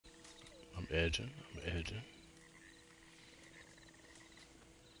edging. I'm edging.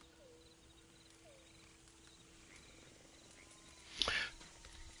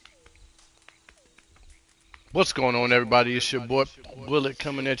 What's going on, everybody? It's your boy Bullet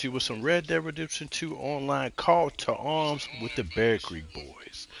coming at you with some Red Dead Redemption 2 online call to arms with the Bear Creek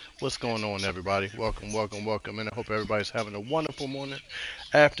Boys. What's going on, everybody? Welcome, welcome, welcome, and I hope everybody's having a wonderful morning,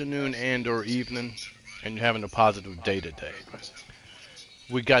 afternoon, and or evening, and you're having a positive day today.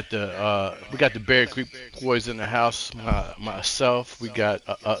 We got the Bear Creek Boys in the house. Myself, we got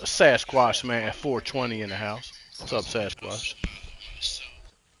Sasquatch Man at 420 in the house. What's up, Sasquatch?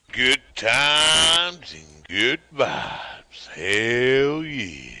 Good times and good vibes. Hell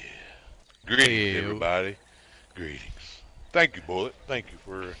yeah. Greetings, everybody. Greetings. Thank you, Bullet. Thank you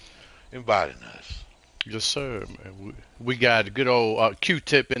for inviting us. Yes, sir, man. We got a good old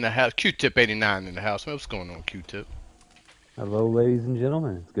Q-Tip in the house. Q-Tip 89 in the house. Man, what's going on, Q-Tip? Hello, ladies and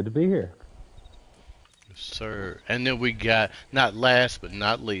gentlemen. It's good to be here. Yes, sir. And then we got, not last but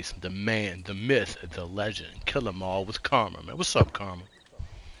not least, the man, the myth, the legend, Kill 'em all with Karma, man. What's up, Karma?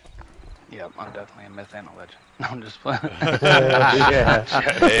 Yep, I'm definitely a myth and a legend. No, I'm just playing. Yeah.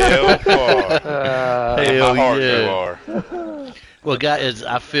 Hell far. Hell My heart yeah. Well, guys,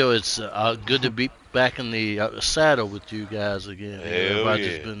 I feel it's good to be back in the saddle with you guys again. Hell Everybody's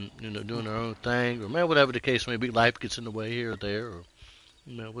yeah. just been, doing their own thing, or man, whatever the case may be. Life gets in the way here or there, or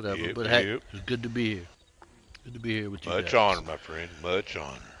whatever. Yep, But hey, yep. it's good to be here. Good to be here with you Much guys. honor, my friend. Much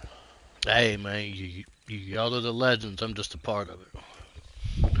honor. Hey, man, y'all are the legends. I'm just a part of it.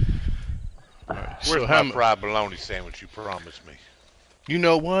 All right, Where's so my fried bologna sandwich you promised me? You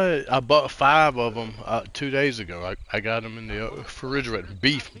know what? I bought 5 of them 2 days ago. I got them in the refrigerator.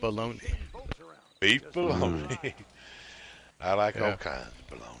 Beef bologna. Beef bologna. I like all kinds of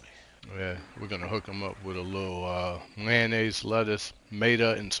bologna. Yeah, we're gonna hook them up with a little mayonnaise, lettuce,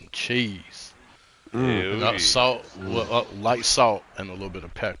 tomato, and some cheese. Hell And yeah. salt, light salt, and a little bit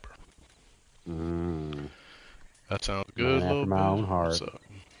of pepper. That sounds good. Man A little after my own heart. So,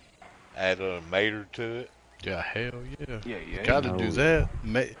 Add a little mater to it. yeah, hell yeah. Yeah. Gotta do that.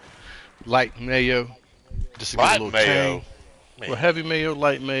 Light mayo. Just to get Light a little mayo. tang. Well, heavy mayo,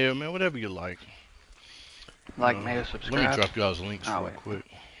 light mayo, man, whatever you like. Like, mayo, subscribe. Let me drop y'all's links real wait. quick.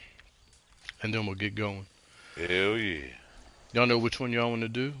 And then we'll get going. Hell yeah. Y'all know which one y'all want to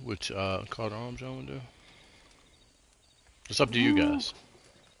do? Which call to arms y'all want to do? It's up to you guys.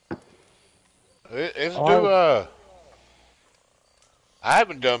 Let's do, I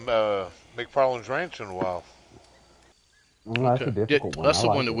haven't done McFarland's Ranch in a while. Well, that's a difficult one. That's the I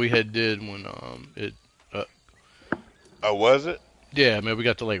like one that it. we had did when it. Oh, was it? Yeah, man, we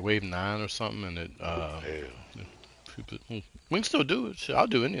got to like wave 9 or something, and it. Hell. We can still do it. Shit, I'll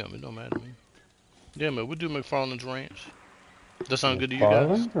do any of them. It don't matter to me. Yeah, man, we'll do McFarland's Ranch. That sound good to you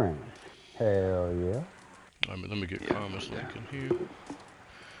guys? McFarland's Ranch. Hell yeah. Let me get Karma's link in here.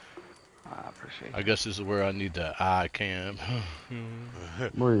 I appreciate it. I guess this is where I need the eye cam.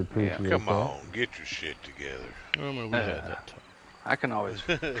 We appreciate Come that. on, get your shit together. I remember we had that time. I can always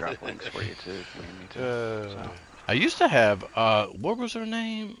drop links for you, too, if you need me to. So. I used to have, what was her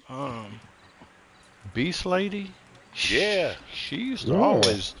name? Beast Lady? Yeah. She used to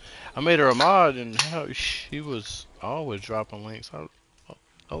always, I made her a mod, and she was always dropping links. I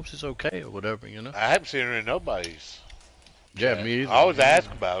hope she's okay or whatever, I haven't seen her in nobody's. Yeah, me either. I always ask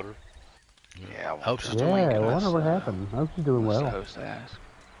about her. Yeah, I hope she's Yeah, doing I good. wonder what happened. I hope she's doing The well. host asked.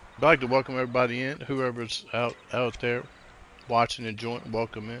 I'd like to welcome everybody in, whoever's out there watching and joining,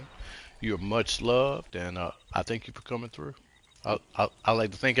 welcome in. You're much loved, and I thank you for coming through. I'd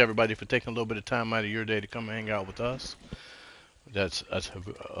like to thank everybody for taking a little bit of time out of your day to come and hang out with us. That's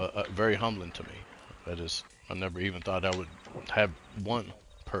very humbling to me. That is, I never even thought I would have one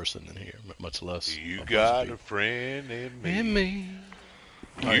person in here, much less. You got a friend in me. In me.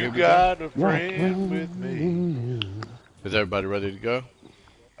 You got a friend with me. Is everybody ready to go?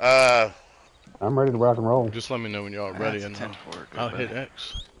 I'm ready to rock and roll. Just let me know when y'all are ready, That's and 10 for it, I'll buddy. hit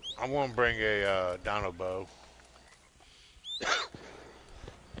X. I want to bring a dino bow.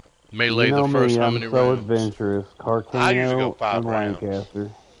 Melee You know the first me, how I'm many so rounds? adventurous. I usually go Carcano 5 and rounds.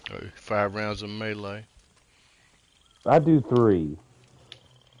 Lancaster. 5 rounds of melee. I do 3.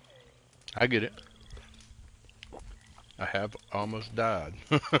 I get it. I have almost died.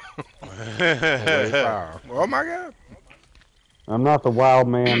 Oh my god. I'm not the wild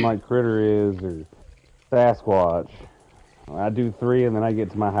man like Critter is or Sasquatch. I do 3 and then I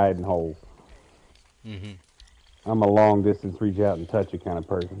get to my hiding hole. Mm-hmm. I'm a long distance reach out and touch it kind of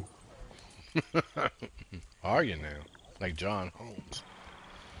person. Are you now? Like John Holmes.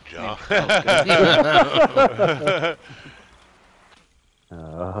 John.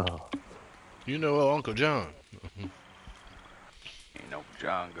 Oh. You know Uncle John. You know,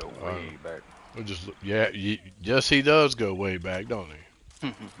 John go way back. We'll just yeah, yes, he does go way back, don't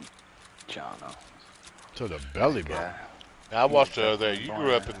he? John, To the belly button. guy. Now, I watched the He's other day. definitely You born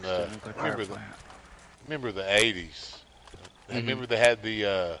grew up in in a the nuclear power plant. remember the 80s. I Mhm. remember they had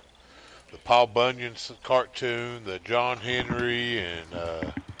the Paul Bunyan cartoon, the John Henry and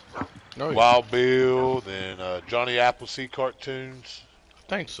Oh yeah, Wild Bill, then Johnny Appleseed cartoons. I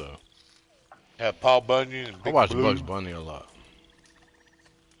think so. Had Paul Bunyan and I Big watch Blue. Bugs Bunny a lot.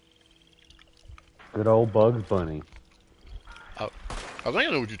 Good old Bugs Bunny. I think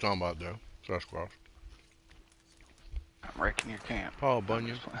I know what you're talking about though. Sasquatch. I'm wrecking your camp. Paul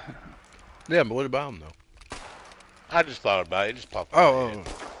Bunyan. Yeah, but what about him though? I just thought about it. It just popped in Oh, my head.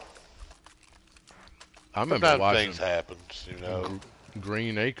 I remember Sometimes watching things happen, you know.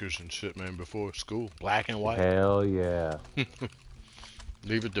 Green Acres and shit, man, before school. Black and white. Hell yeah.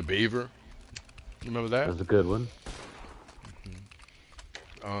 Leave It to Beaver. Remember that? That's a good one.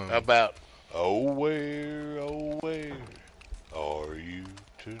 How about, oh where are you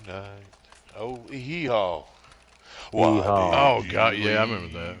tonight? Oh, hee-haw. Why Hee-haw. did Oh, God, you yeah, I leave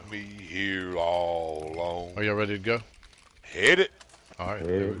remember that. me here all alone? Are y'all ready to go? Hit it. All right,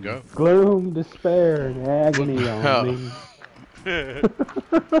 here we go. Gloom, despair, and agony on me.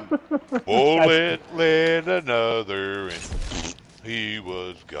 Bullet led another, and he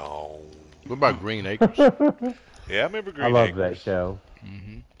was gone. What about Green Acres? Yeah, I remember Green I love Acres. that show.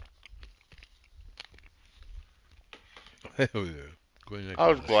 Mm-hmm. Hell yeah. Green Acres. I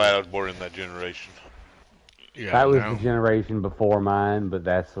was glad I was born in that generation. Yeah, That was now, the generation before mine, but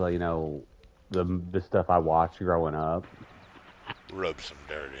that's you know the stuff I watched growing up. Rub some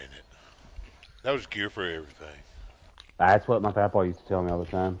dirt in it. That was gear for everything. That's what my papa used to tell me all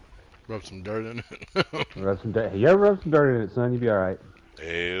the time. rub some dirt in it. Rub some dirt. You ever rub some dirt in it, son? You'll be all right.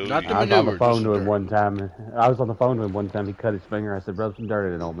 Hell Not yeah. the I was on the manure, phone just to the him dirt. one time. I was on the phone to him one time. He cut his finger. I said, "Rub some dirt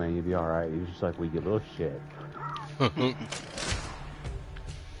in it, old man. You'll be all right." He was just like, "We get little shit."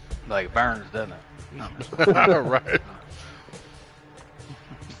 Like it burns, doesn't it? Right.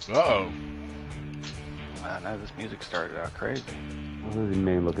 Uh-oh. I know this music started out crazy. Those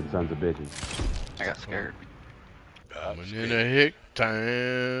mean looking sons of bitches. I got scared. Coming in a hick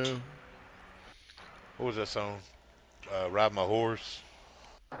town. What was that song? Ride My Horse.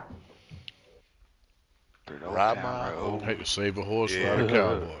 Through the old Ride town my road. horse. Hate to save a horse, Yeah. ride a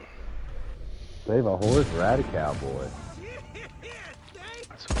cowboy. Save a horse, ride a cowboy.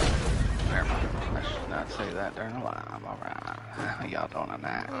 That's what, never mind. I should not say that during the live. Alright. Y'all don't know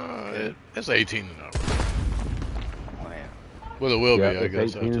that. It's 18 and up. Well, Well, it will Yep, be, I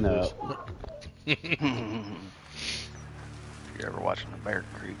it's guess, 18 after and this. if you're ever watching the Bear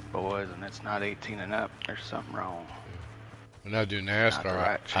Creek Boys and it's not 18 and up, there's something wrong. When I do Not the NASCAR,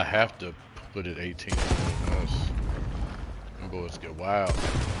 right I have to put it 18. Them boys get wild.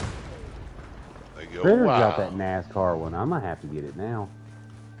 They go, Critter wow. got that NASCAR one. I might have to get it now.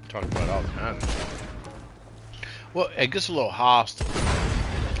 Talk about all kinds of stuff. Well, it gets a little hostile.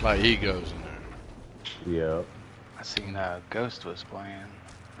 Like egos in there. Yep. I seen Ghost was playing,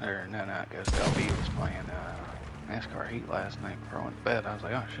 or no, not Ghost, LB was playing NASCAR Heat last night before I went to bed. I was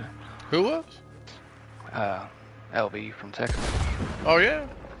like, oh shit. Who was? LB from Texas. Oh, yeah.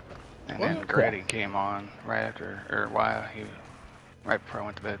 And What? then Grady came on right after, or while right before I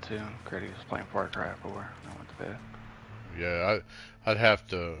went to bed too. Grady was playing Far Cry 4. I went to bed. Yeah, I'd have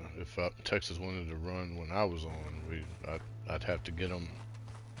to, if Texas wanted to run when I was on, I'd have to get them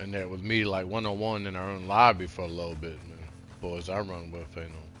in there with me, like one-on-one in our own lobby for a little bit, man. Boys I run with, you know,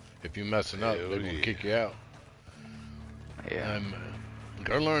 if you messing up, Hell they're gonna yeah. kick you out. Yeah. And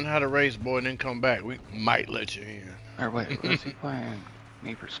go learn how to race, boy, and then come back. We might let you in. Or wait, was he playing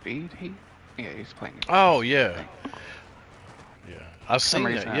Need for Speed? Yeah, he's playing. Need for Oh, Speed, yeah. Yeah, I seen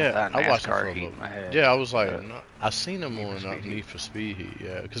reason that. I Yeah, thought I watched it NASCAR for a Heat little. in my head. Yeah, I was like, But no, I seen him Need for on Speed Heat. Need for Speed Heat.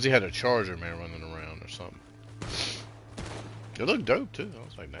 Yeah, because he had a Charger man running around or something. It looked dope too. I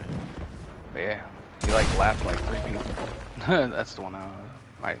was like, man. But yeah, he like laughed like 3 people. That's the one I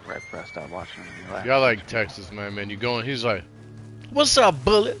like right before I stopped watching him. He laughed. Y'all like Texas, man. Man, you going? He's like, "What's up,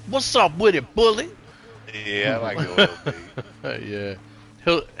 Bullet? What's up with it, Bullet?" Yeah, I like the oil beat. Yeah.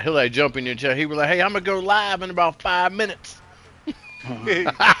 He'll like jump in your chair. He was like, "Hey, I'm gonna go live in about 5 minutes." I'm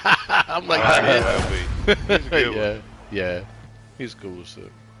like, I like "Yeah." the oil beat. He's a good Yeah, one. yeah. He's cool as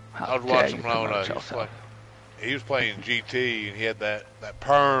shit. I was watching him on. He was playing GT, and he had that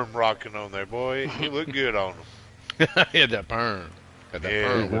perm rocking on there, boy. He looked good on him. He had that perm. Got that Yeah.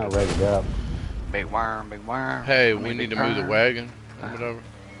 perm He's with not it. ready up. Big worm, big worm. Hey, I mean, we need big to move the perm. wagon or whatever.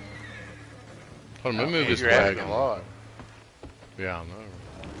 Hold on, let me move this You're asking wagon. a lot. Yeah, I know.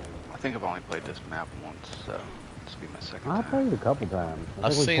 think I've only played this map once, so this will be my second I time. played it a couple times. I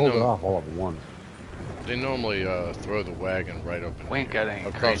I've think we seen pulled it them. off all at once. They normally throw the wagon right up in We ain't got any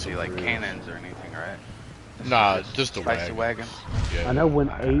across crazy the like bridge. cannons or anything, right? This is Nah, just the spicy wagon. wagons. Yeah. I know when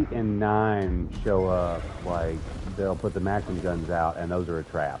 8 and 9 show up, like, they'll put the Maxim guns out, and those are a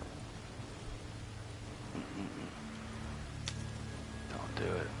trap. Don't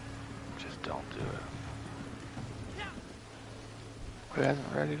do it. Just don't do it. Who hasn't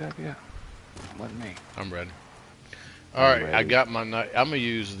read it up yet? Wasn't me. I'm ready. Alright, I ready. got my knife. I'm going to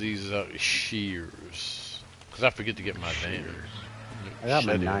use these shears. Because I forget to get my damn. I got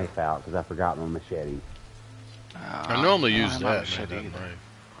my machete. knife out because I forgot my machete. I normally use don't have my that. machete Man, that either. knife.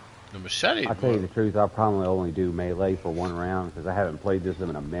 The machete. I'll tell you the truth, I'll probably only do melee for one round because I haven't played this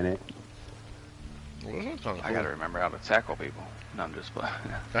in a minute. Well, that's kinda I cool. gotta remember how to tackle people. No, I'm just playing.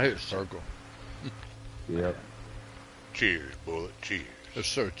 I hit circle. Yep. Cheers, Bullet. Cheers. Yes,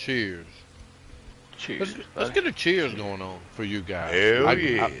 sir. Cheers. Cheers. Let's get a cheers going on for you guys. Hell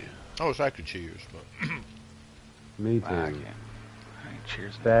yeah. I was actually cheers, but Me too. I ain't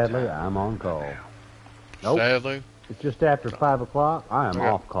cheers. Sadly, I'm on call. Nope. sadly, It's just after 5 o'clock. I am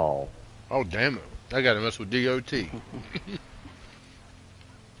Yeah. off call. oh damn it, I got to mess with DOT.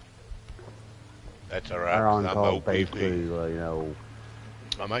 That's all right. Our on I'm call OPP. basically, you know,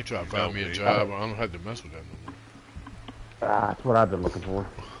 I might try to find me a me. job. I don't have to mess with that no more. that's what I've been looking for.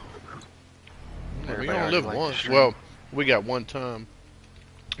 We Everybody don't already live liked the once. stream. Well, we got one time.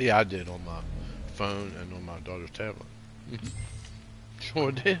 Yeah, I did on my phone and on my daughter's tablet.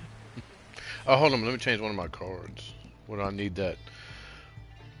 Sure did. Oh, hold on. Let me change one of my cards. What do I need that?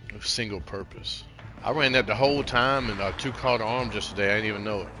 Single purpose. I ran that the whole time and 2 caught arms yesterday. I didn't even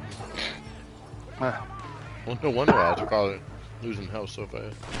know it. Well, no wonder I was probably losing health so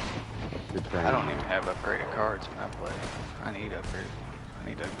fast. Good thing. I don't even have upgraded cards when I play. I need upgrade. I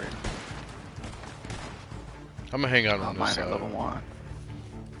need to upgrade. I'm gonna hang out on this Mine are side. level 1.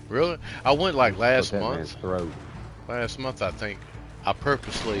 Really? I went like last Put that man's month. throat. Last month, I think. I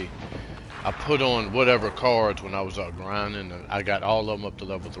put on whatever cards when I was out grinding, and I got all of them up to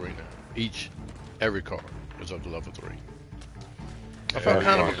level 3 now. Every card is up to level 3. I felt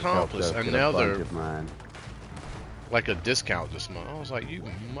kind of Helped accomplished, us and get a now bunch they're of mine. like a discount this month. I was like, you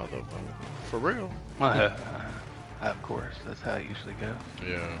motherfucker, for real? Of course, that's how it usually goes.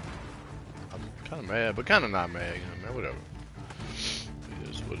 Yeah. I'm kind of mad, but kind of not mad. You know, man, whatever. It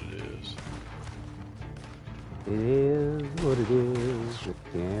is what it is. It is what it is. It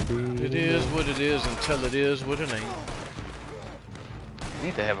can't be. It is what it is until it is what it ain't. You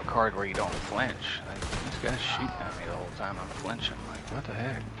need to have a card where you don't flinch. Like, this guy's shooting at me the whole time I'm flinching. Like, what the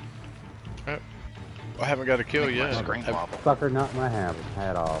heck? I haven't got a kill Make my yet. screen wobble. Sucker knocked my hat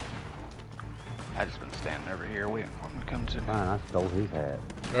off. I just been standing over here waiting for him to come to me. Fine, I stole his hat.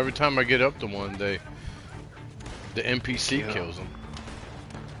 Every time I get up to one, the NPC Kill. kills him.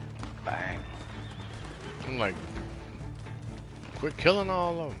 Bang. I'm like, quit killing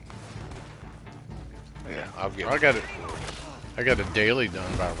all of them. Yeah. I'll get I got a daily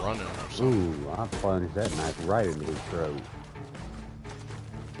done by running or something. Ooh, I plunged that knife right into his throat.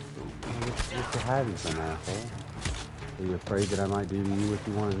 What's your hiding from, asshole? Are you afraid that I might do to you what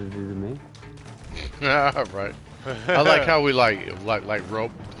you wanted to do to me? Right. I like how we like role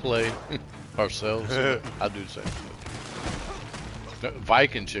play ourselves. I do the same thing. That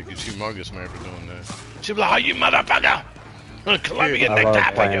Viking chick is humongous, man, for doing that. She be like, "Oh, you motherfucker! Colombian I love necktie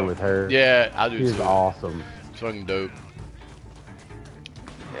for playing you." with her. Yeah, I do She's too. awesome. It's fucking dope.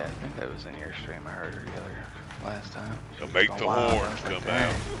 Yeah, I think that was in your stream. I heard her the other last time. to make the horns come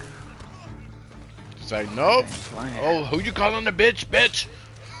out. It's like, nope. Flying. Oh, who you calling a bitch, bitch?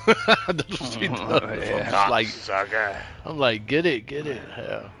 That's what she does. Yeah. I'm like, get it.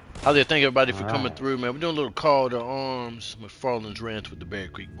 Yeah. How do you thank everybody for All coming right. through, man? We're doing a little call to arms with Farland's Ranch with the Bear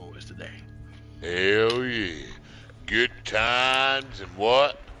Creek Boys today. Hell yeah. Good times and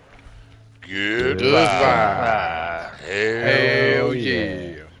what? Good Good vibes. Hell yeah.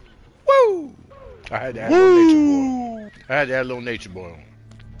 yeah. Woo! I had to add a little nature boy. I had to add a little nature boy on.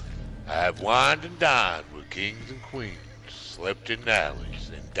 I have wined and dined with kings and queens, slept in alleys,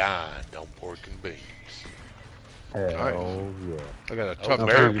 and dined on pork and beans. Hell yeah. I got a Oh, tough no,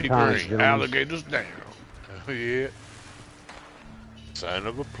 bear Bear keeper Creek Boys. alligators down. Oh yeah. Son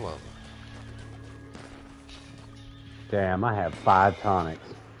of a plumber. Damn, I have 5 tonics.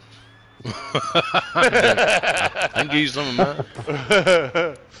 I can give you some of mine.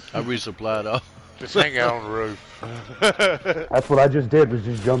 I resupplied all. Just hang out on the roof. That's what I just did, was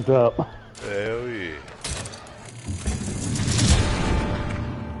just jumped up. Hell yeah.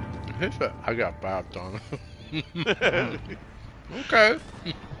 I got 5 tons. Okay.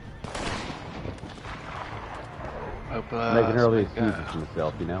 Hope, Making early so, excuses for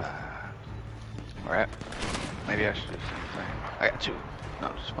myself, you know. Alright. Maybe I should do the same thing. I got 2. No,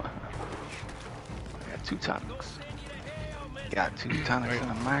 I'm just fine. I got 2 tonics. Got 2 tonics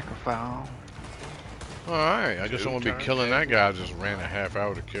and a microphone. Alright, I guess I'm gonna be killing that guy. I just ran a half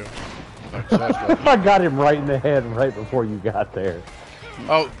hour to kill. I got him right in the head right before you got there.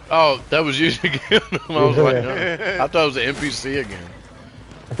 Oh, that was you again. I was like, no. I thought it was an NPC again.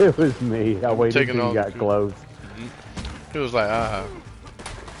 It was me. I waited until you got close. He was like,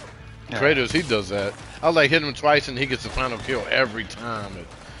 Kratos, he does that. I like hit him twice and he gets the final kill every time.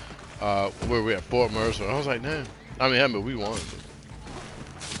 At, where we at Fort Mercer. I was like, damn. I mean, but we won.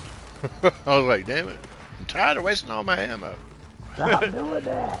 I was like, damn it. I'm tired of wasting all my ammo. Stop doing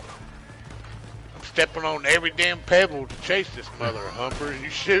that. I'm stepping on every damn pebble to chase this mother humper and you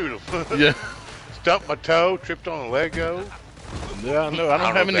shoot him. Yeah. Stumped my toe, tripped on a Lego. Yeah, I know. I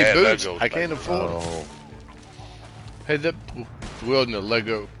don't have any boots. I can't afford them. Hey, that we're in the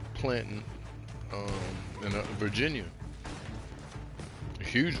Lego plant in Virginia. A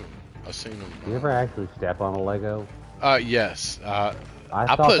huge one. I seen them. You ever actually step on a Lego? Yes. I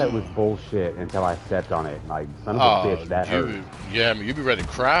thought that was bullshit until I stepped on it. Like, son of a bitch, that hurt. Yeah, I mean, you'd be ready to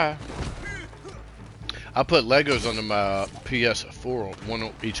cry. I put Legos under my PS4, one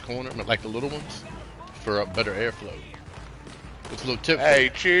on each corner, like the little ones, for a better airflow. It's a little tip.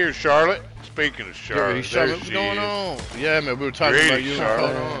 Hey, cheers, Charlotte. Speaking of Charlotte, Charlotte, what's going on? Yeah, man, we were talking about you,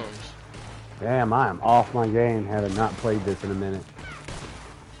 Charlotte. Damn, I am off my game. Having not played this in a minute.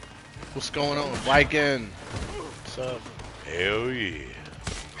 What's going on, Viking? What's up? Hell yeah.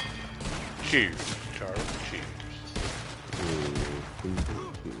 Cheers, Charlotte. Cheers.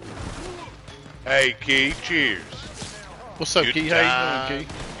 Hey, Key. Cheers. What's up, Good Key? Time, How you doing,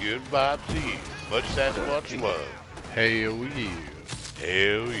 Key? Good vibes to you. Much Sasquatch love. Hell yeah.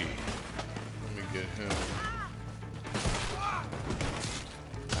 Hell yeah. Let me get him.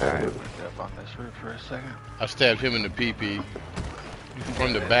 Alright, up on this roof for a second. I stabbed him in the pee-pee.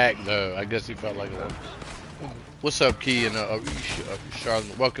 From the back, though. I guess he felt like it. What's up, Key and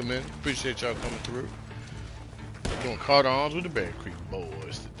Charlotte? Welcome in. Appreciate y'all coming through. Doing Carter Arms with the Bear Creek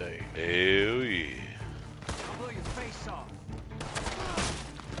Boys today. Hell yeah.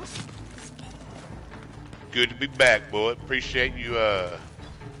 Good to be back, boy. Appreciate you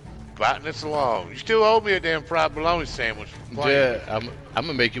inviting us along. You still owe me a damn fried bologna sandwich. Yeah, I'm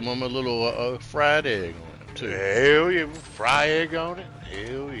gonna make you one with a little fried egg on it too. Hell yeah, fry egg on it.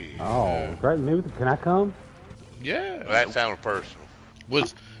 Hell yeah. Oh, great. Maybe can I come? Yeah. Well, that sounded personal.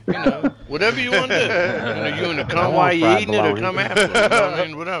 Was whatever you want to do. You want to come while you're eating it or come after? You know what I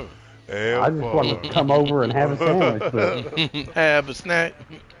mean, whatever. Hell I just want to come over and have a sandwich. But... have a snack.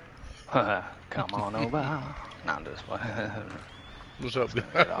 Come on over. No, I'm just What's up?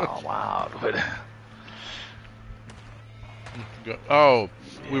 all wild with it. Oh,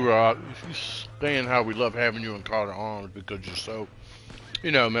 we were saying how we love having you in Carter Arms because you're so,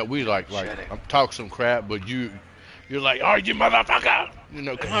 man, we like I'm talking some crap, but you're like, oh, you motherfucker,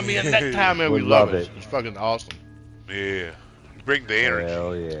 come in next time, man. We love it. It's fucking awesome. Yeah, bring the energy.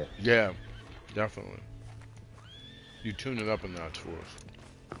 Hell yeah. Yeah, definitely. You tune it up a notch for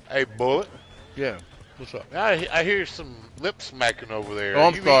us. Hey, Bullet. Yeah. What's up? I hear some lip smacking over there. Oh,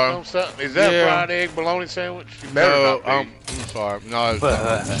 I'm you sorry. On something? Is that a fried egg bologna sandwich? You No, better not be. I'm sorry. No,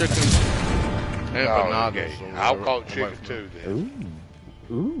 it's chicken empanadas. Okay. I'll call it chicken too then.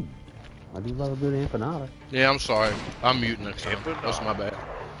 Ooh. I do love a good empanada. Yeah, I'm sorry. I'm muting next time. That's my bad.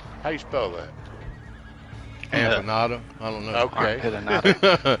 How you spell that? Empanada? I don't know. Okay.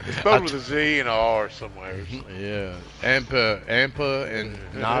 It's spelled with a Z and an R somewhere. Yeah. Ampa and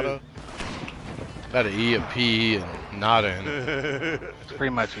nada. Got an E, a P, and nada in it. It's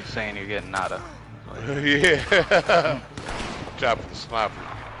pretty much you saying you're getting nada. Yeah. Job for the sniper.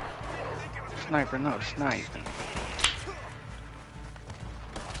 Sniper, no, sniping.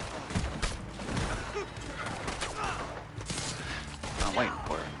 I'm waiting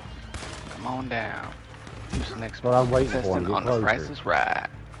for it. Come on down. Who's the next Well, I'm waiting for him. contestant on the Price is Right?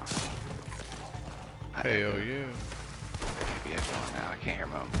 Hell yeah. Yeah, now I can't hear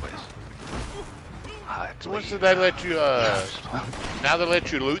my own voice. So once did they let you, now they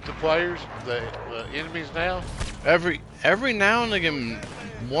let you loot the players, the enemies now? Every now and again,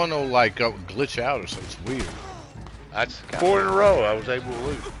 one will glitch out or something. It's weird. That's 4 in a row I was able to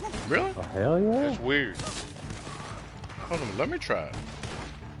loot. Really? Oh, hell yeah. That's weird. Hold on, let me try it.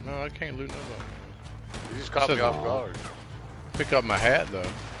 No, I can't loot nobody. You just caught me off guard. Pick up my hat though.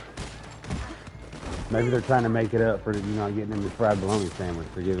 Maybe they're trying to make it up for not getting him the fried bologna sandwich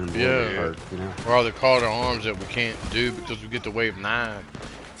for giving him first, Or all the Carter Arms that we can't do because we get to wave 9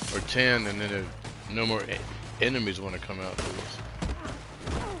 or 10 and then there's no more enemies want to come out to us.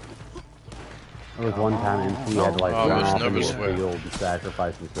 There was one time MC had to like Oh, run it's off never into a swear. field and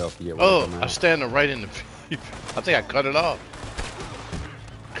sacrifice himself to get one Oh, to come I out. standing right in the peep. I think I cut it off.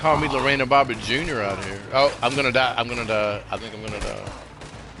 Call me Lorena Bobbitt Jr. out here. Oh, I'm gonna die. I'm gonna die. I think I'm gonna die.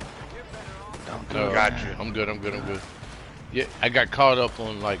 Don't do No, it. Gotcha. I'm good. I'm good. I'm good. Yeah, I got caught up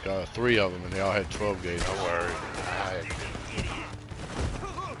on like 3 of them, and they all had 12 gauge. Don't worry.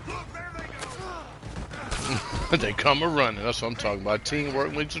 They come a running. That's what I'm talking about.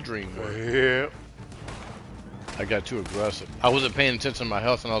 Teamwork makes a dream work. Yeah. I got too aggressive. I wasn't paying attention to my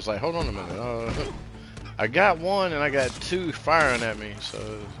health, and I was like, hold on a minute. I got 1, and I got 2 firing at me, so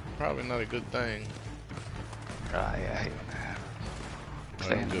it's probably not a good thing. Yeah, I hate when that happens. It's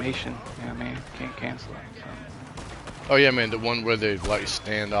the I'm good. animation, you know what I mean? Can't cancel it. So. Oh yeah, man, the one where they like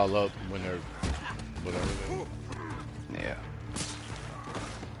stand all up when they're whatever. Yeah.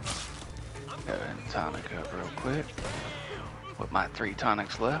 Go ahead and tonic up real quick. With my 3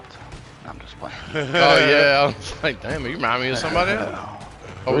 tonics left. I'm just playing. Oh yeah, I was like, damn, you remind me of somebody else.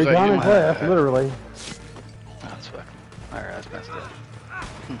 Oh, was 3 that you? tonics left, literally. That's fucking. Alright, that's messed up.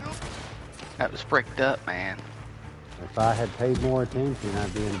 That was bricked up, man. If I had paid more attention,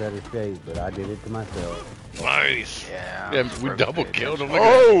 I'd be in better shape, but I did it to myself. Nice. Yeah. Yeah, we broke double it. killed him.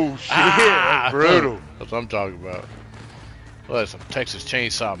 Oh shit! Ah! Brutal. That's what I'm talking about. Well, that's some Texas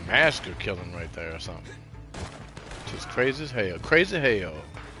Chainsaw Massacre killing right there or something. Just crazy as hell. Crazy hell.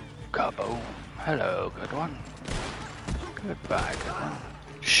 Kaboom. Hello, good one. Goodbye, good one.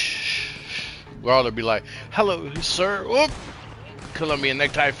 Shh. Garler be like, hello, sir. Whoop. Colombian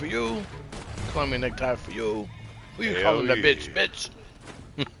necktie for you. Colombian necktie for you. Who you Hell calling that yeah. bitch?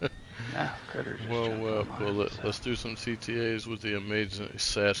 Nah, critters just Well, jumped on mine, so. let's do some CTAs with the amazing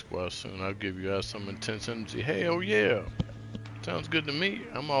Sasquatch soon. I'll give you guys some intense energy. Hell yeah. Sounds good to me.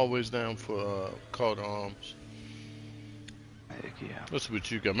 I'm always down for call to arms. Heck yeah. What's what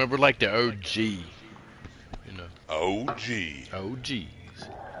you got? Remember like the OG, you know, OG. OGs.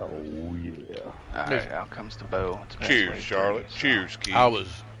 Oh, yeah. Alright, out comes the bow. It's best way Cheers, to Charlotte. do it, so. Cheers, Keith. I was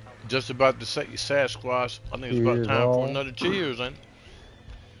just about to say Sasquatch. I think it's about Cheers, time all. for another cheers, ain't it?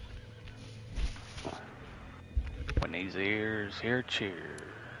 When these ears hear cheers.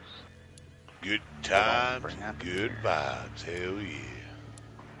 Good times, Bring out the good beer. vibes. Hell yeah.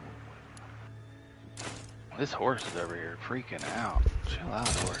 This horse is over here freaking out. Chill out,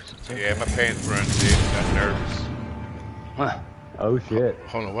 horse. It's okay. Yeah, my pants run thick. Got nervous. Huh. Oh, shit.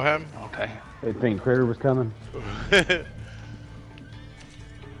 Hold on, what happened? Okay. They think Critter was coming? Oh, we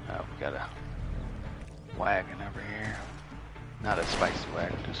got a wagon over here. Not a spicy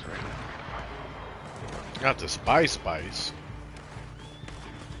wagon, just regular. Got the spice.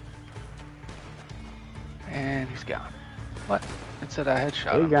 And he's gone. What? It said I had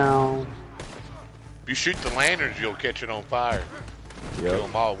shot They him. gone. If you shoot the lanterns, you'll catch it on fire. Kill Yep.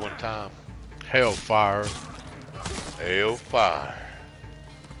 them all at one time. Hellfire. Hellfire.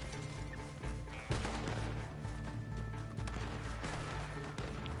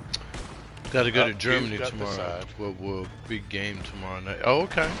 Got to go Oh, to Germany Q's got the tomorrow. side. We'll big game tomorrow night. Oh,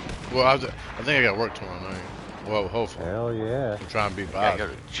 okay. Well, I think I got work tomorrow night. Well, hopefully. Hell yeah. I'm trying to be Gotta go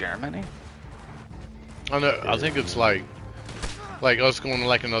by. to Germany? I know. I think it's like us going to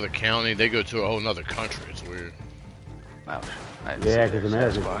like another county. They go to a whole nother country. It's weird. Oh, I didn't Yeah, see because that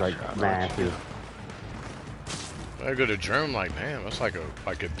America's Sasquatch like shot. massive. I go to Germany, like, man, that's like a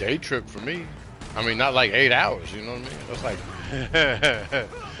day trip for me. I mean, not like 8 hours. You know what I mean? That's like a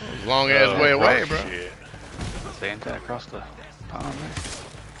long ass way away, bro. Shit. Santa across the pond there.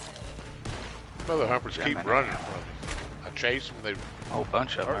 Mother humpers keep Germany. running from me. I chase them, they A whole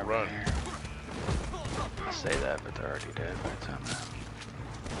bunch of them Start over running. here. I say that, but they're already dead by the time now.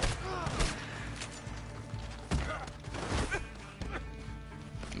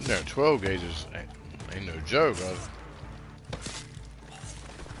 There, 12 gauges ain't no joke.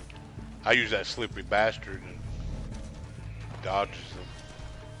 I use that slippery bastard and dodges them.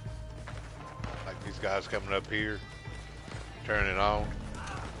 Like these guys coming up here, turning on.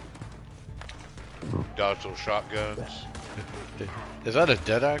 Dodge those shotguns. Is that a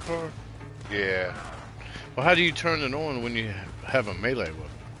Deadeye car? Yeah. Well, how do you turn it on when you have a melee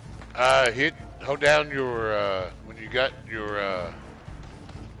weapon? Hold down your, when you got your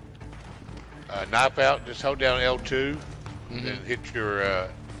knife out, just hold down L2 and then hit your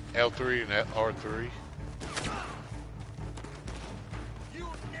L3 and R3.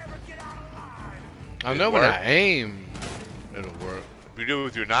 I know when I aim, it'll work. If you do it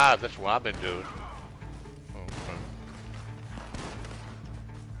with your knife, that's what I've been doing. Okay.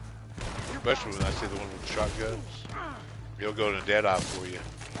 Especially when I see the one with the shotguns. He'll go to Deadeye for you.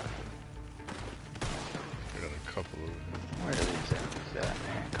 I gotta couple of them. Where are these enemies at,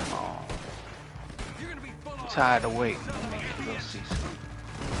 man? Come on. I'm tired of waiting. I need to go see some.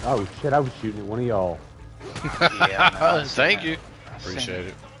 Oh shit! I was shooting at one of y'all. Yeah, I know. Thank you. Appreciate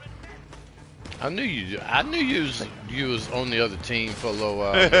it. I knew you was on the other team for a little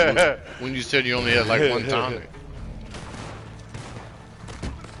while. When you said you only had like one Tommy.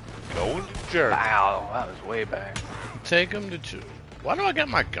 Going to church. Wow, that was way back. Take him to church. Why do I got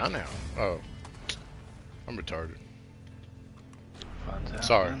my gun out? Oh, I'm retarded. Fun's out,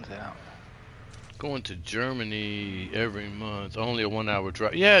 Sorry. fun's out. Going to Germany every month, only a 1 hour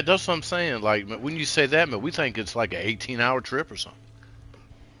drive. Yeah, that's what I'm saying. Like when you say that, man, we think it's like an 18-hour trip or something.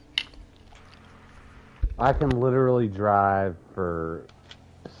 I can literally drive for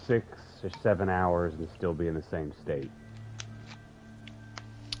 6 or 7 hours and still be in the same state.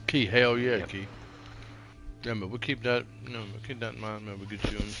 Key, hell yeah, Key. Yeah, man, we'll keep that. We'll keep that in mind, man. We'll get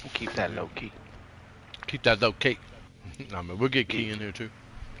you in. We'll keep that low key. Keep that low key. Nah, man, we'll get Key in here too.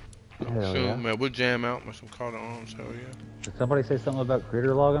 Hell Soon, yeah. man, we'll jam out with some Call to Arms. Hell yeah. Did somebody say something about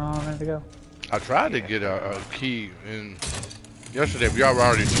Critter logging on a minute ago? I tried to get a Key in yesterday, but y'all were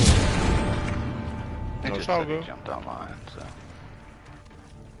already doing it. I No, just it's all said he good. jumped online, so.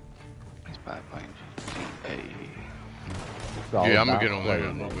 He's probably playing GTA. It's all Yeah, I'm gonna about get on there in a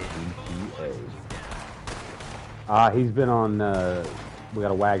playing little bit. GTA. He's been on, we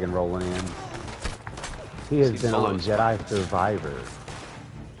got a wagon rolling in. He has He's been full on of Jedi Survivor.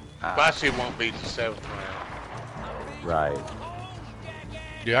 Spicy won't beat the 7th round. Right.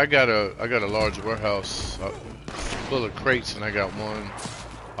 Yeah, I got a large warehouse full of crates, and I got one.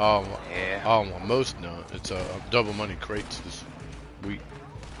 Yeah. Almost done. It's a double money crates this week.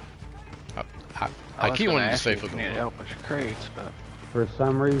 I was keep gonna wanting to ask say you for if the you need help with your crates, but For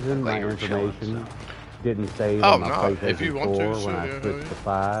some reason, my Like you were chilling, information so. didn't save Oh, on my no, PlayStation if you want 4 to, when sure, I yeah, switched yeah. to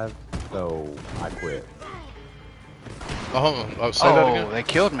 5, so I quit. Say that again. they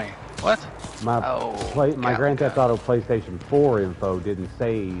killed me. What? My God, Grand Theft God. Auto PlayStation 4 info didn't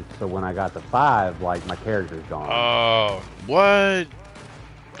save, so when I got to 5, like, my character's gone. Oh, what?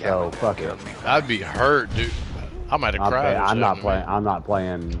 So, fuck it. killed me. I'd be hurt, dude. I might have cried. I'm not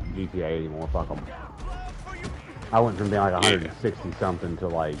playing GTA anymore. Fuck them. I went from being like 160 something to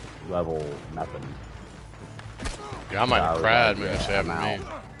like level nothing. Yeah, I might have was cried, like, man. It's yeah, I'm happened to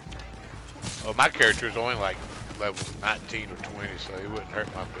me. Well, my character's only like level 19 or 20, so it wouldn't hurt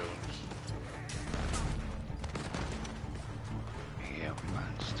my feelings. Yeah,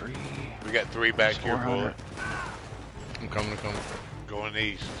 mine's 3. We got 3 back here, 400. Bullet. I'm coming. Going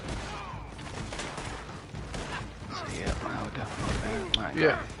east. So yeah, mine would definitely mine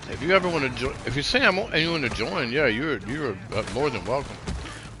Yeah. If you ever want to join, if you say and you want to join, yeah, you're more than welcome.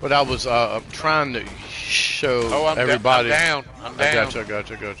 But I was trying to show Oh, I'm everybody. down. I'm down. I got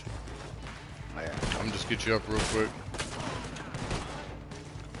you. Yeah. I'm just get you up real quick.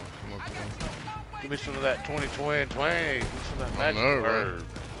 Come on. Give me some of that 2020. Give me some of that I magic know, right?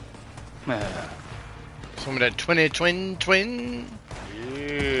 herb. Some of that twin.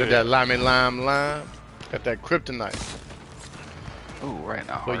 Yeah. Got that lime. Got that kryptonite. Ooh, right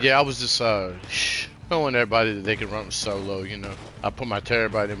now. But yeah, I was just showing everybody that they can run solo. You know, I put my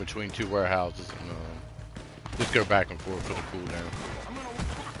terabyte in between 2 warehouses and just go back and forth for the cooldown.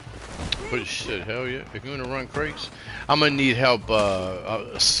 But shit, hell yeah! If you want to run crates, I'm gonna need help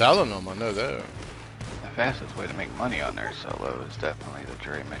selling them. I know that. The fastest way to make money on their solo is definitely the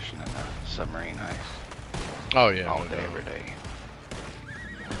jury mission and the submarine heist. Oh yeah, All no day, doubt. every day.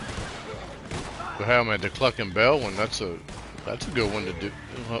 But hell, man, the Cluck and Bell one, that's a good one to do.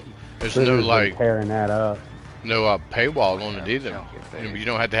 There's no Critter's been like tearing that up. no paywall on it Yeah, either. don't get paid. You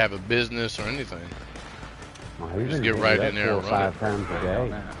don't have to have a business or anything. Well, he's Just been get doing right that in there 4 or and run 5 times a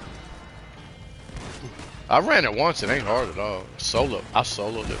day. I ran it once. It ain't hard at all. I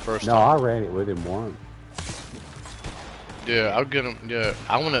soloed it first No, time. I ran it with him once. Yeah, I'll get them. Yeah,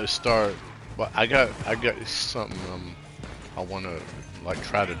 I want to start. But I got something I want to like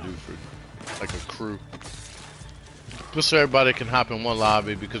try to do for like a crew. Just so everybody can hop in one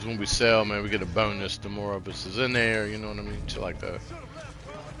lobby, because when we sell, man, we get a bonus. The more of us is in there, you know what I mean? Shit like that.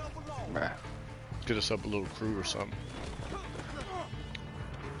 Right. Get us up a little crew or something.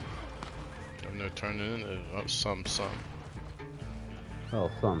 And they're turning into something. Oh,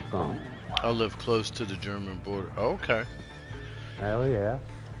 some. I live close to the German border. Okay. Hell yeah.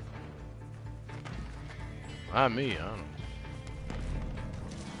 I don't know.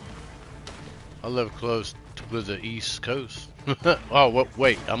 I live close to the East Coast. Oh,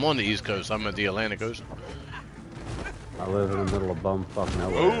 wait, I'm on the East Coast. I'm at the Atlantic Ocean. I live in the middle of bumfuck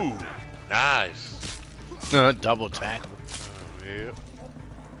nowhere. Ooh, nice. Double tackle. Yeah.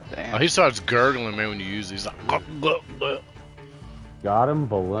 Damn. Oh, he starts gurgling, man, when you use these. Like, Got him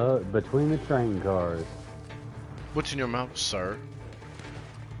between the train cars. what's in your mouth, sir?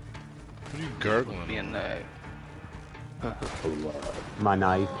 What are you gurgling? Being My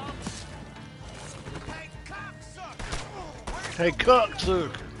knife. Hey,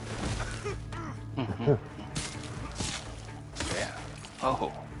 cocksucker! Yeah.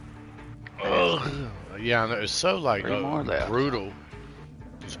 Oh. Ugh. Yeah, I know. It's so like Three more left. brutal.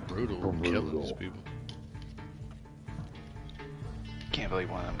 It's brutal killing these people. Can't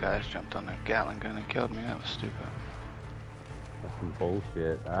believe one of them guys jumped on a Gatling gun and killed me. That was stupid. That's some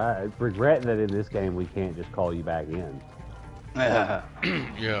bullshit. I regret that in this game we can't just call you back in. Yeah.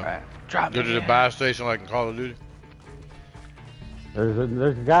 Yeah. Right. Drop Go me to the in. buy station like in Call of Duty. There's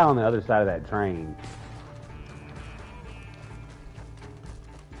a guy on the other side of that train.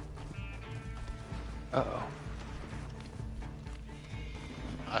 Uh-oh.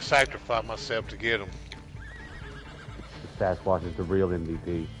 I sacrificed myself to get him. The Sasquatch is the real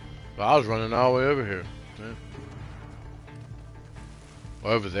MVP. Well, I was running all the way over here. Yeah.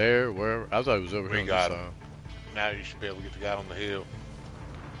 Over there, wherever. I thought it was over We here. got on him. Now you should be able to get the guy on the hill.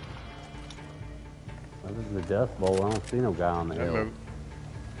 Other than the Dust Bowl, I don't see no guy on the this side. I hill. remember.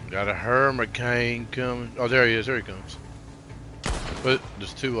 Got a hurricane coming. Oh, there he is. There he comes. But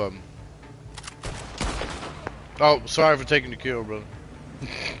there's two of them. Oh, sorry for taking the kill, brother.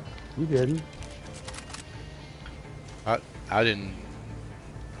 You didn't. I didn't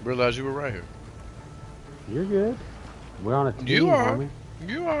realize you were right here. You're good. We're on a team, You are. homie.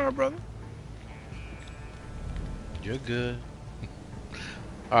 You are, brother. You're good.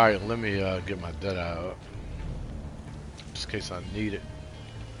 Alright, let me get my dead eye up. Just in case I need it.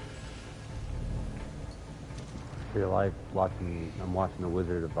 I feel like I'm watching the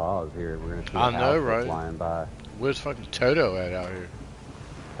Wizard of Oz here. We're gonna see I a know, house go right? flying by. Where's fucking Toto at out here?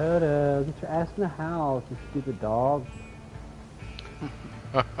 Toto, get your ass in the house, you stupid dog.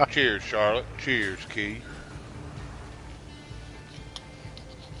 Cheers, Charlotte. Cheers, Key.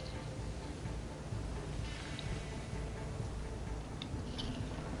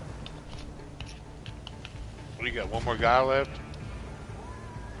 What, you got one more guy left?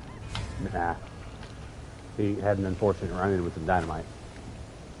 Nah. He had an unfortunate run-in with some dynamite.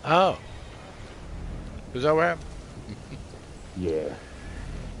 Oh. Is that what happened? Yeah.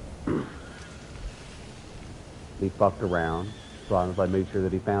 He fucked around, as long as I made sure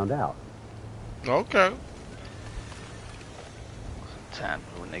that he found out. Okay. Time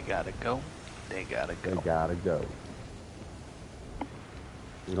when they gotta go, they gotta They go. gotta go.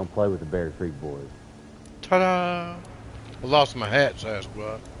 We don't play with the Bear Creek boys. Ta-da! I lost my hat,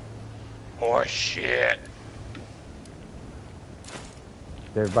 Sasquatch. Oh, shit.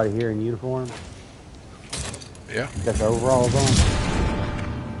 Is everybody here in uniform? Yeah. You got the overalls on?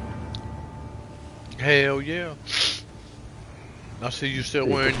 Hell yeah. I see you still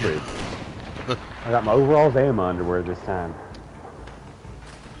wearing your... I got my overalls and my underwear this time.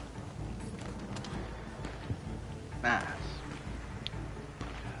 Nice.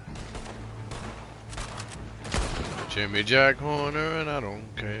 Jimmy Jack Horner, and I don't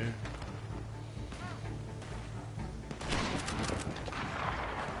care.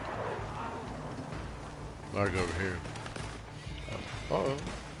 I go over here. Uh-oh.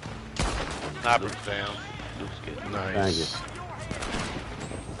 Sniper's down. Looks good. Nice. Thank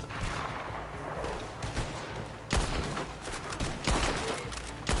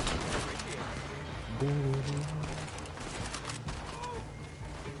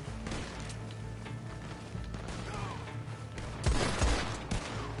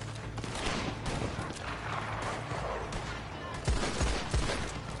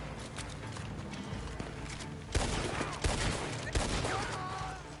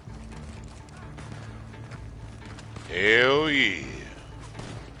Hell yeah.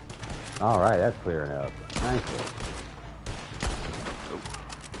 Alright, that's clearing up. Nice one.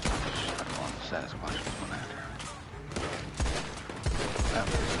 Shot on the Sasquatch was one after. That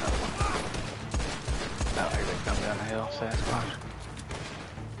was another one. Oh, here they come down the hill, Sasquatch.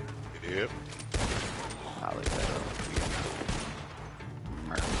 Yep. I'll leave that over for you.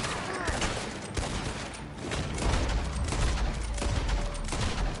 Murder.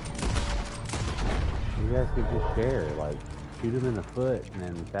 You guys could just share, like, shoot him in the foot, and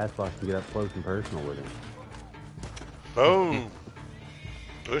then Sasquatch can get up close and personal with him. Boom.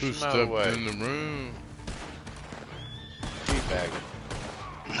 Push Who him out of the stepped way. in the room? Teabag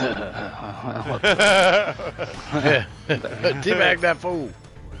Yeah. Teabag that fool.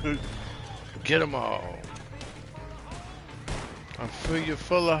 Get them all. I feel you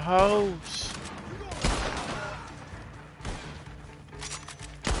full of hoes.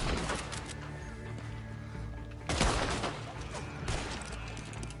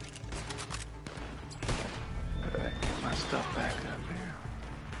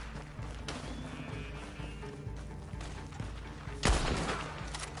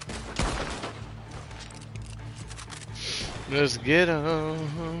 Let's get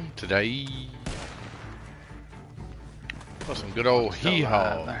on today. Oh, some good old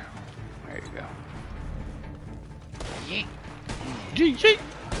hee-haw. There you go. Yeet. Yeet, yeet.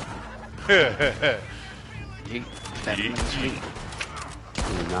 Yeet. That means yeet.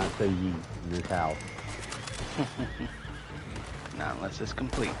 Do not say yeet in this house. Not unless it's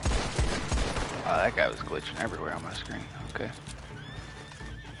complete. Oh, that guy was glitching everywhere on my screen. Okay.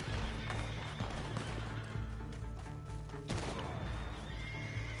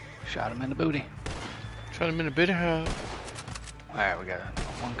 Shot him in the booty. Shot him in the bitty house. Alright, we got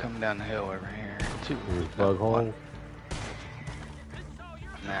one coming down the hill over here. Two. Here's bug hole.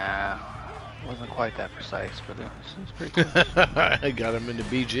 Nah, wasn't quite that precise, but it was pretty cool. I got him in the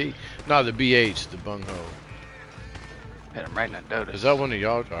BG. No, the BH, the bunghole. Hit him right in the Dota. Is that one of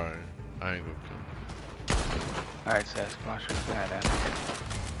y'all? Alright, I ain't gonna Alright, Sasquatch, what's that down here?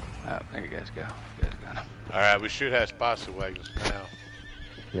 Oh, there you guys go. You guys got him. Alright, we should have spicy wagons now.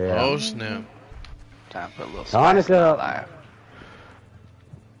 Yeah. Oh, snap. Time to put a little Tonic spice in our up. life.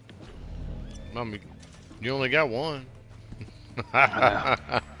 Mommy, you only got one. I'll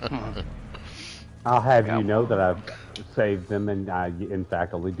have Got you know that I've saved them, and I, in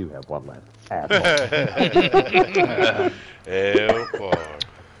fact, only do have one left. Asshole. Hell, boy.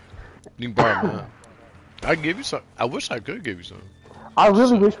 You can borrow mine. I can give you some. I wish I could give you some. I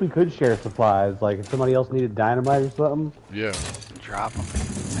really wish we could share supplies. Like, if somebody else needed dynamite or something, Yeah. Drop them.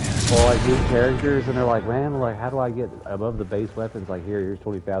 or like new characters, and they're like, man, like, how do I get above the base weapons? Like, here's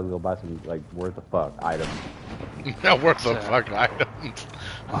 20,000. Go buy some like worth the fuck items. Not worth the fuck items.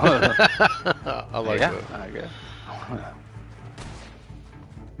 I like Yeah, that. I guess.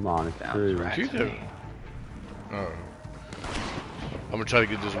 Come on, it's Sounds true. right You to do. me. I'm gonna try to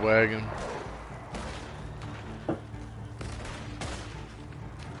get this wagon.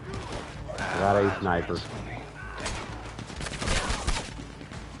 Got a sniper.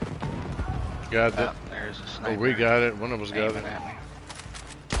 Got Oh, that. there's a Oh, sniper. we got it. One of us got aiming it. at me.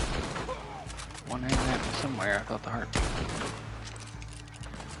 One aiming at me somewhere. I felt the heartbeat.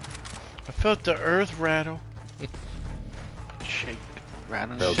 I felt the earth rattle. Shake.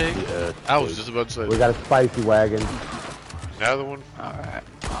 Rattle Felt Shake. the, I was just about to say We got a spicy wagon. Another one? Alright.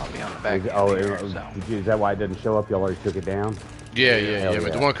 I'll be on the back end Oh, here, is so. that why it doesn't show up? Y'all already took it down? Yeah, yeah, Hell yeah.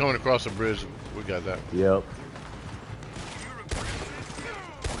 But the yeah. one coming across the bridge, we got that. Yep.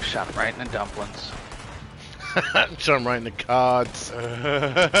 Shot him right in the dumplings. Shot him right in the cards.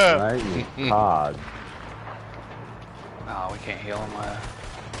 Right? in the Cod. Oh, we can't heal him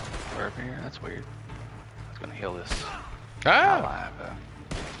over here. That's weird. It's gonna heal this Ah! ally, but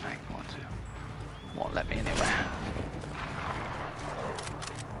I ain't going to. Won't let me anywhere.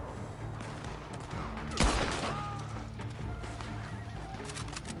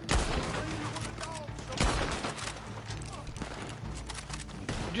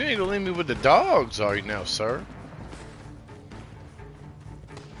 You ain't gonna leave me with the dogs, are you now, sir?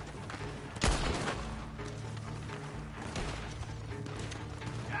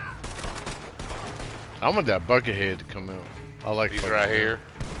 I want that buckethead to come out. I like He's Buckethead. right here.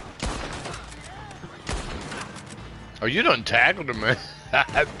 Oh, you done tackled him, man.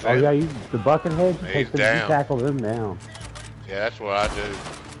 Oh yeah, the buckethead. He's You down. tackle them down. Yeah, that's what I do.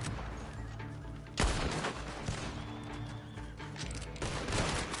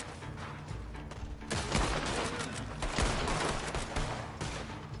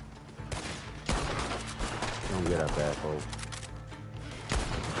 Don't get up, asshole.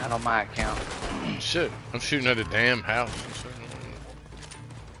 Not on my account. Shit, I'm shooting at a damn house.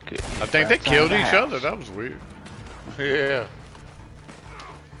 Good. I think they Right killed outside each the other. house. That was weird. Yeah.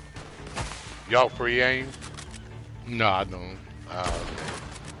 Y'all free aim? No, I don't. Oh,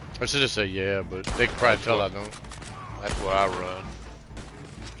 okay. I should have said yeah, but they could probably tell I don't. That's what I run.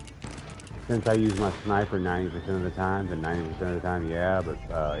 Since I use my sniper 90% of the time, then 90% of the time, yeah. But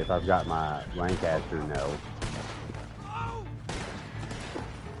if I've got my Lancaster, no.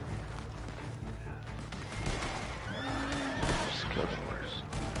 Just kill the horse.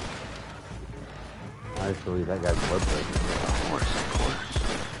 I just believe that guy's blood pressure. Horse, of course.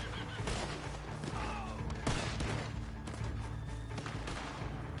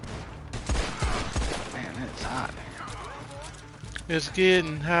 Man, it's hot. It's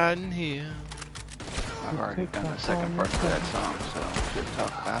getting hot in here. I've already done the second part of that song, so we should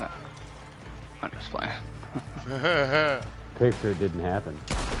talk about it. I'm just playing. Picture it didn't happen.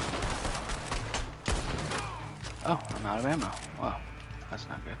 Oh, I'm out of ammo. Wow, that's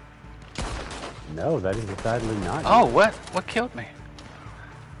not good. No, that is decidedly not. Oh, what? What killed me?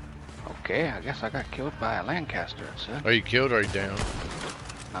 Okay, I guess I got killed by a Lancaster, it said. Are you killed or are you down?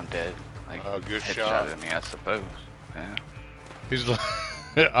 I'm dead. Like, Oh, good headshot shot. at me, I suppose. Yeah. He's like,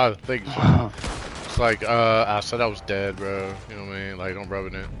 I think so. It's like, I said I was dead, bro. You know what I mean? Like, don't rub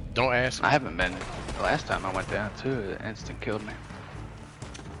it in. Don't ask me. I haven't been. The last time I went down too, it instant killed me.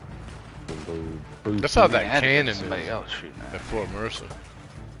 That's how that It had to been cannon somebody is else shooting at at me. Fort Mercer.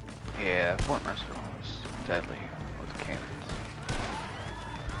 Yeah, Fort Mercer was deadly with the cannons.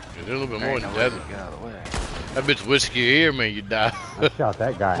 Yeah, they're a little bit There more ain't than no way deadly. to get out of the way. That bitch whisk your ear, man, you die. I shot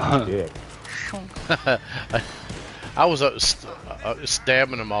that guy in the dick. I was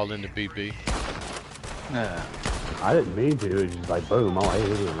stabbing them all in the BP. Yeah. I didn't mean to. It was just like boom. Oh, hey,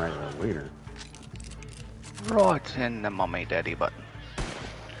 this is right in the wiener. Right in the mommy daddy button.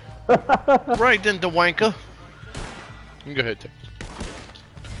 Right then, the wanker. You go ahead, take.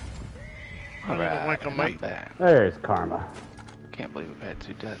 Alright, wanker, I'm mate. back. There's karma. Can't believe we've had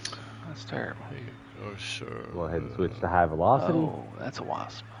 2 deaths. That's terrible. Oh, sure. Go ahead and switch to high velocity. Oh, that's a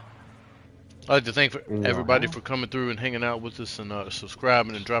wasp. I'd like to thank Yeah. everybody for coming through and hanging out with us and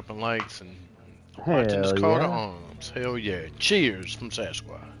subscribing and dropping likes and watching this Hell call to yeah. arms. Hell yeah. Cheers from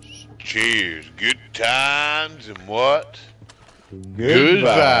Sasquatch. Cheers. Good times and what? Good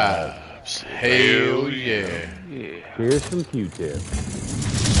vibes. Hell yeah. Yeah. Here's some Q-tip.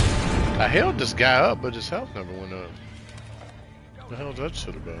 I held this guy up, but his health never went up. What the hell is that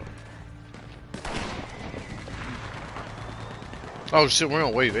shit about? Oh shit, we're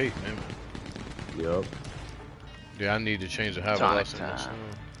on wave 8, man. Yup. Yeah, I need to change the high Tonic velocity time. myself.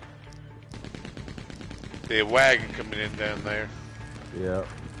 The wagon coming in down there. Yep.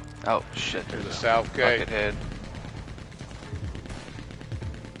 Oh shit, To there's the a south gate. bucket head.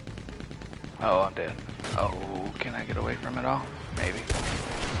 Oh, I'm dead. Oh, can I get away from it all? Maybe.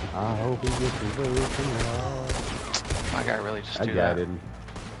 I hope he gets away from it all. My guy really just That do guy that. didn't.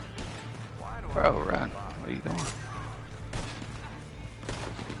 Bro, run. What are you doing?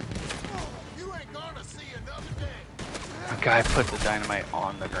 A guy put the dynamite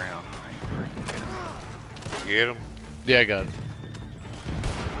on the ground. Get him. Yeah, I got it.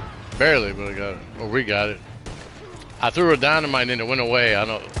 Barely, but I got it. Or we got it. I threw a dynamite and it went away. I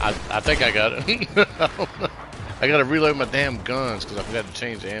think I got it. I gotta reload my damn guns because I forgot to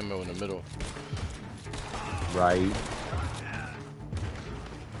change the ammo in the middle. Right.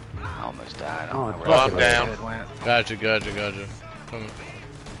 I almost died. I Oh, don't know it's where fucking the down. head went. Gotcha. Come on.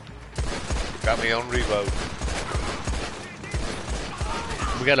 Got me on reload.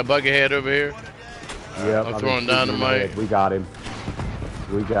 We got a bucket head over here. Yep. I'm I've throwing been shooting him in the dynamite. head. We got him.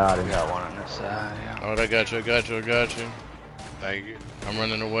 We got him. Got one on this side, yeah. Alright, I got you. Thank you. I'm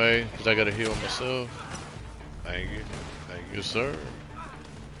running away because I gotta heal myself. Thank you. Thank you. Yes, sir.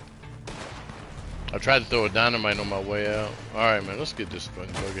 I tried to throw a dynamite on my way out. Alright, man, let's get this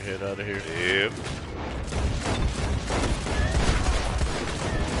fucking bucket head out of here. Yep.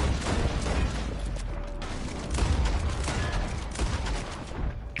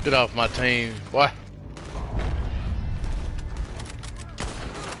 Get off my team, boy.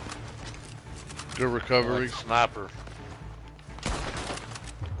 Good recovery. Like sniper.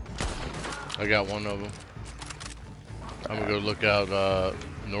 I got one of them. I'm gonna go look out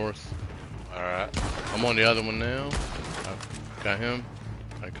north. Alright. I'm on the other one now. I got him.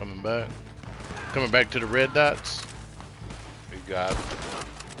 I'm coming back. Coming back to the red dots. We got him.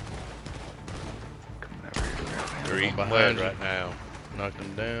 Coming over here to grab him. They're eating behind lead you. right now. Knocked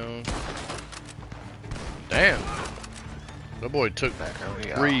him down. Damn. That boy took Back over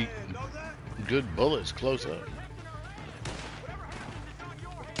here. 3 good bullets close up.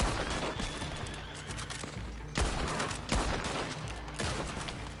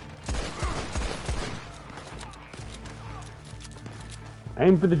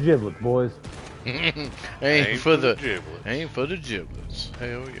 Aim for the giblets, boys. Aim for the giblets. aim for the giblets.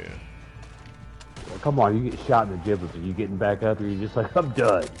 Hell yeah. Well, come on, you get shot in the giblets. Are you getting back up, or you just like, I'm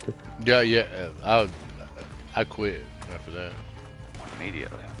done? Yeah. I quit after that.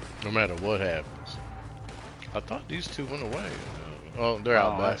 Immediately. No matter what happens. I thought these two went away. Oh, they're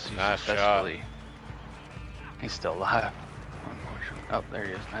out back. Nice that's shot. really- He's still alive. Unfortunately. Oh, there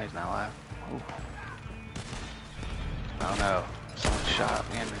he is. Now he's not alive. Ooh. Oh no. Someone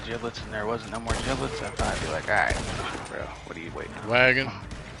shot me in the giblets and there wasn't no more giblets. I'd probably be like, alright, bro, what are you waiting for? Wagon.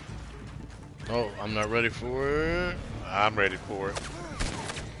 Oh, I'm not ready for it. I'm ready for it.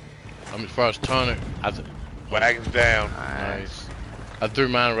 I'm as far as tonic. Wagon's down. Nice. I threw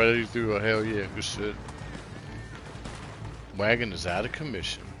mine ready through a hell yeah. Good shit. Wagon is out of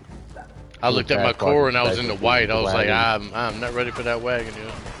commission. I looked at my core and I was in the white. I was like, I'm not ready for that wagon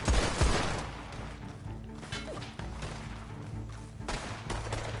yet.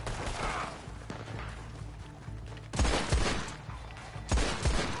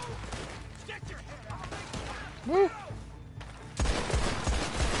 Woo.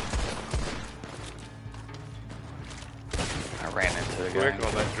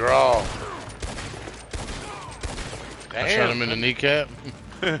 him in the kneecap.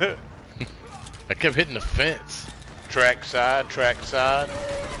 I kept hitting the fence. Track side, track side.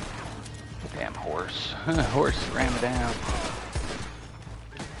 Damn horse. Horse ran me down.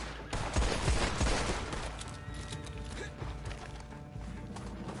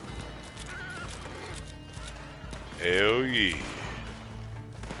 Hell yeah.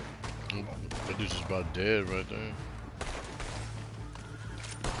 That dude's just about dead right there.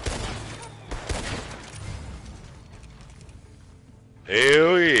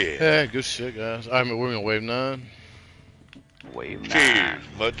 Hell yeah. Yeah, good shit, guys. All right, we're in wave 9. Wave 9. Cheers.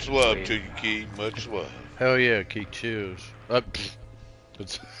 Much love Wave. to you, Key. Much love. Hell yeah, keep cheers. What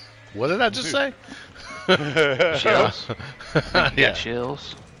did I just say? Chills. Yeah. Yeah.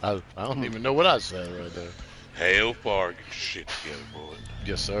 Chills. I don't even know what I said right there. Hell far. Get your shit together, boy.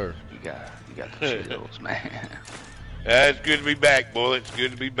 Yes, sir. You got the chills, man. It's good to be back, boy. It's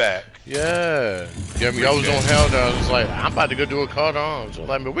good to be back. Yeah. Yeah, I mean, I was on hell down. I was like, I'm about to go do a call to arms. I was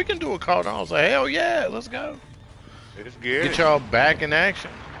like, we can do a call to arms. I was like, hell yeah, let's go. It's good. Get y'all back in action.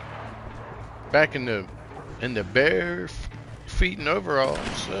 Back in the bare feet and overalls.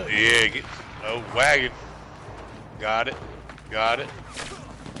 Yeah, get wagon. Got it. Got it.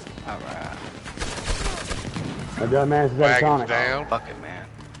 All right. My dumbass is at Wagon's Sonic. down. Fuck it, man.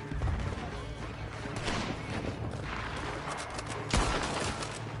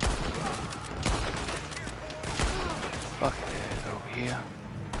 Fuck it over here.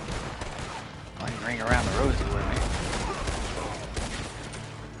 Why you ring around the rosy with me?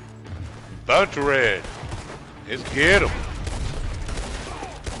 Bunch of red. Let's get 'em.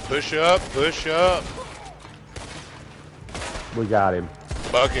 Push up, push up. We got him.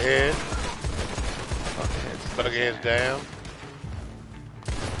 Buckethead. Fuckheads. Buckethead's down.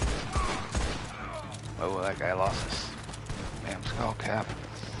 Oh, that guy lost his damn skull cap.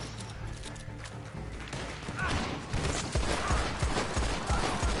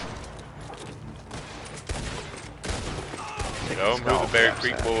 Know who the Bear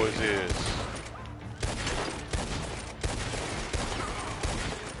Creek Boys is.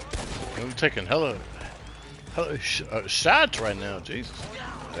 I'm taking hella shots right now, Jesus.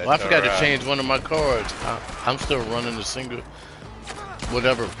 That's Well, I forgot alright. to change one of my cards. I'm still running the single,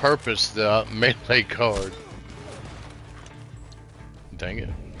 whatever purpose, the melee card. Dang it.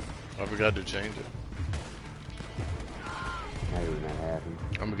 I forgot to change it. Now you're not happy.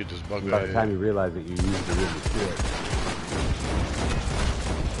 I'm gonna get this bug By out the time here. you realize that you used the really shit.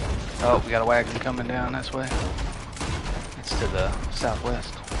 Oh, we got a wagon coming down this way. It's to the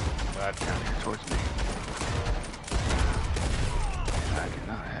southwest. Down here towards me. I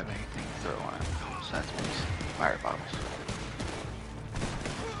cannot have anything to throw on it. Besides these fire bottles.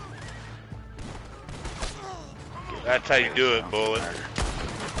 That's how you do it, Bullet.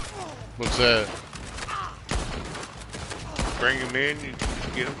 What's that? Bring him in, you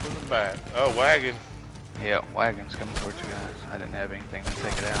get him from the back. Oh, wagon. Yeah, wagon's coming towards you guys. I didn't have anything to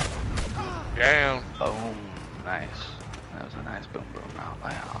take it out. Down. Boom. Nice. That was a nice boom boom. Oh,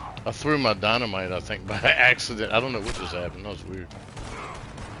 wow. I threw my dynamite, I think, by accident. I don't know what just happened. That was weird.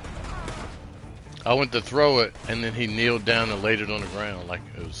 I went to throw it, and then he kneeled down and laid it on the ground like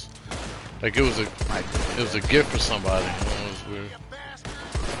it was a gift for somebody. You know, it was weird.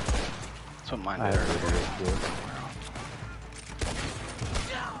 That's what mine I did have to earlier. do this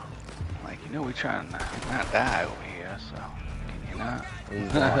Like, you know, we trying to not die over here, so can you not?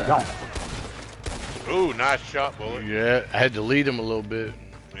 shit. Ooh, nice shot, Bullet. Yeah, I had to lead him a little bit.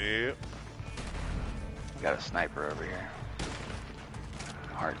 Yep. Got a sniper over here.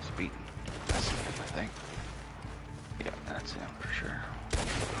 Heart's beating. That's him, I think. Yep, that's him for sure.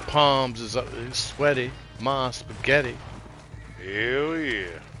 Palms is sweaty. Ma spaghetti. Hell yeah.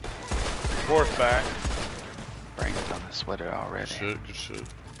 Fourth back. Brains on the sweater already. Good shit, good shit.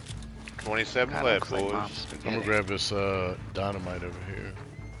 27 Kinda left, looks like boys. mom's I'm spaghetti. gonna grab this dynamite over here.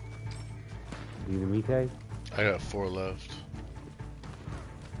 Dynamite? I got 4 left.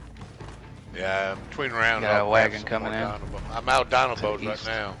 Yeah, between rounds. Got a I'll wagon have some coming more in. dynamo. I'm out dynamo To boats the right east.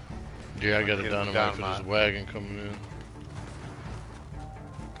 now. Yeah, I got a Get him dynamite for this dynamite. wagon coming in.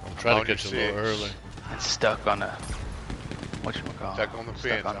 I'm trying On to catch it a your little 6. early. It's stuck on the whatchamacallit. Stuck on the Stuck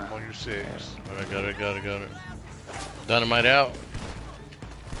fence. on I'm the- on your 6. Alright, got it. Dynamite out.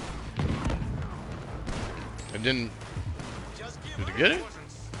 And then, did you get it?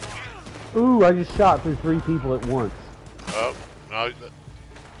 Ooh, I just shot through 3 people at once. Oh, no.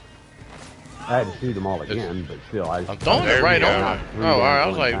 I had to shoot them all again, but still, I I'm throwing There it right we on go. it. Oh, alright, I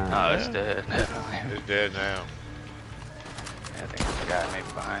was like, Oh, it's yeah. dead. It's dead now. I think there's a guy maybe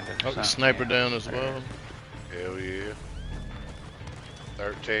behind it. or Oh, the something. sniper Yeah. down as well. Hell yeah.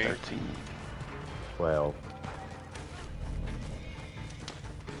 13. 13. 12.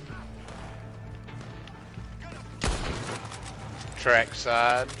 track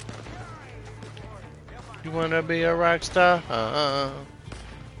side. You wanna be a rock star? I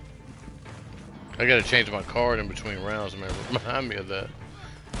gotta change my card in between rounds, man. Remind me of that.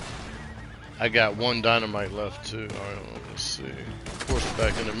 I got one dynamite left too. Alright, let's see. Force it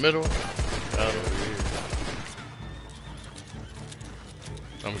back in the middle. Out over here.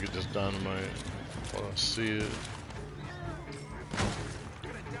 I'm gonna get this dynamite while I see it.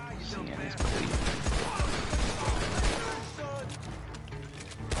 Seeing is believing.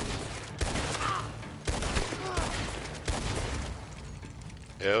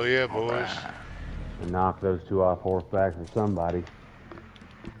 Hell yeah, boys. Right. And knock those two off horseback for somebody.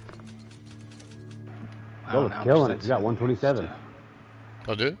 Oh, it's killing it. You got 127.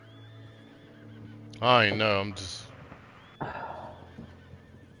 Oh, dude? I ain't know. I'm just. Let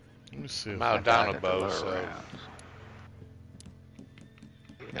me see. I'm out down a bow, so.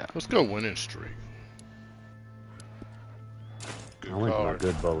 Yeah. Let's go winning streak. Good I went for my card.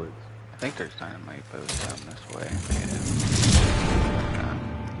 good bullets. I think there's dynamite bows down this way.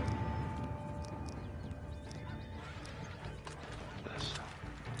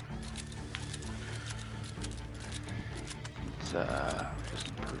 Just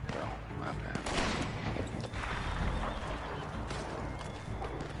improved, bro. My bad.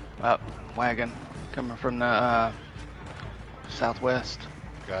 Up, wagon coming from the southwest.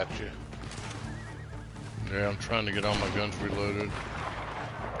 Gotcha. Yeah, I'm trying to get all my guns reloaded.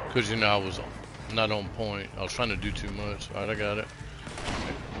 Because, you know, I was not on point. I was trying to do too much. Alright, I got it.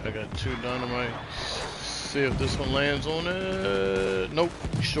 I got 2 dynamite. See if this one lands on it. Nope,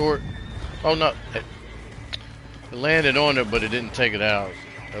 short. Oh, no. It landed on it, but it didn't take it out.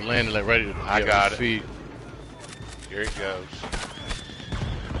 It landed like right at I got it. feet. Here it goes.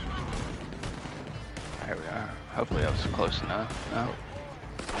 There we are. Hopefully that was close enough. No.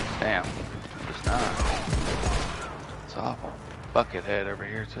 Damn. It's not. It's awful. Buckethead over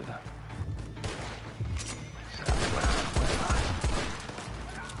here to the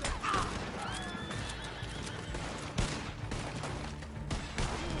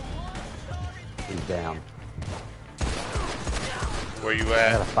He's down. Where you I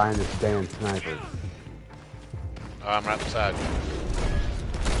at? gotta find this damn sniper. Oh, I'm right beside you.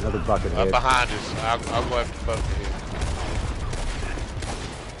 Another bucket Up head. behind us. I'll go after both of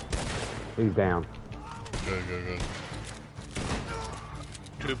you. He's down. Good, good, good.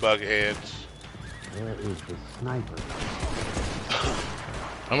 2 bucket heads. Where is the sniper?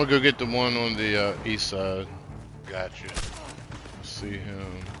 I'm gonna go get the one on the east side. Gotcha. See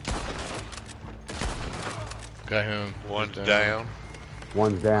him. Got him. One's down.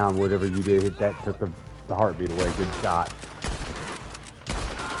 One's down. Whatever you did, hit that took the heartbeat away. Good shot.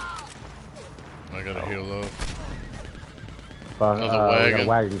 I gotta heal up. Another Another We got wagon. a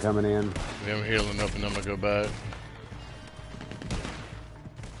wagon coming in. Yeah, I'm healing up and I'm gonna go back.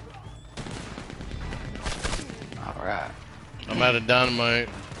 Alright. I'm out of dynamite.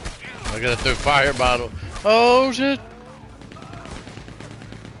 I gotta throw fire bottle. Oh shit!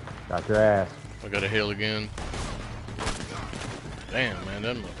 Got your ass. I gotta heal again. Damn, man,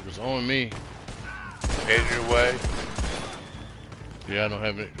 that motherfucker's on me. Heading your way. Yeah, I don't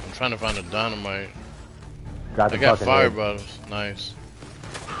have it. I'm trying to find a dynamite. Got I the got bucket fire head. bottles. Nice.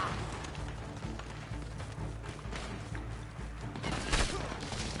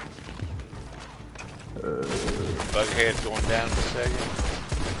 Bucket head's going down in a second.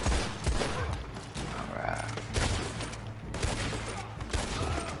 Alright.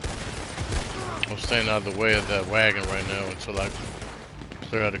 I'm staying out of the way of that wagon right now until I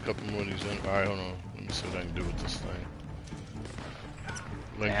clear out a couple more of these in. Alright, hold on. Let me see what I can do with this thing.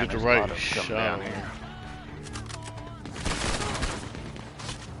 Like, Damn, get the there's a lot right of them coming shot. down here.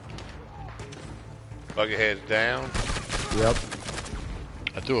 Bucket head's down. Yep.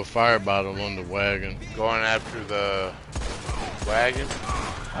 I threw a fire bottle on the wagon. Going after the wagon.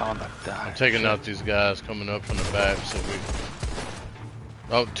 Oh my god. I'm taking out these guys coming up from the back so we...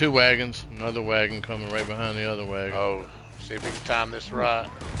 Oh, 2 wagons. Another wagon coming right behind the other wagon. Oh, see if we can time this right.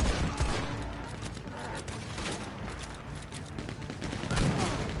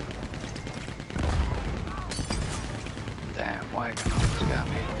 Damn, wagon almost got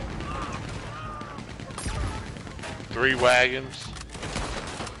me. 3 wagons.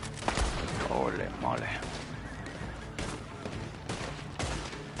 Holy moly.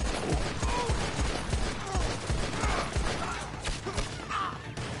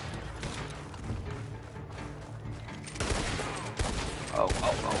 Oh,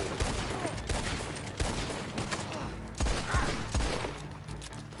 oh, oh.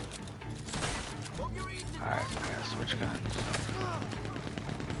 Alright, I gotta switch guns.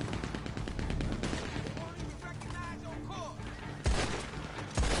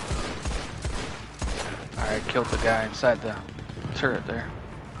 killed the guy inside the turret there.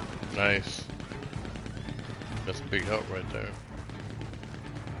 Nice. That's a big help right there.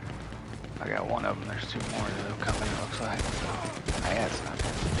 I got one of them. There's two more that'll come in, it looks like. Yeah, it's not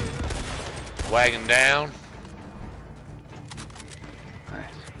good. Wagon down. Nice.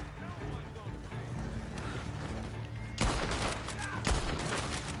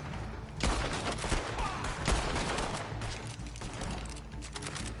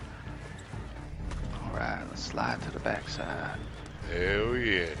 Alright, let's slide to the backside. Hell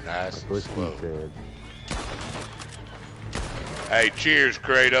yeah, nice and What slow. he said. Hey, cheers,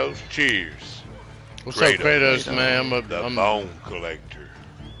 Kratos. Cheers. What's Kratos. up, Kratos, man? The bone collector.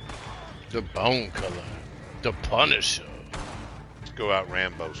 The bone color. The Punisher. Let's go out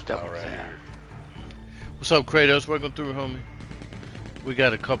Rambo style Double right tap. here. What's up, Kratos? Welcome through, homie. We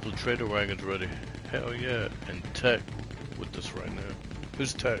got a couple of trader wagons ready. Hell yeah. And Tech with us right now.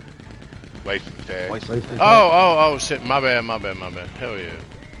 Who's Tech? Wasting tag. Oh, shit. My bad. Hell yeah.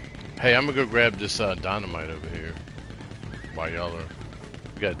 Hey, I'm gonna go grab this dynamite over here. While y'all are...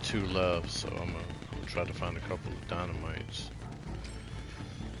 We got 2 left, so I'm gonna try to find a couple of dynamites.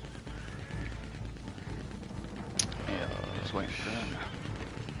 Yeah, just waiting for them.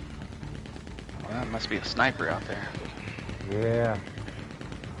 Well, that must be a sniper out there. Yeah.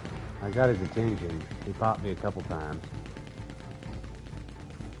 I got his attention. He popped me a couple times.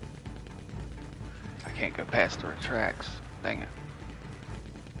 I can't go past the tracks. Dang it.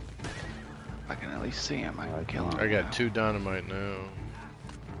 If I can at least see him, I can kill him. I got 2 dynamite now.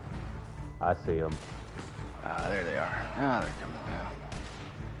 I see him. Ah, there they are. Ah, they're coming down.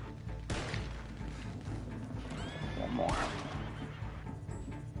 One more.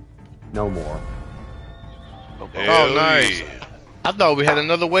 No more. Hell Oh, nice. yeah. I thought we had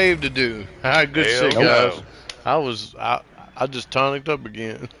another wave to do. Good Hell shit, no. guys. I just tonicked up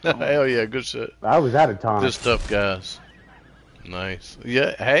again. Hell yeah, good shit. I was out of time. Good stuff, guys. Nice.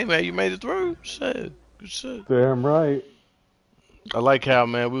 Yeah, hey man, you made it through. Shit. Good shit. Damn right. I like how,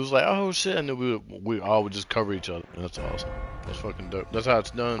 man, we was like, oh shit, and then we all would just cover each other. That's awesome. That's fucking dope. That's how it's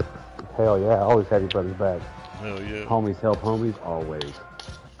done. Hell yeah, I always have your brother's back. Hell yeah. Homies help homies, always.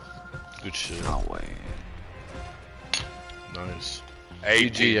 Good shit. Oh, wait. Nice. 18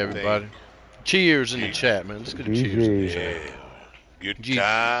 GG, everybody. Cheers in the chat, man. Let's get a cheers in the GG. chat. Yeah. Good G-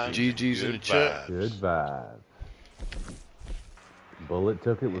 times. GG's in good the chat. vibes. Good vibes. Bullet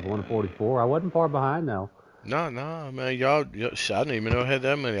took it with 144. I wasn't far behind though. Nah, man. Y'all, shit, I didn't even know I had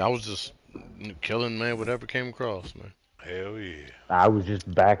that many. I was just killing, man, whatever came across, man. Hell yeah. I was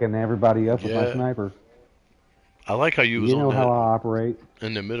just backing everybody up with my Yeah. sniper. I like how you was You know on how that I operate.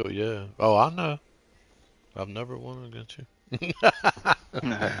 in the middle, yeah. Oh, I know. I've never won against you.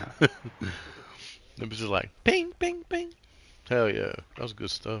 It was just like, ping, ping, ping. Hell yeah. That was good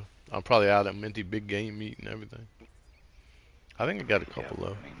stuff. I'm probably out at Minty Big Game Meat and everything. I think I got a couple,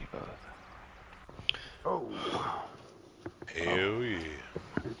 though. Me and you both. Hell yeah.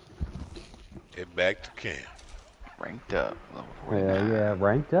 Head back to camp. Ranked up. Level 49. Hell yeah,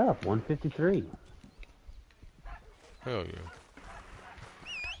 ranked up, 153. Hell yeah.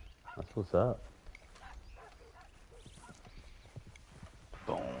 That's what's up.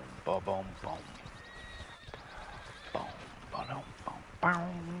 Boom, boom, boom, boom. Boom, boom,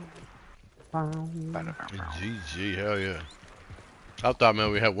 boom, boom. GG, hell yeah. I thought,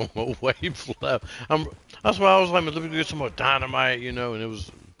 man, we had one more wave left. That's why I was like, man, let me get some more dynamite, you know, and it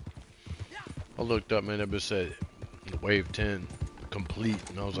was... I looked up, man, that bitch said wave 10 complete,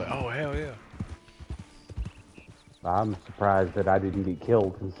 and I was like, oh, hell yeah. I'm surprised that I didn't get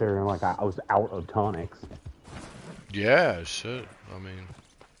killed, considering like I was out of tonics. Yeah, shit. I mean,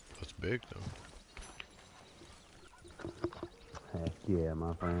 that's big, though. Heck yeah,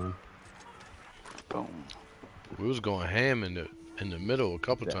 my friend. Boom. We was going ham in the middle a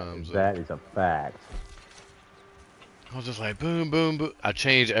couple times. That is a fact. I was just like, boom, boom, boom. I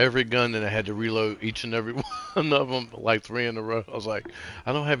changed every gun, and I had to reload each and every one of them, like 3 in a row. I was like,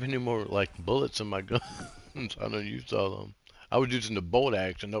 I don't have any more, like, bullets in my gun. I don't use all of them. I was using the bolt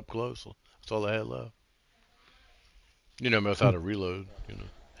action up close. That's all I had left. You know, that's how to reload, you know.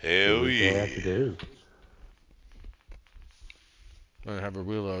 Hell What you yeah. have to do. I didn't have a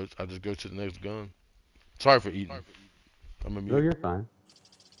reload. I just go to the next gun. Sorry for eating. I'm a No, mute. you're fine.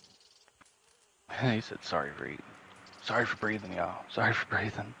 He said sorry for eating. Sorry for breathing, y'all. Sorry for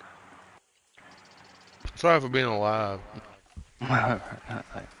breathing. Sorry for being alive.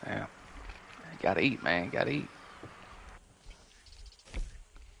 Yeah. Gotta eat, man. Gotta eat.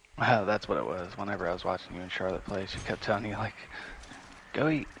 Well, that's what it was. Whenever I was watching you in Charlotte Place, you kept telling me, like, go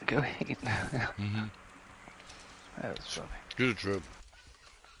eat, go eat. Mm-hmm. That was funny. Good trip.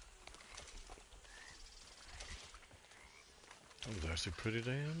 actually pretty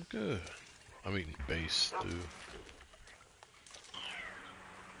damn good. I'm eating base stew.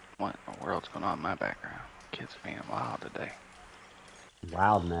 What in the world's going on in my background? Kids being wild today.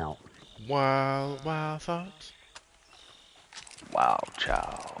 Wild now. Wild thoughts. Wild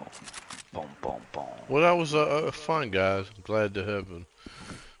child. Boom, boom, boom. Well, that was fun, guys. I'm glad to have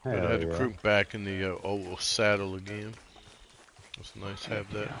Hell the yeah. crew back in the old saddle again. It's nice to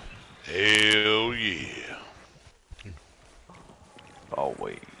have that. Hell yeah.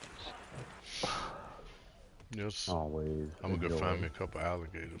 Always. Yes. Always. I'm gonna go a find joy. me a couple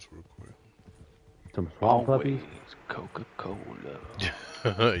alligators real quick. Some swamp Always puppies.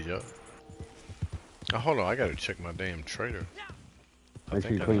 Coca-Cola. Yup. Oh, hold on, I gotta check my damn trader. Make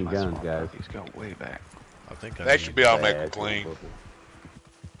sure you clean your guns, guys. He's go way back. I think I They need- should be all Bad making swamp clean. puppies.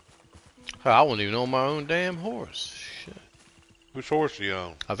 I wasn't even on my own damn horse. Shit. Whose horse are you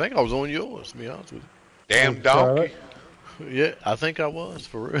on? I think I was on yours, to be honest with Damn Oh, donkey. you. Yeah, I think I was,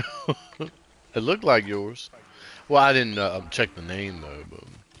 for real. It looked like yours. Well, I didn't check the name, though, but...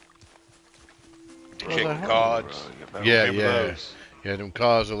 Chicken hell? cards. Yeah, Remember yeah. those? Yeah, them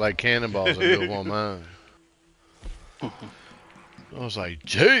cars are like cannonballs I built on mine. I was like,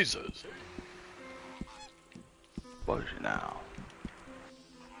 Jesus! What's it now?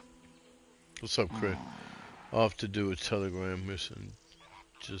 What's up, Chris? Off to do a telegram mission.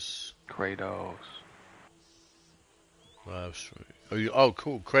 Just Kratos. live stream. Oh,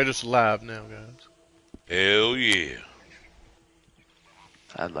 cool. Kratos live now, guys. Hell yeah.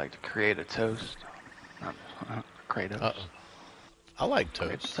 I'd like to create a toast. Kratos. Uh-oh. I like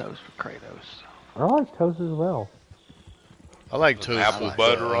Create a toast. toast for Kratos. I like toast as well. I like toast. Apple with,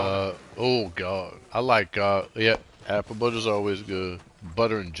 butter on oh, God. I like, yeah, apple butter's always good.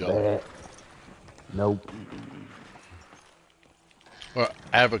 Butter and jelly. Bleh. Nope. Or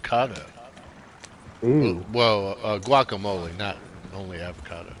avocado. Ew. Well, guacamole, not only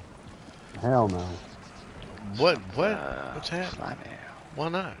avocado. Hell no. What? What's happening? Slimy. Why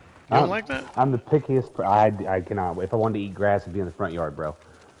not? You don't Um, like that? I'm the pickiest. I cannot. If I wanted to eat grass, it'd be in the front yard, bro.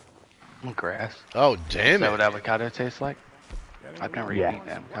 Grass. Oh, Is damn that what it. avocado tastes like? I've never Yeah. eaten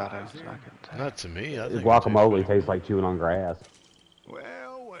avocado, so I couldn't tell. Not to me. I think Guacamole tastes like chewing on grass.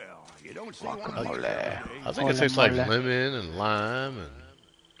 Well, you don't see Guacamole. I think it tastes like lemon and lime and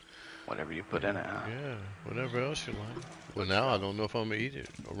Whatever you put in it, huh? yeah, whatever else you like. Well, now I don't know if I'm gonna eat it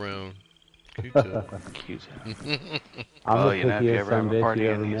around Q-tip. Cute. I'm Oh, the you know, if you pickiest ever have son a bitch party you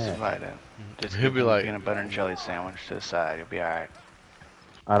and ever he's met. invited, just He'll give be him a like- peanut butter and jelly sandwich to the side. You'll be alright.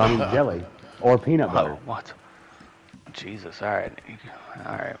 I don't eat jelly or peanut butter. Oh, what? Jesus, alright.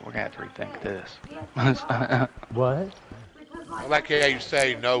 Alright, we're gonna have to rethink this. What? I like how you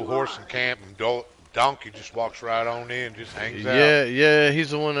say no horse in camp and donkey just walks right on in and just hangs out. Yeah, he's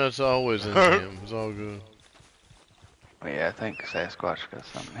the one that's always in him. It's all good. Yeah, I think Sasquatch got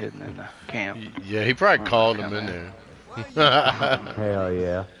something hidden in the camp. Yeah, he probably Mm, called him come in in. there. Hell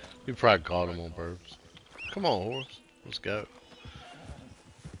yeah. He probably called him on purpose. Come on, horse. Let's go.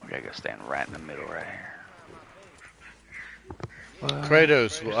 We gotta go stand right in the middle right here.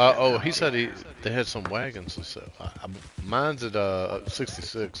 Kratos. He said they had some wagons and stuff. Mine's at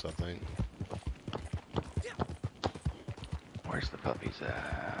 66, I think. Where's the puppies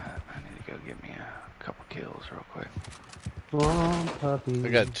at? I need to go get me a couple kills real quick. Swamp puppy. I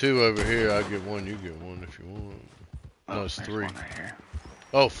got 2 over here. I'll get 1. You get 1 if you want. No, it's there's 3. one right here.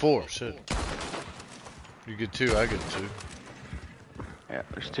 Oh, 4. Shit. You get 2. I get 2. Yeah,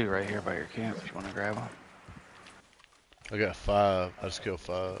 there's 2 right here by your camp if you want to grab them. I got 5. I just killed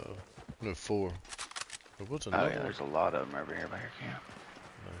 5. No, 4. But what's Oh another yeah, one? there's a lot of them over here by your camp.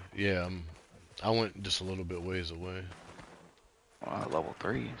 Yeah, I went just a little bit ways away. Well, level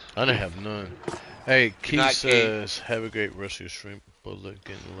 3s. I didn't have none. Hey, Keith night, Keith. says, have a great rest of your stream. Bullet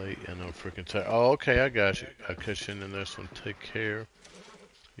getting late and I'm freaking tired. Oh, okay, I got you. I'll catch you in the next one. Take care.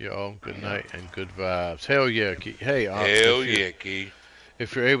 Y'all, good night and good vibes. Hell yeah, Keith. Hey, Hell yeah, Key.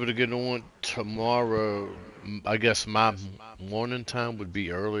 if you're able to get on tomorrow, I guess my morning time would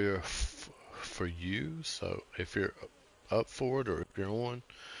be earlier for you. So if you're up for it or if you're on,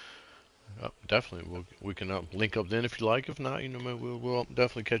 definitely we can link up then if you like. If not, man, we'll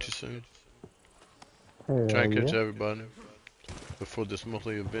definitely catch you soon. Hell Try and catch yeah. everybody before this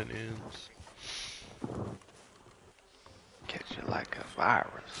monthly event ends. Catch you like a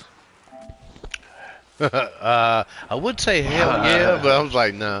virus. I would say hell yeah, but I was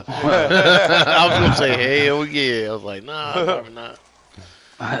like, nah. I was gonna say hell yeah. I was like, nah, probably not.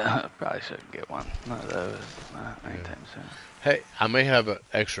 Probably shouldn't get one of those anytime soon. Hey, I may have an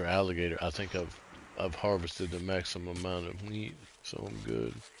extra alligator. I think I've harvested the maximum amount of meat, so I'm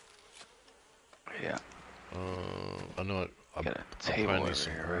good. Yeah. I know Got a I'll table probably over need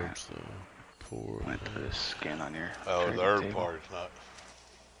some here, right? herbs though. Pour. I'm gonna put a skin on your Oh, the trading herb table. part is not.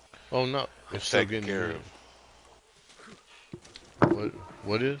 Oh no, I'm It's still taken getting care mint. of.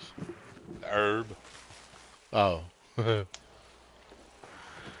 What is? Herb. Oh. Got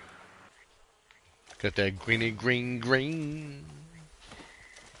that greeny green. Green.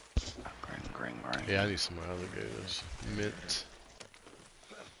 Yeah, I need some more alligators. Mint.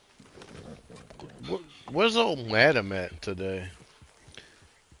 Where's old Madam at today?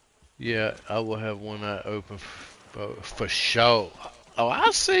 Yeah, I will have one eye open for show. Oh, I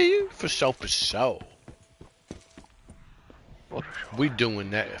see you. For show. We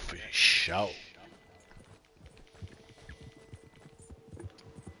doing that for show.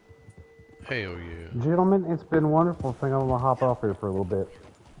 Hell yeah. Gentlemen, it's been wonderful. I think I'm gonna hop off here for a little bit.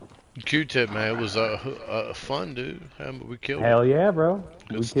 Q-tip, man, it was fun, dude. We killed it. Hell yeah, bro.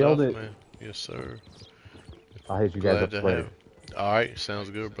 Good We stuff, killed it. man. Yes, sir. I'll hit you guys Glad up to later. have. All right, sounds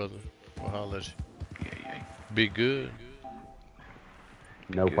good, brother. We'll holler at you. Yeah. Be good.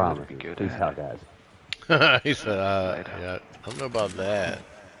 No good, promises. be good Peace at out, it. guys. He said, Later. yeah, I don't know about that.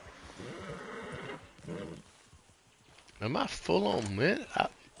 Am I full on mint? I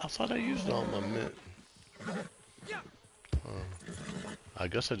thought I used all my mint. I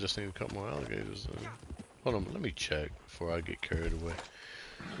guess I just need a couple more alligators then. Hold on, let me check before I get carried away.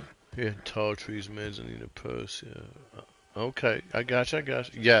 Yeah, tall trees, mezzanine, post, yeah. Okay, I got you.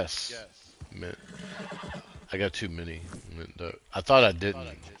 Yes. Mint. I got too many mint though. I thought I didn't.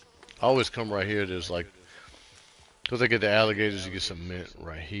 I always come right here, there's like, because I get the alligators, you get some mint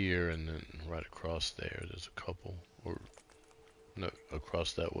right here, and then right across there, there's a couple. Or, no,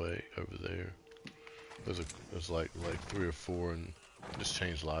 across that way, over there. There's like 3 or 4, and just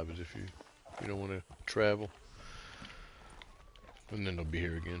change libraries if you don't want to travel. And then they'll be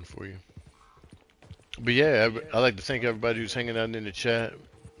here again for you. But yeah, I'd like to thank everybody who's hanging out in the chat.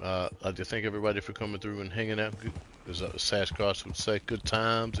 I'd like to thank everybody for coming through and hanging out. As Sasquatch would say, good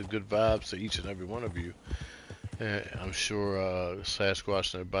times and good vibes to each and every one of you. And I'm sure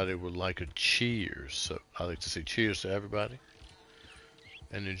Sasquatch and everybody would like a cheers. So I'd like to say cheers to everybody.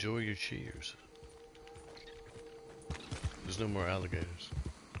 And enjoy your cheers. There's no more alligators.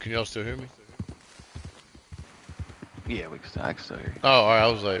 Can y'all still hear me? Yeah, I can still hear you. Oh, alright,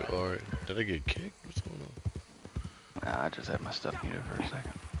 I was like, alright. Did I get kicked? What's going on? Nah, I just had my stuff muted for a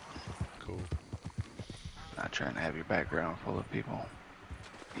second. Cool. Not trying to have your background full of people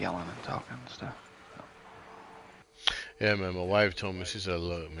yelling and talking and stuff. Yeah, man, my wife told me, she said,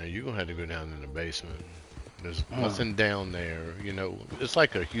 look, man, you're going to have to go down in the basement. There's nothing down there, you know. It's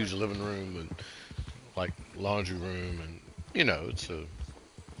like a huge living room and like laundry room, and, you know,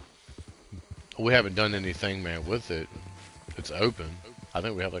 we haven't done anything, man, with it. It's open. I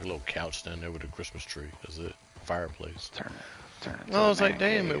think we have like a little couch down there with a Christmas tree. That's it. Fireplace. Turn it. I was like,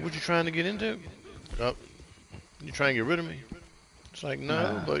 damn it, what you trying to get into? Oh, you trying to get rid of me? It's like,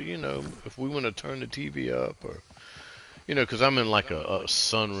 no, but, you know, if we want to turn the TV up or... You know, because I'm in like a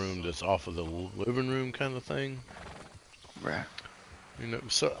sunroom that's off of the living room kind of thing. Right. You know,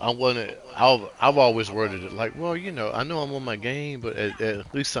 so I've always worded it like, well, you know, I know I'm on my game, but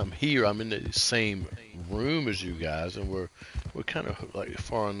at least I'm here. I'm in the same room as you guys, and we're kind of like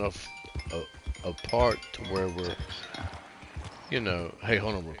far enough apart to where we're, you know. Hey,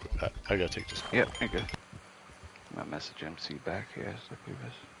 hold on real quick. I gotta take this call. Yep, you're good. My message MC back here, so he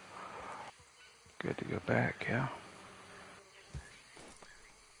was good to go back, yeah.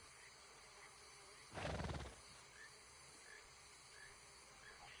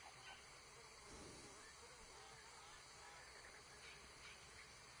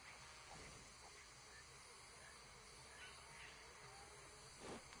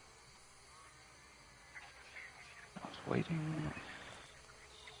 I was waiting.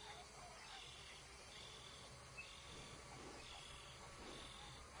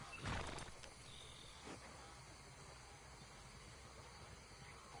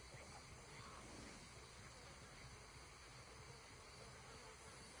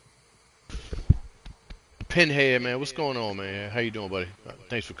 Pinhead, man, what's going on, man? How you doing, buddy?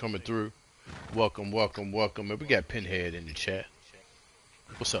 Thanks for coming through. Welcome. Man, we got Pinhead in the chat.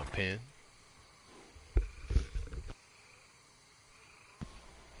 What's up, Pin?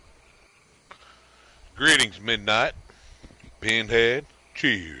 Greetings, Midnight. Pinhead.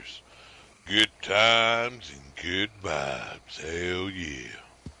 Cheers. Good times and good vibes. Hell yeah.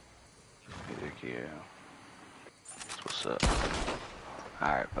 Heck yeah. That's what's up.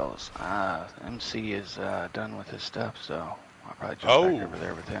 Alright, fellas. MC is done with his stuff, so I'll probably jump back over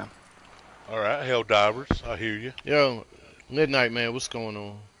there with him. All right, Hell Divers. I hear you. Yo, Midnight, man, what's going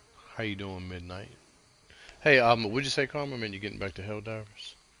on? How you doing, Midnight? Hey, what'd you say, Carmen? Man, you getting back to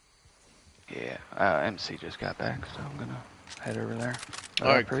Helldivers? Yeah, MC just got back, so I'm gonna head over there. But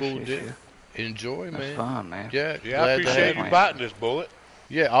All I right, cool appreciate deal. you. Enjoy, That's man. fun, man. Yeah, Yeah, I glad to appreciate have you you. biting this bullet.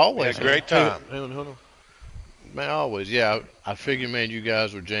 Yeah, We had always, a man. great Hey, time. hold on. Man, always. Yeah, I figured, man, you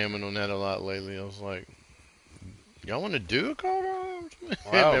guys were jamming on that a lot lately. I was like, y'all want to do a Call to Arms?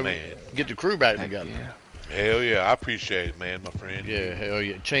 Oh Man, man, get the crew back Heck together. yeah. hell yeah, I appreciate it, man, my friend. Yeah, hell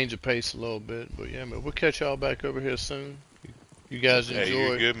yeah. Change the pace a little bit. But yeah, man, we'll catch y'all back over here soon. You guys Hey, you're a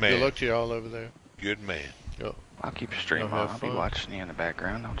enjoy. good Good man. luck to y'all over there. Good man. I'll keep your Y'all stream on. have I'll be fun. watching you in the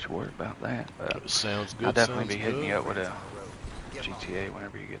background. Don't you worry about that. But Sounds I'll good. definitely Sounds be hitting good. you up with a GTA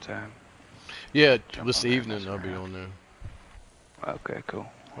whenever you get time. Yeah, Jump this on there and evening mess I'll be around. on there. Okay, cool.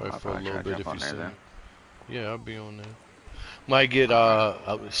 Right I'll for a probably little try to bit jump if on you there see me. then. Yeah, I'll be on there. Might get Alright.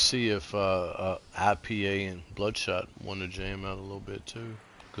 I would see if IPA and Bloodshot want to jam out a little bit too,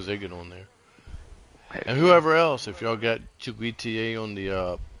 cause they get on there. Heck And yeah. whoever else, if y'all got GTA on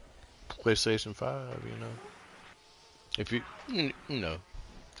the PlayStation 5, if you know,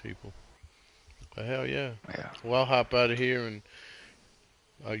 people. But hell yeah. Yeah. Well, I'll hop out of here and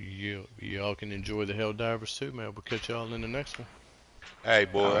y'all can enjoy the Helldivers too, man. We'll catch y'all in the next one. Hey,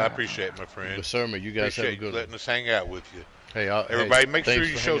 boy, I Alright. appreciate it, my friend. Yes, sir, man. You guys have a Appreciate you good one. letting us hang out with you. Hey, Everybody, make sure thanks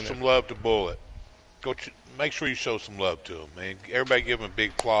you for show hanging out. some love to Bullet. Make sure you show some love to him, man. Everybody give him a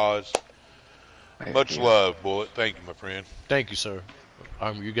big applause. Heck Much yeah. love, Bullet. Thank you, my friend. Thank you, sir.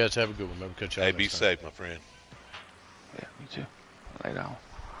 You guys have a good one, man. We'll catch y'all Hey, be next time. safe, my friend. Yeah, me too. Later on.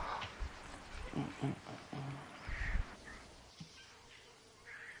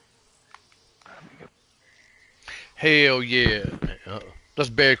 Hell yeah. That's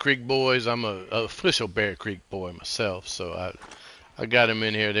Bear Creek Boys. I'm a official Bear Creek boy myself, so I got him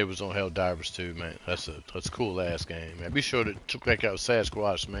in here. They was on Helldivers too, man. That's a cool ass game, man. Be sure to check out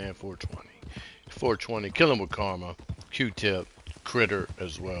Sasquatch, man. 420, 420. Kill him with Karma, Q-Tip, Critter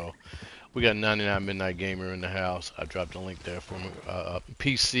as well. We got 99 Midnight Gamer in the house. I dropped a link there for him.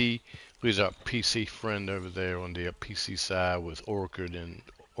 PC. He's our PC friend over there on the PC side with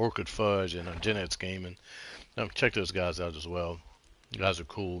Orchid Fudge and Genet's Gaming. Check those guys out as well. You guys are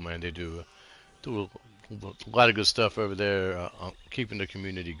cool, man. They do a lot of good stuff over there, keeping the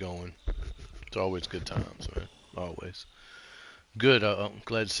community going. It's always good times, man. Always. Good. I'm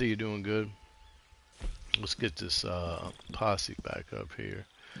glad to see you doing good. Let's get this posse back up here.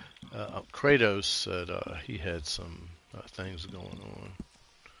 Kratos said he had some things going on.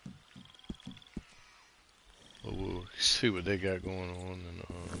 We'll see what they got going on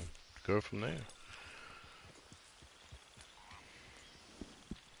and go from there.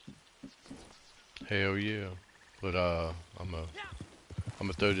 Hell yeah. But I'm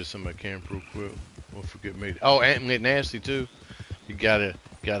gonna throw this in my camp real quick. Don't forget me. Oh, and McNasty too. You gotta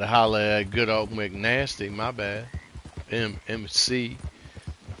holler at good old McNasty. My bad. MC.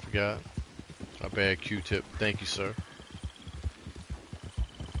 I forgot. My bad. Q-Tip. Thank you, sir.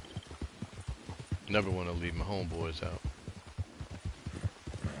 Never want to leave my homeboys out.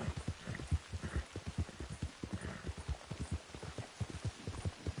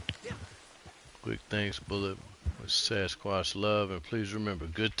 Quick thanks, Bullet. With Sasquatch love, and please remember,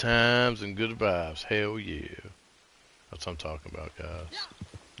 good times and good vibes. Hell yeah. That's what I'm talking about, guys.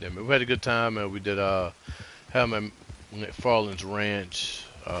 Yeah, man, we had a good time, man. We did have my Farland's Ranch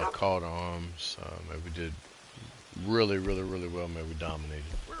Call to Arms. Man, we did really well, man. We dominated.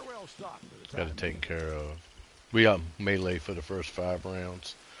 We're well stocked for the Got time it taken being. care of. We got melee for the first 5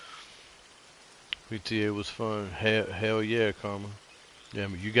 rounds. PTA was fun. Hell yeah, Karma. Yeah,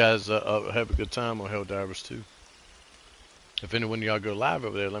 but you guys have a good time on Helldivers too. If anyone of y'all go live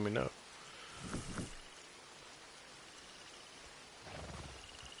over there, let me know.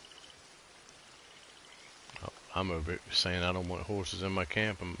 I'm over here saying I don't want horses in my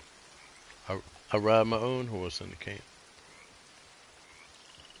camp. I ride my own horse in the camp.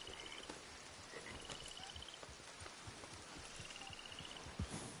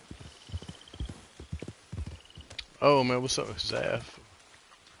 Oh man, what's up, Zaf?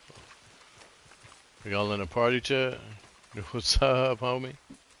 Y'all in a party chat? What's up, homie?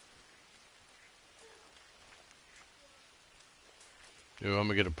 Yo, I'm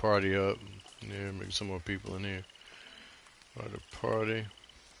gonna get a party up. Yeah, make some more people in here. Start a party.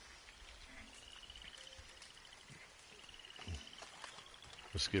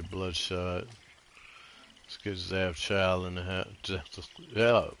 Let's get Bloodshot. Let's get Zaf Chow in the house.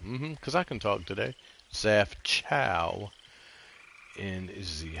 Yeah, cause I can talk today. Zaf Chow in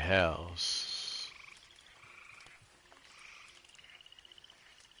the house.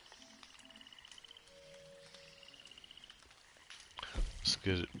 Let's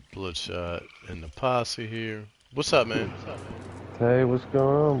get Bloodshot in the posse here. What's up, man? Hey, what's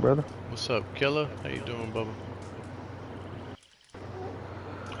going on, brother? What's up, Killer? How you doing, Bubba?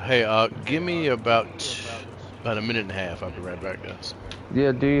 Hey, give me about a minute and a half. I'll be right back, guys.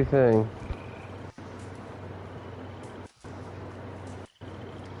 Yeah, do your thing.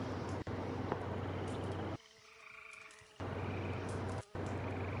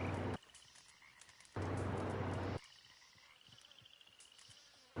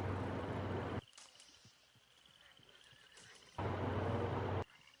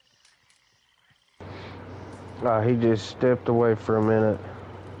 He just stepped away for a minute.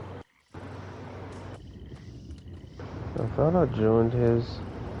 I thought I joined his.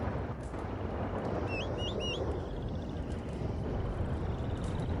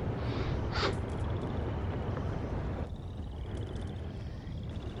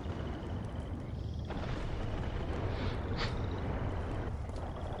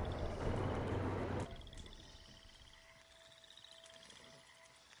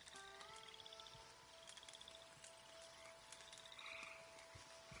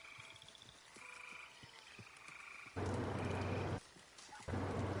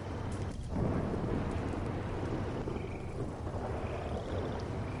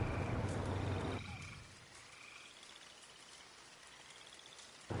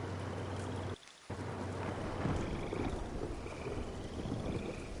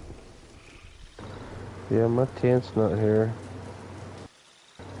 Yeah, my tent's not here.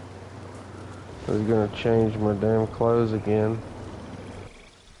 I was gonna change my damn clothes again.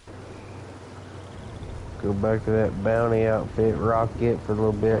 Go back to that bounty outfit, rock it for a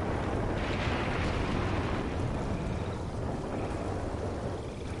little bit.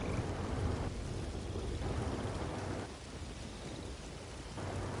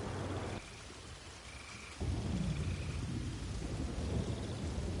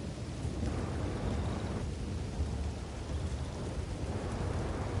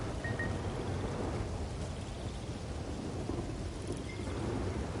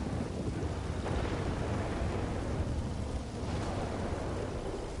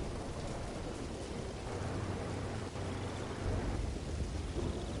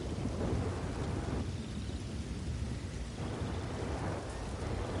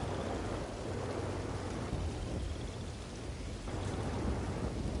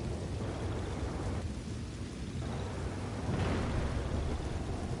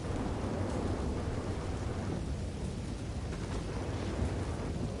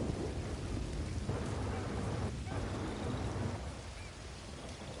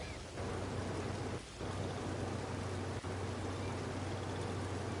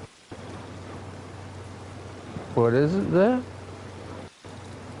 What is it there?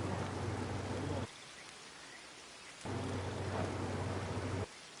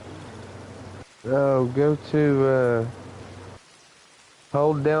 Oh, go to,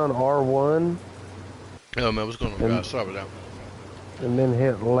 hold down R1. Oh, man, what's going on, guys? Sorry about that. And then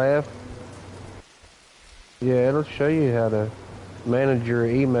hit left. Yeah, it'll show you how to manage your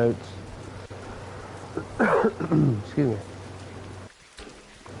emotes. Excuse me.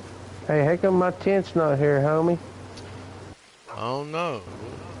 Hey, how come my tent's not here, homie? I don't know.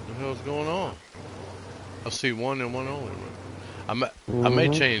 What the hell's going on? I see one and one only. I may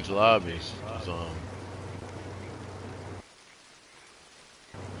change lobbies. 'Cause,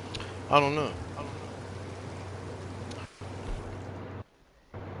 I don't know.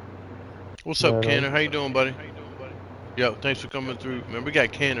 What's up, Canner? How you doing, buddy? Yo, thanks for coming through. Man, we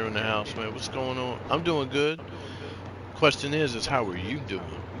got Canner in the house, man. What's going on? I'm doing good. Question is how are you doing?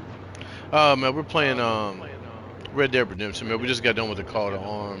 Man, we're playing Red Dead Redemption, man. We just got done with the Call to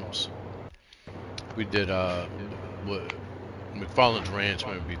Arms. We did what McFarland's Ranch,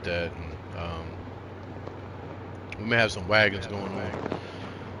 man. We beat that, and we may have some wagons going on.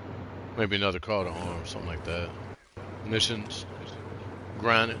 Maybe another Call to Arms, something like that. Missions,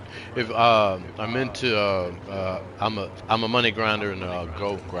 grinding. If I'm into, I'm a money grinder and a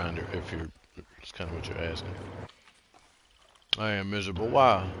gold grinder. If you're, that's kind of what you're asking. I am miserable.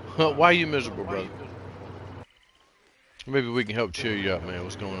 Why? Why are you miserable, brother? Maybe we can help cheer you up, man.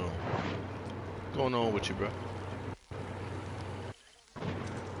 What's going on? What's going on with you, bro?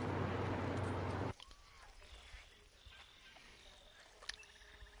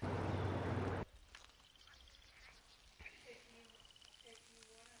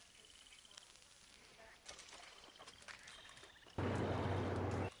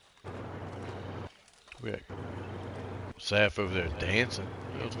 We got Zaf over there dancing.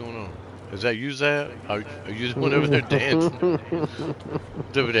 What's going on? Is that you, Zaf? Are you the one over there dancing?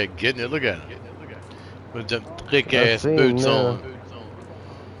 Over there getting it. Look at him. With them thick ass boots on.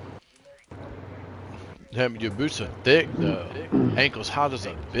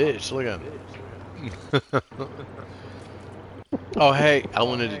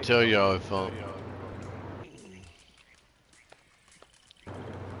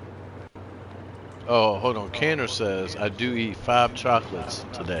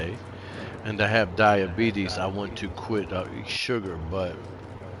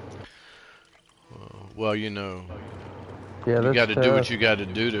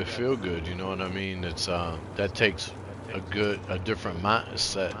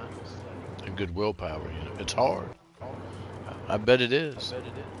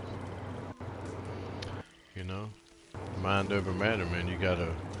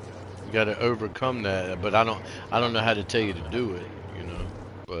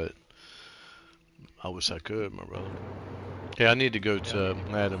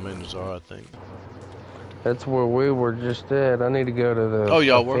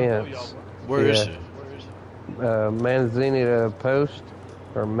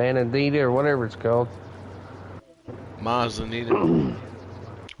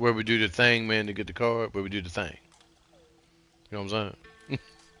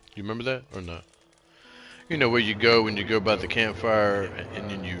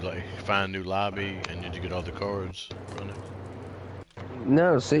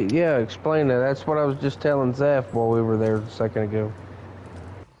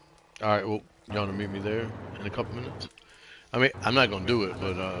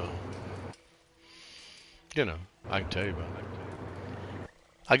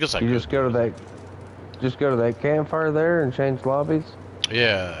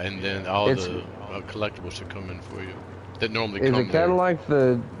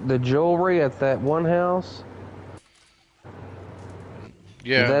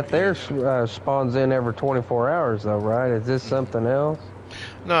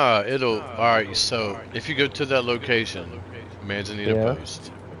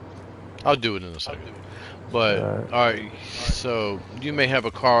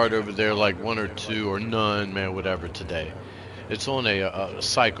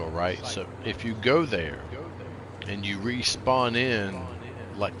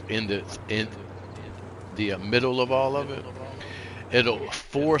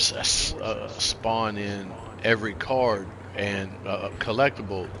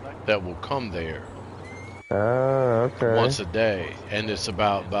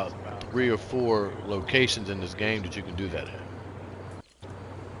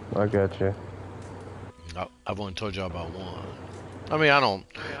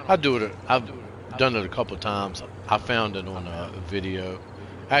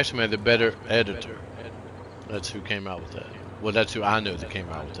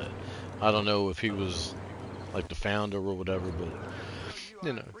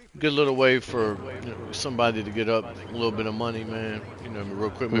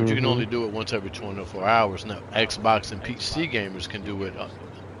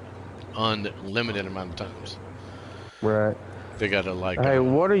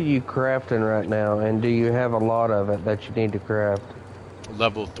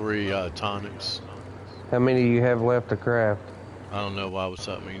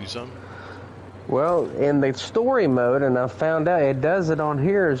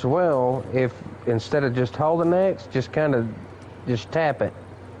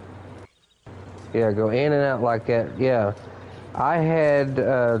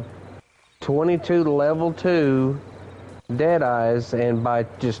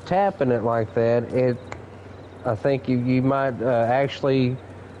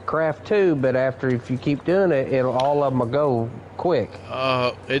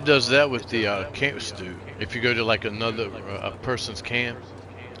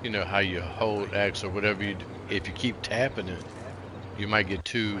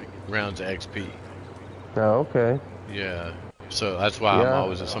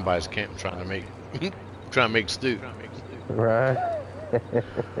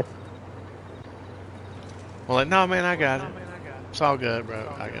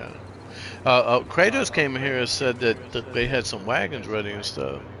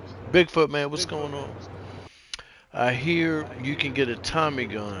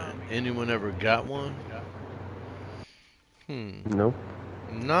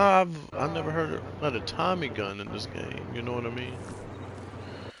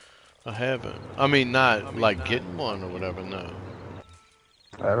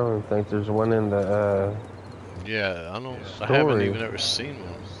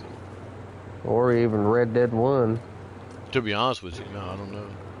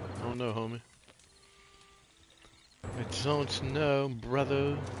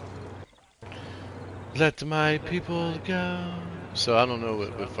 Let my people go. So I don't know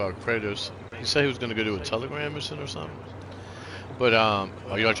with Kratos. He said he was gonna go do a telegram mission or something. But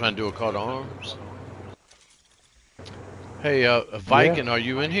are y'all trying to do a call to arms? Hey, Yeah. Viking, are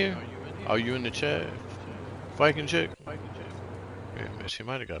you in here? Are you in the chat? Viking chick? Yeah, man, she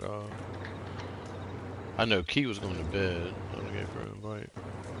might have got off. I know Key was going to bed. I'm gonna give her an invite.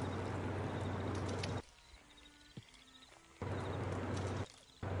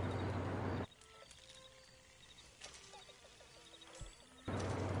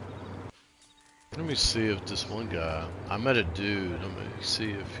 Let me see if this one guy. I met a dude. Let me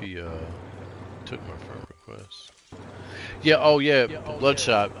see if he took my friend request. Yeah. Oh yeah.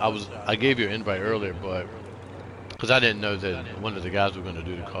 Bloodshot. I gave you an invite earlier, but because I didn't know that one of the guys were going to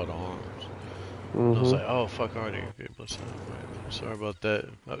do the call to arms. And I was like, oh fuck, already. Okay, Bloodshot. Right. Sorry about that.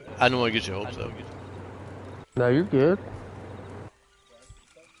 I don't want to get your hopes up. No, you're good.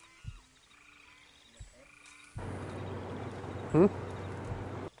 Hmm?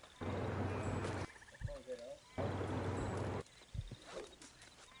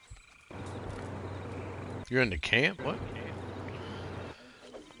 You're in the camp? What?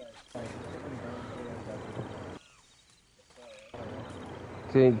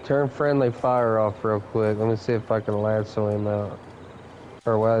 See, turn friendly fire off real quick. Let me see if I can lasso him out.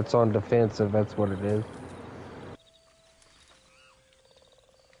 Or, well, it's on defensive. That's what it is.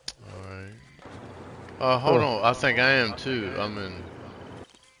 Alright. Hold on. I think I am too. I'm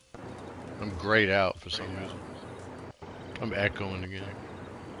grayed out for some reason. I'm echoing again.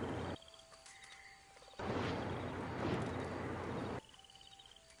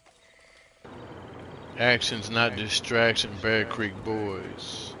 Actions, not distraction, Bear Creek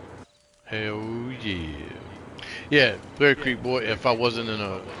Boys. Hell yeah. Yeah, Bear Creek Boy, if I wasn't in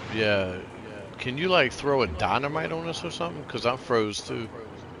a... Yeah. Can you, like, throw a dynamite on us or something? Because I'm froze, too.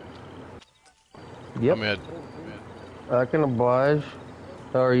 Yep. I can oblige.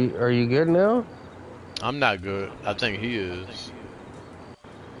 Are you good now? I'm not good. I think he is.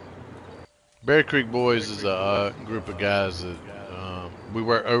 Bear Creek Boys is a group of guys that we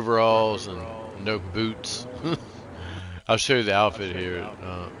wear overalls and no boots. I'll show you the outfit here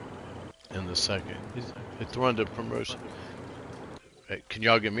in the second. It's run the promotion. Hey, can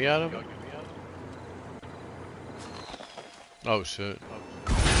y'all get me out of it? Oh shit.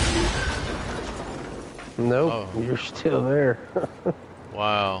 Nope, you're still there.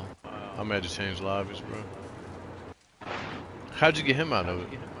 Wow. I'm gonna have to change lobbies, bro. How'd you get him out of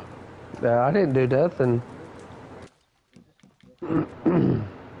it? I didn't do nothing.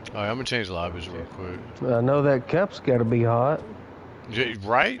 Alright, I'm gonna change lobbies real quick. I know that cup's gotta be hot.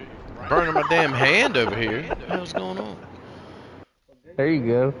 Right? Burning my damn hand over here. What the hell's going on? There you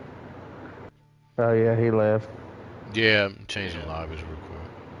go. Oh yeah, he left. Yeah, I'm changing lobbies real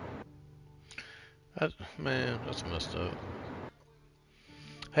quick. Man, that's messed up.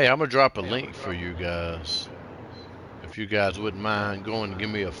 Hey, I'm gonna drop a link for you guys. If you guys wouldn't mind going and give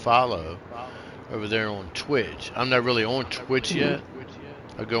me a follow over there on Twitch. I'm not really on Twitch yet.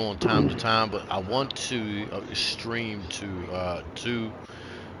 I go on time to time, but I want to stream to 2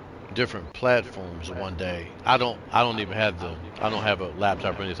 different platforms one day. I don't even have I don't have a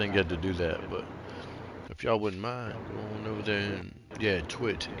laptop or anything yet to do that, but if y'all wouldn't mind, go on over there and, yeah,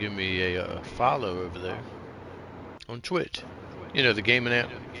 Twitch. Give me a follow over there on Twitch. You know, the gaming app.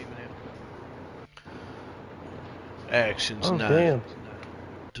 Actions, Oh, not damn.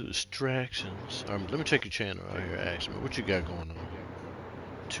 distractions. Let me check your channel out here, Action. What you got going on?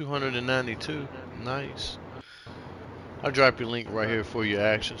 292. Nice. I'll drop your link right here for your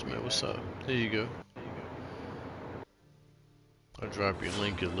actions, man. What's up? There you go. I'll drop your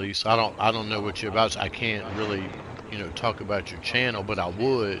link at least. I don't know what you're about. So I can't really, talk about your channel, but I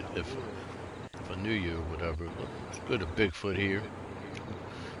would if I knew you or whatever. Let's go to Bigfoot here.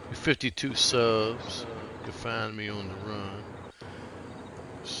 52 subs. You can find me on the run.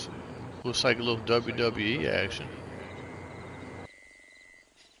 Let's see. Looks like a little WWE action.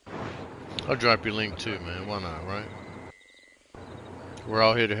 I'll drop your link too, man. Why not, right? We're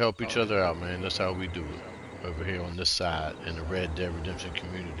all here to help each other out, man. That's how we do it over here on this side in the Red Dead Redemption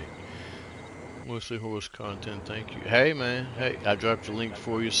community. Mostly horse content, thank you. Hey, man. Hey, I dropped your link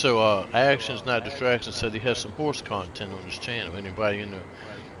for you. So, Actions Not Distractions said he has some horse content on his channel. Anybody in there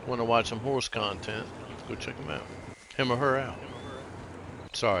want to watch some horse content, go check him out. Him or her out.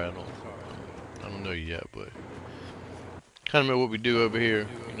 Sorry, I don't know you yet, but kind of know what we do over here.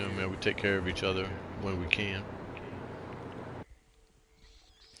 You know, man, we take care of each other when we can.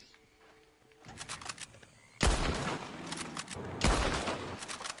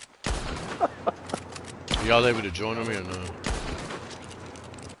 Y'all able to join me or no?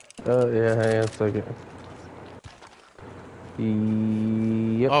 Yeah, hang on a second.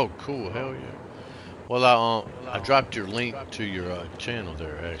 Yep. Oh, cool. Hell yeah. Well, I dropped your link to your channel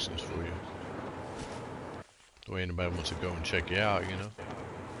there, Actions, for you. The way anybody wants to go and check you out, you know,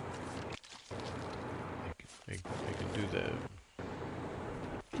 they can do that.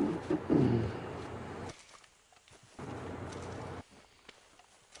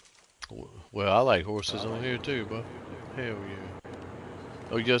 Well, I like horses on here too, bro. Hell yeah.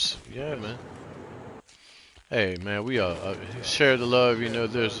 Oh, yes, yeah, man. Hey, man, we share the love. You know,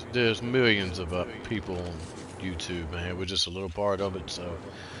 there's millions of people on YouTube, man. We're just a little part of it. So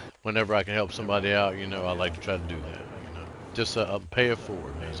whenever I can help somebody out, you know, I like to try to do that. You know, just pay it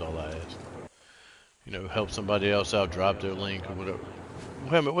forward, man. Is all I ask. You know, help somebody else out, drop their link or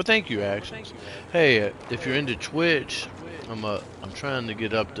whatever. Well, thank you, Actions. Hey, if you're into Twitch, I'm trying to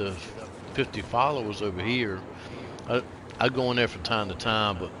get up to 50 followers over here. I, I go in there from time to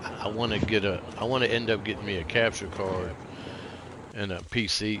time, but I want to end up getting me a capture card and a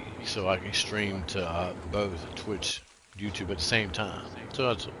PC so I can stream to both Twitch, YouTube at the same time.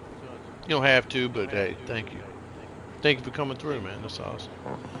 So you don't have to, but hey, thank you. Thank you for coming through, man. That's awesome.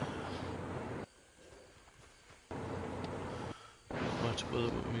 Watch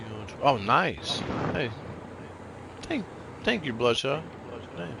with me on. Oh, nice. Hey, thank you, Bloodshot.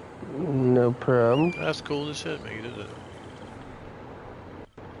 Damn. No problem. That's cool as shit, man. You did it.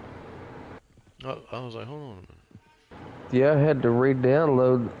 I was like, hold on a minute. Yeah, I had to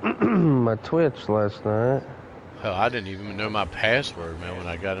re-download my Twitch last night. Hell, I didn't even know my password, man, when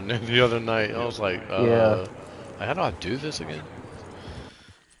I got in there the other night. I was like, Yeah. how do I do this again?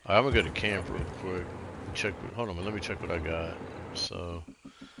 I'm gonna go to camp real quick. Check. Hold on, let me check what I got. So,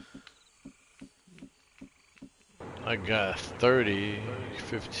 I got 30,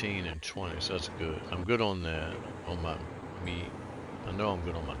 15, and 20, so that's good. I'm good on that, on my meat. I know I'm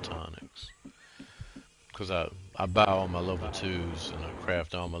good on my tonics. Because I buy all my level 2s and I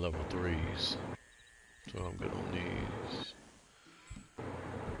craft all my level 3s. So I'm good on these.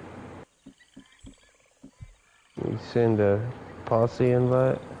 You send a posse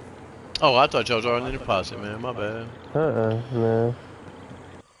invite? Oh, I thought y'all was already in the posse, man. My bad. No.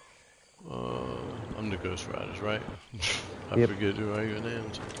 I'm the Ghost Riders, right? I Yep. forget who I even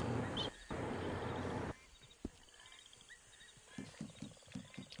am sometimes.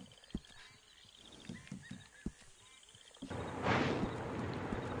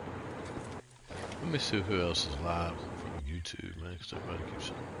 Let me see who else is live from YouTube, man, because everybody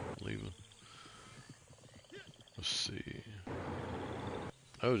keeps leaving. Let's see.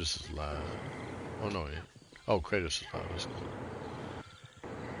 Oh, this is live. Oh, no, yeah. Oh, Kratos is live. That's cool.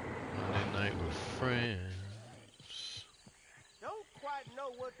 Monday night with friends. Don't quite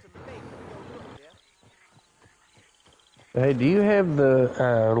know what to make of your look there. Hey, do you have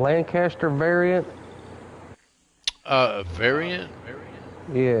the Lancaster variant? Variant?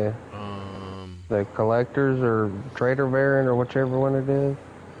 Yeah. The collectors or trader variant or whichever one it is?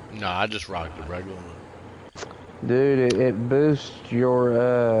 No, I just rock the regular one. Dude, it boosts your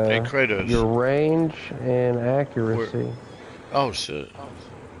Hey, Kratos. your range and accuracy. Oh shit.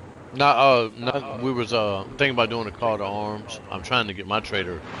 We was thinking about doing a call to arms. I'm trying to get my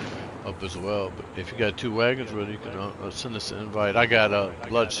trader up as well. But if you got 2 wagons ready, you can send us an invite. I got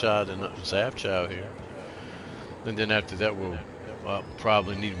Bloodshot and Zapchow here. And then after that, we'll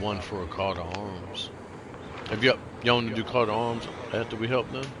probably need one for a call to arms. If you want to do call to arms after we help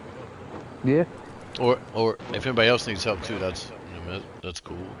them? Yeah. Or if anybody else needs help too, that's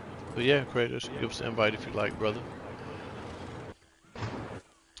cool. But yeah, Kratos, give us an invite if you like, brother.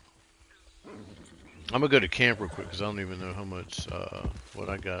 I'm gonna go to camp real quick because I don't even know how much what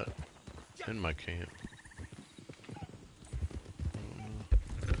I got in my camp.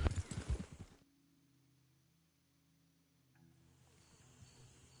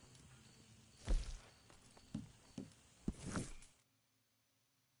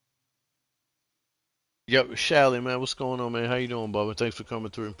 Yep, Shally, man, what's going on, man? How you doing, Bubba? Thanks for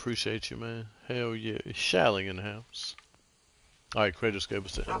coming through. Appreciate you, man. Hell yeah, it's Shally in the house. All right, Kratos gave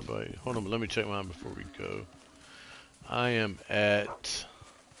us the invite. Hold on, let me check mine before we go. I am at.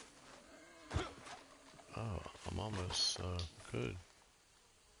 Oh, I'm almost good.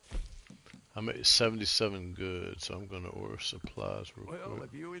 I'm at 77 good, so I'm gonna order supplies real quick. Well,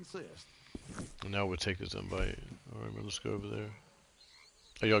 if you insist. And now we'll take this invite. All right, man, let's go over there.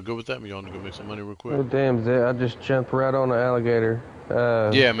 Are y'all good with that? Y'all want to go make some money real quick? Oh, damn, I just jumped right on the alligator.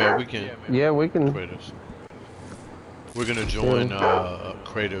 Yeah, man, we can. Yeah, we can. Kratos. We're gonna join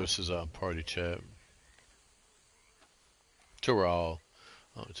Kratos' party chat. So we're all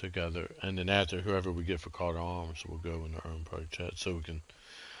together, and then after whoever we get for call to arms, we'll go in our own party chat, so we can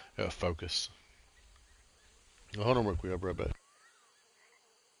Focus. Hold on real quick, I'll be right back.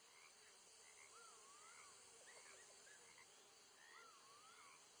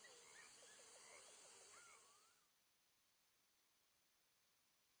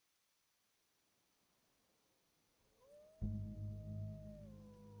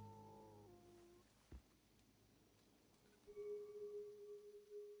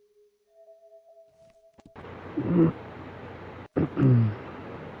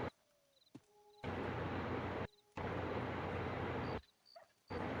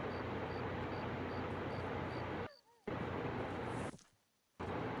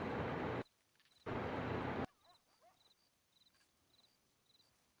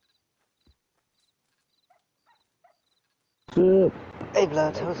 Hey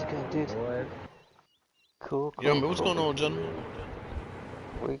Vlad, how's it going, dude? Cool, Yo, cool, man, what's cool. going on, gentlemen?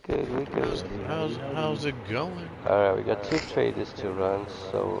 We good, we good. How's it going? Alright, we got 2 traders to run,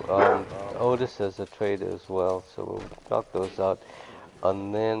 so Otis has a trader as well, so we'll knock those out.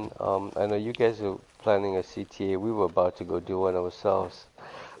 And then I know you guys are planning a CTA. We were about to go do one ourselves.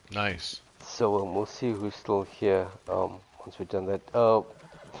 Nice. So we'll see who's still here once we've done that.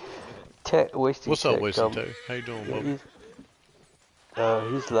 Wasting What's up, Tech? Wasting Tech? How you doing, Yeah,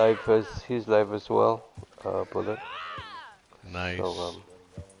 bub? he's live as well, Bullet. Nice. So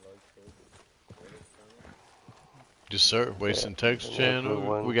Yes, sir. Wasting Tech's and channel. We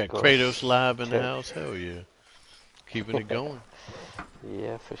everyone's got got Kratos live in the tech. house. Hell yeah. Keeping it going.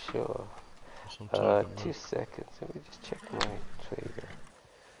 Yeah, for sure. That's what I'm talking 2 about. seconds. Let me just check my trader.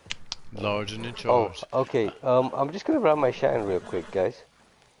 Large and in Oh, charge. okay. I'm just gonna run my shine real quick, guys.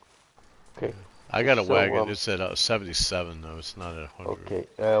 Okay. I got a So, wagon. It's at 77 though. It's not at 100. Okay.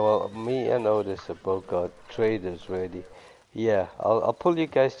 Well, me and Otis have both got traders ready. Yeah, I'll pull you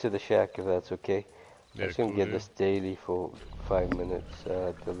guys to the shack if that's okay. Yeah, I'm just gonna cool, get yeah. this daily for 5 minutes.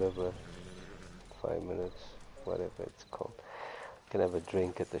 Deliver 5 minutes, whatever it's called. Can have a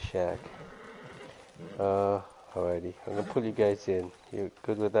drink at the shack. Alrighty. I'm gonna pull you guys in. You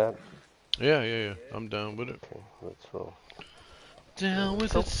good with that? Yeah. I'm down with it. Okay, let's roll. Down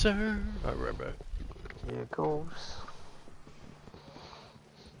with it, sir. All right back. Here goes.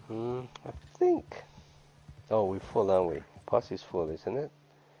 I think. Oh, we're full, aren't we? Posse's full, isn't it?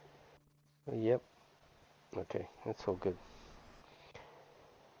 Yep. Okay, that's all good.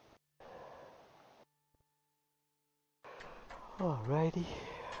 Alrighty.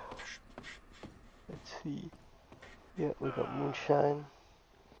 Let's see. Yeah, we got moonshine.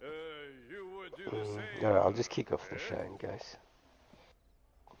 Alright, I'll just kick off the shine, guys.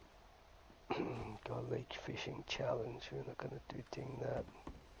 Got lake fishing challenge. We're not gonna do that.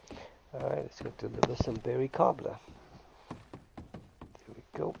 Alright, let's go deliver some berry cobbler. There we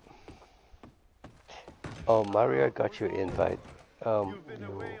go. Oh, Mario, I got your invite. Your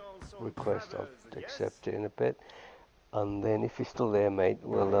request, I'll accept it in a bit. And then if you're still there, mate,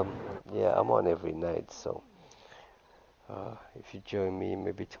 well, yeah, I'm on every night, so if you join me,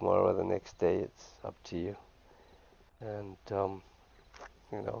 maybe tomorrow or the next day, it's up to you. And you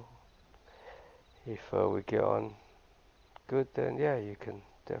know, if we get on good, then yeah, you can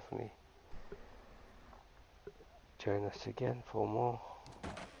definitely join us again for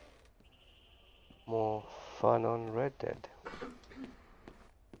more fun on Red Dead.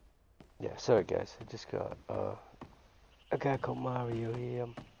 Yeah, sorry guys, I just got a guy called Mario. He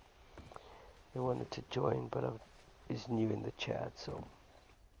wanted to join, but he's new in the chat, so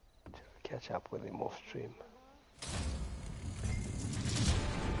catch up with him off stream.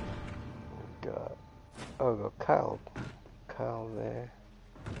 We got Kyle there.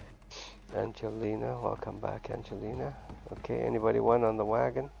 Angelina, welcome back, Angelina. Okay, anybody want on the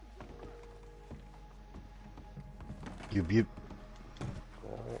wagon? Yep.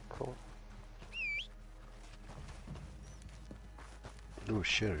 Alright, cool. Oh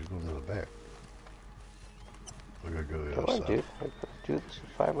shit, he's going to the back. I gotta go the Come other on, side. dude. I got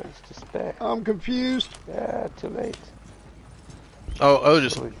 5 minutes to spare. I'm confused. Yeah, too late. Oh,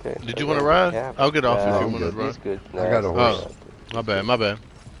 Otis, Okay, did you want to ride? I'll get off if you I'm want to good. ride. He's good. I got a horse. My bad.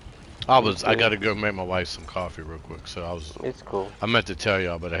 I gotta go make my wife some coffee real quick. So It's cool. I meant to tell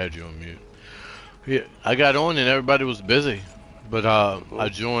y'all, but I had you on mute. Yeah, I got on and everybody was busy. But I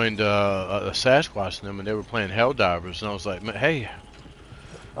joined a Sasquatch and them, and they were playing Helldivers, and I was like, hey,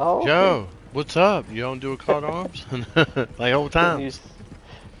 Oh, Joe, what's up? You don't do a call to arms? Like whole time.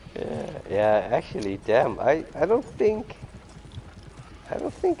 Yeah, actually, damn, I don't think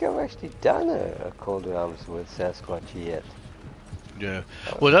I've actually done a call to arms with Sasquatch yet. Yeah,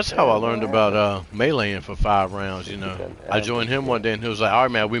 well, that's how I learned about meleeing for 5 rounds. You know, I joined him one day, and he was like, "All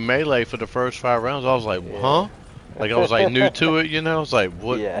right, man, we melee for the first 5 rounds." I was like, "Huh?" Like I was like new to it, you know. I was like,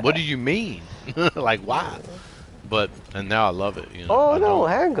 what? Yeah. What do you mean? Like why? But and now I love it. You know. Oh I no, don't.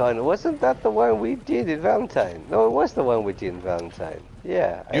 hang on. Wasn't that the one we did in Valentine? No, it was the one we did in Valentine.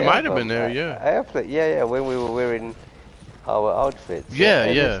 Yeah, You might have been there. Yeah. I have played. Yeah, yeah, when we were wearing our outfits. Yeah.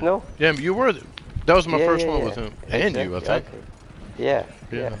 And there's Yeah. no. Yeah. You were. That was my Yeah, first yeah, one yeah. with him and you, I Exactly. think. Okay. Yeah,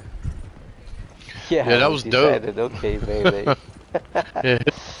 Yeah. yeah. Yeah, Yeah. That we was dope. decided, okay, maybe. Yeah.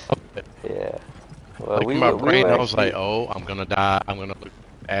 Yeah. Well, Like we in my were, we brain, were I was like, actually, oh, I'm gonna die. I'm gonna look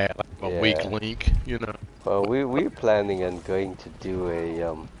at like a weak yeah. link. You know. Well, we're planning on going to do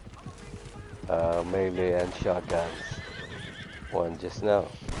a melee and shotguns one just now.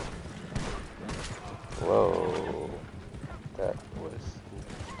 Whoa, that was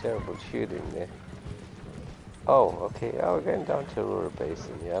terrible shooting there. Oh, okay. Oh, we're going down to Aurora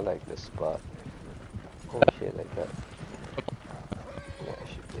Basin. Yeah, I like this spot. Oh shit, I got. Yeah, I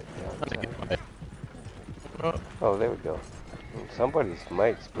should get down there. Oh, there we go. Somebody's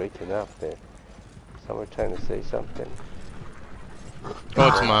mic's breaking up there. Someone trying to say something. Oh,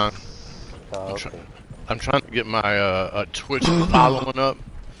 it's mine. Oh, okay. I'm trying to get my Twitch following up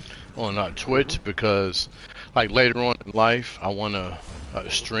on Twitch because, like later on in life, I want to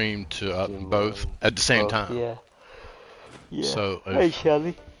stream to both at the same time. Yeah. Yeah. So Hey, if,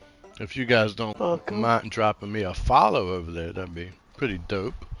 Shelly. if you guys don't mind dropping me a follow over there, that'd be pretty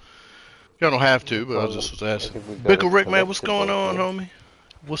dope. You don't have to, but I just was asking. Bickle Rick, man, what's going on, homie?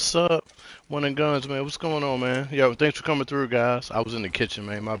 What's up? One and Guns, man. What's going on, man? Yo, thanks for coming through, guys. I was in the kitchen,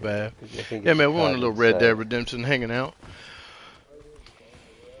 man. My bad. Yeah, man, we're on a little Red Dead Redemption, hanging out.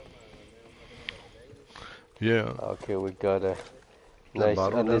 Yeah. Okay, we got a nice,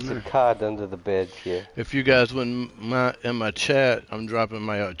 and there's a card under the bed here. If you guys wouldn't mind, in my chat, I'm dropping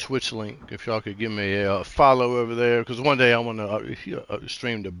my Twitch link. If y'all could give me a follow over there, because one day I want to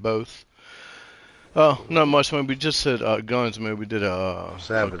stream to both. Oh, not much, man. We just said guns, man. We did a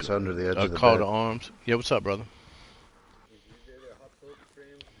Savage under the edge of the call bed. to arms. Yeah, what's up, brother?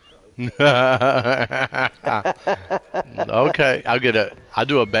 Okay, I'll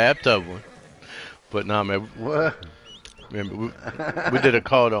do a bathtub one. But nah, man. What? Remember, we did a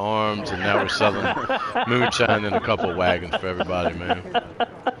call to arms, and now we're selling moonshine and a couple wagons for everybody, man.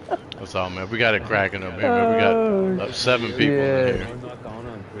 That's all, man. We got it cracking up here, man. We got 7 people in here.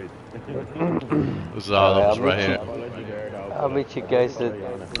 This is all of us right here. I'll meet you guys at.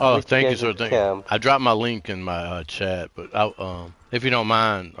 Oh, thank you, sir. Thank you. I dropped my link in my chat, but if you don't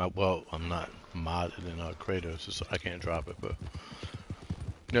mind, well, I'm not modded in Kratos, so I can't drop it. But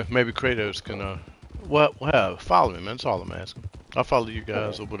yeah, maybe Kratos can. Well, follow me, man. That's all I'm asking. I'll follow you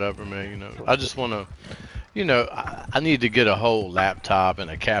guys or whatever, man. You know, I just want to. You know, I need to get a whole laptop and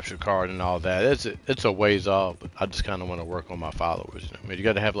a capture card and all that. It's a ways off, but I just kind of want to work on my followers. You know? I mean, you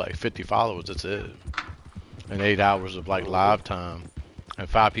got to have like 50 followers. That's it. And 8 hours of like live time, and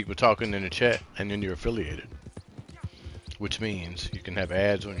 5 people talking in the chat, and then you're affiliated, which means you can have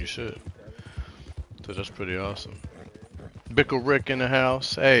ads on your shit. So that's pretty awesome. Bickle Rick in the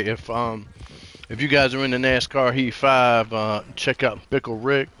house. Hey, if you guys are in the NASCAR Heat 5, check out Bickle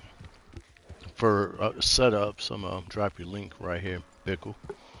Rick. For setups, I'm gonna drop your link right here, Bickle.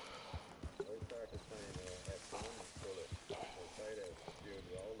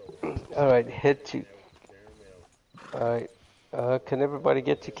 All right, head to. All right, can everybody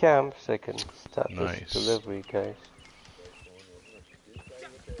get to camp so I can start this delivery, guys?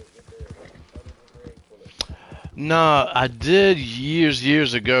 No, I did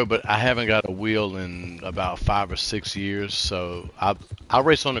years ago, but I haven't got a wheel in about 5 or 6 years. So I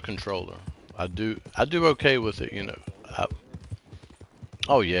race on a controller. I do okay with it, you know.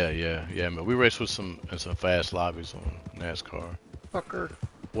 Oh yeah, man. We race with some fast lobbies on NASCAR. Fucker.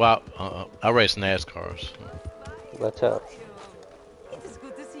 Well, I race NASCARs. What's up?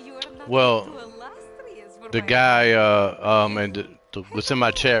 Well, the guy and what's in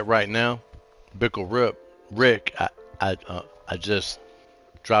my chat right now, Bickle Rick. I just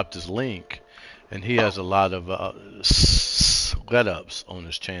dropped his link, and he has a lot of setups on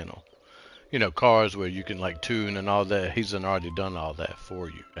his channel. You know, cars where you can like tune and all that. He's already done all that for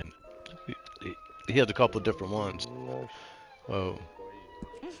you, and he has a couple of different ones. Oh,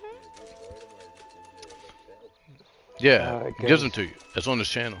 yeah, he gives them to you. It's on his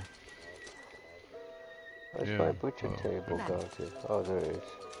channel. Where's my butcher table gone to? Oh, there it is.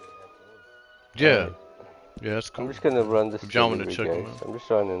 Yeah, right. Yeah, that's cool. I'm just gonna run this delivery, guys. I'm just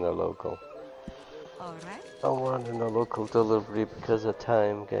running a local. All right. I'm running a local delivery because of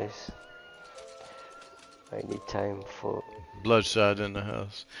time, guys. I need time for Bloodshot in the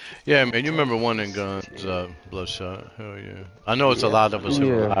house. Yeah, man, you remember One and Guns, Bloodshot. Hell yeah. I know it's a lot of us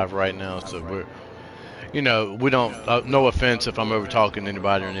who are live right now, so you know, we don't. No offense if I'm over talking to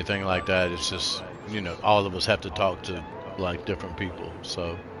anybody or anything like that. It's just, you know, all of us have to talk to like different people.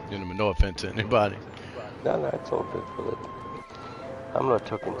 So, you know, no offense to anybody. No, no, it's all good for it. I'm not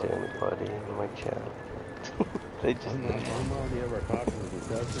talking to anybody in my channel. They just. I'm only ever talking to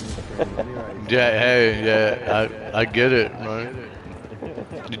the customers anyway. Yeah, hey, yeah, I get it, right?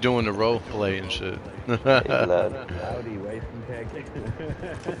 You're doing the role play and shit. Hey, lad. Howdy, wife and tech.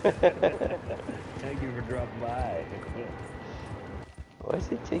 Thank you for dropping by. Why is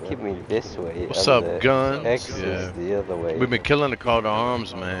he taking me this way? What's And up, the Guns? X Yeah. is the other way. We've been killing the call to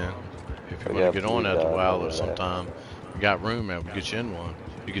arms, man. If you We want to got get on blue after a dot while over or there. sometime, we got room, man. We'll get you in one.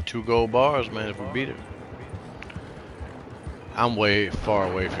 You get 2 gold bars, man, if we beat it. I'm way far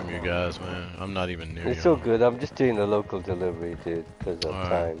away from you guys, man. I'm not even near It's you. all good. I'm just doing a local delivery, dude, because of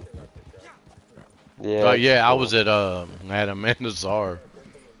Alright. time. Yeah. Yeah, I cool. was at Amanda Czar.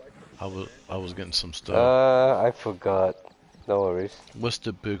 I was getting some stuff. I forgot. No worries. What's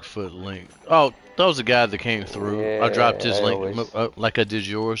the Bigfoot link? Oh, that was the guy that came through. Yeah, I dropped his I link always- like I did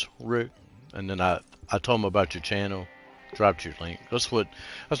yours, Rick, and then I told him about your channel. Dropped your link. That's what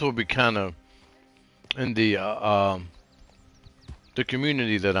we kind of in the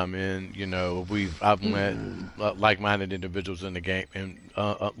community that I'm in. You know, I've met like-minded individuals in the game, and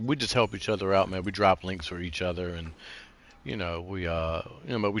we just help each other out, man. We drop links for each other, and you know,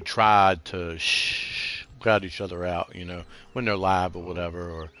 but we tried to crowd each other out, you know, when they're live or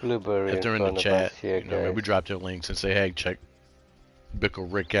whatever, or Blueberry if they're in the front of chat, us here, you know, maybe we guys. drop their links and say, hey, check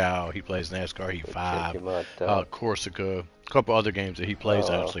Bickle Rick out. He plays NASCAR Heat Check 5, him out, dog. Corsica, a couple other games that he plays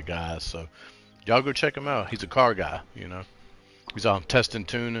Oh. actually, guys. So y'all go check him out. He's a car guy, you know. He's on testing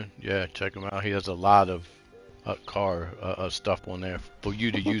tuning. Yeah, check him out. He has a lot of car stuff on there for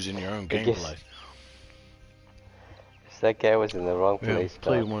you to use in your own I guess- gameplay. That guy was in the wrong Yeah, place,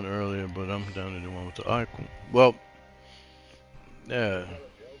 played dog. one earlier, but I'm down to the one with the icon. Well, yeah.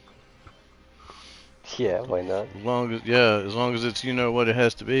 Yeah, why not? As long as it's, you know, what it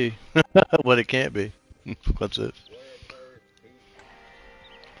has to be, what it can't be. That's it.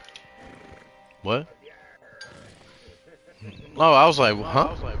 What? Oh, I was like, huh?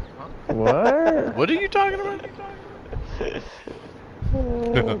 What? What are you talking about?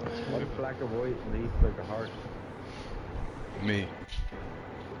 One black of voice and eats like a heart. Me.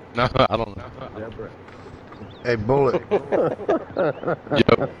 No, I don't know. Zebra. Hey, Bullet. Yep.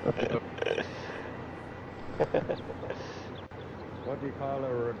 What do you call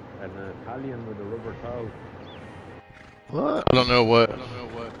an Italian with a rubber toe? What? I don't know what.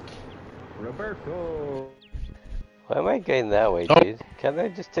 Roberto. Why am I going that way, Oh. dude? Can I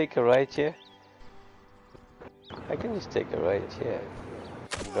just take a right here? I can just take a right here.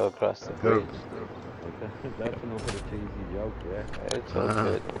 And go across the bridge. That's an over the cheesy joke, yeah. It's all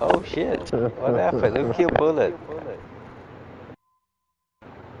good. Oh shit! What happened? Who killed Bullet?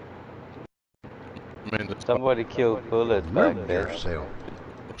 Man, Somebody killed Bullet back Love there. yourself.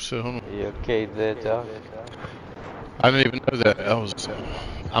 shit, hold on. Are you okay there, dog? I didn't even know that.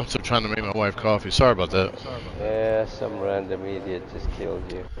 I'm still trying to make my wife coffee. Sorry about that. Yeah, some random idiot just killed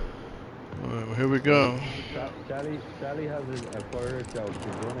you. Alright, well, here we go. Sally has a fire joke. Do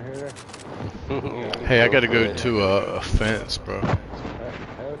you want to hear it? Hey, I gotta for go it. to a fence, bro. How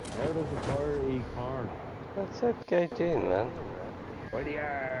does a fire eat corn? What's that guy doing, man? Where they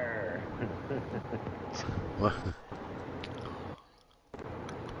are? What?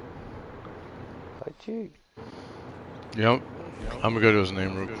 How'd you? Yep. I'm gonna go to his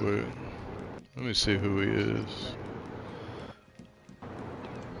name real quick. Let me see who he is.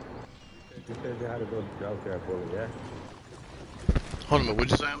 You said you had a good joke there, Bullet, yeah? Hold on a minute,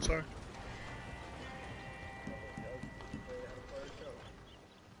 what'd you say? I'm sorry?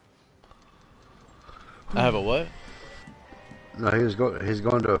 I have a what? No, he's going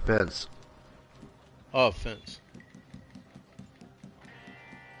to a fence. Oh, a fence.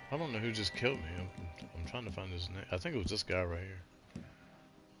 I don't know who just killed me. I'm trying to find his name. I think it was this guy right here.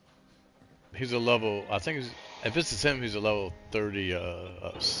 He's a level, I think if it's him, he's a level 37.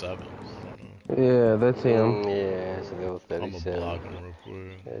 I don't know. Yeah, that's him. Yeah, it's a level I'm gonna 37. block him real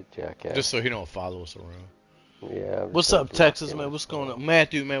quick. Yeah, jackass. Just so he don't follow us around. Yeah. I'm What's just up, gonna Texas, block man? him. What's going on?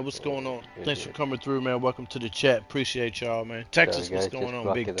 Matthew, man, what's going on? Thanks for Idiot. coming through, man. Welcome to the chat. Appreciate y'all, man. Texas, Sorry, what's guys, going just on?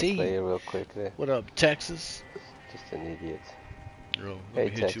 blocking Big the T. player real quick there. What up, Texas? Just an idiot. Bro, Hey,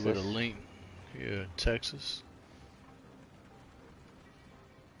 let me hit you with a Texas. link. Yeah, Texas.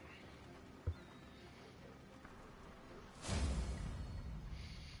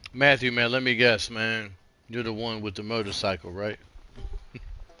 Matthew, man, let me guess, man. You're the one with the motorcycle, right?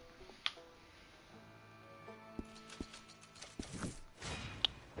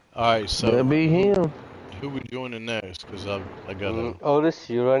 Alright, so That'd be him. Who we joining next? Cause I gotta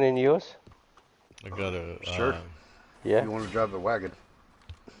Otis, you running yours? Sure. Yeah. You want to drive the wagon?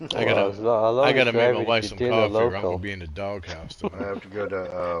 I Well, I'll I only gotta make drive my it if wife you're some doing a coffee, or I'm gonna local. be in the doghouse tonight. I have to go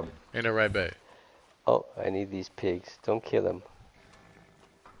to. Ain't that right, babe? Oh, I need these pigs. Don't kill them.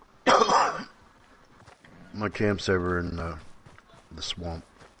 My camp saver in the swamp.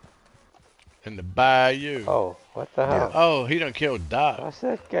 In the bayou. Oh, what the hell? Oh, he done killed Doc. Why's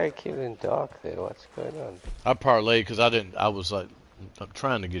that guy killing Doc there? What's going on? I parlayed because I was like, I'm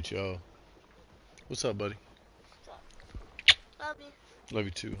trying to get you all. What's up, buddy? Love you. Love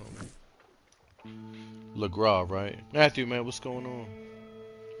you too, homie. LeGras, right? Matthew, man, what's going on?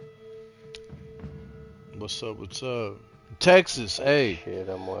 What's up? What's up? Texas, hey. Shit,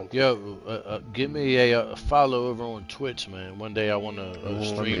 I'm wanting. Yo, give me a follow over on Twitch, man. One day I want to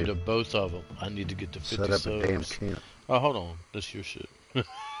stream to both of them. I need to get to 50 Set up subs. a damn camp. Oh, hold on. That's your shit.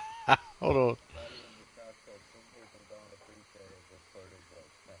 Hold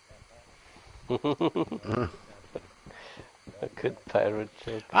on. A good pirate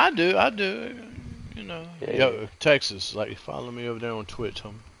joke. I do. You know. Yeah, Yo, yeah. Texas, like, follow me over there on Twitch,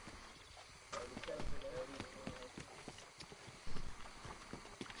 homie.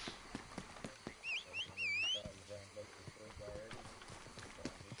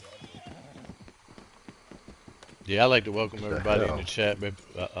 Yeah, I like to welcome everybody in the chat, but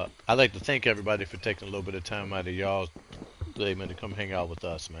I like to thank everybody for taking a little bit of time out of y'all's day, man, to come hang out with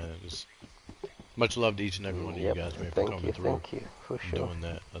us, man. Just much love to each and every one of you guys, man, for coming through. Thank you, for sure. Doing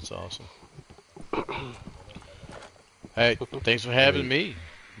that. That's awesome. Hey, thanks for having me.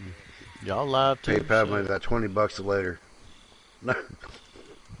 Y'all live too. PayPal me that $20 later.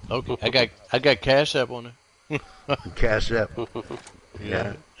 Okay, I got Cash App on there. Cash App.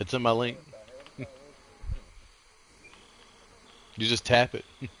 Yeah, it's in my link. You just tap it.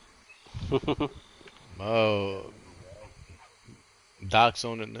 Oh, Doc's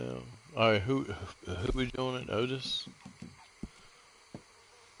on it now. All right, who we doing it? Otis?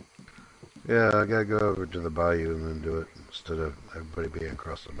 Yeah, I gotta go over to the bayou and then do it instead of everybody being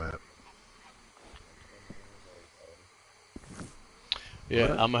across the map. Yeah,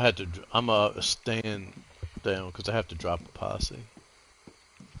 What? I'm gonna stand down because I have to drop a posse.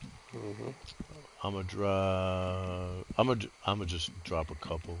 I'm gonna just drop a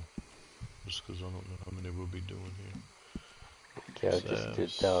couple, just because I don't know how many we'll be doing here. Okay, I'll just do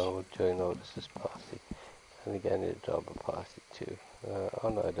down. We'll join Otis's posse. I think I need to drop a posse too. Oh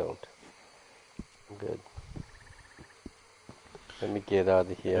no, I don't. I'm good. Let me get out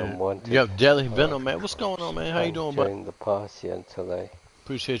of here. I'm wanted. Yo, Deli Venom, man, what's going on, man? How you doing, bud? Join the posse until I.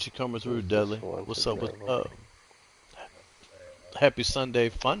 Appreciate you coming through, Deli. What's up? What's up? Happy Sunday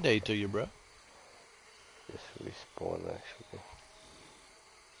fun day to you, bro. Just respawn actually.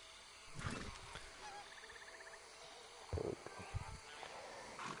 There we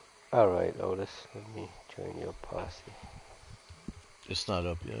go. Alright, Otis, let me join your posse. It's not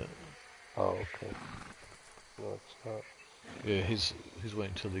up yet. Oh, okay. No, it's not. Yeah, he's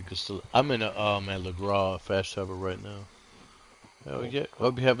waiting till he gets to. I'm in a LeGras fast travel right now. Oh yeah,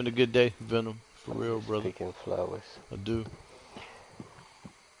 I'll be having a good day, Venom. For real, brother. Picking flowers. I do.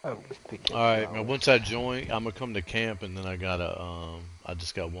 I'm just picking All right, flowers. man. Once I join, I'm gonna come to camp, and then I gotta I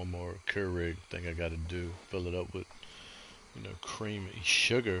just got one more Keurig thing I gotta do. Fill it up with, cream and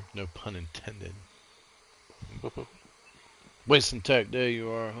sugar. No pun intended. Wasting Tech, there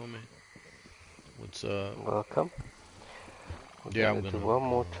you are, homie. What's up? Welcome. We're Yeah, gonna do one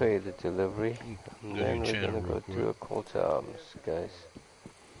more trader delivery, and do then your we're channel gonna real go do a call to arms, guys.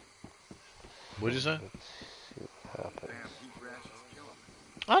 What'd you say? Let's see what happens.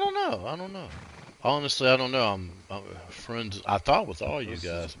 I don't know. Honestly, I don't know. I'm friends. I thought with all you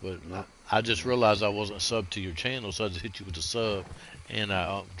guys, but I just realized I wasn't subbed to your channel, so I just hit you with a sub, and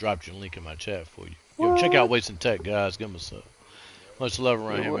I dropped your link in my chat for you. Yo, check out Wasting Tech, guys. Give them a sub. Much love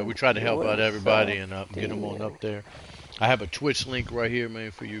around here, man. We try to help out everybody and get them on up there. I have a Twitch link right here,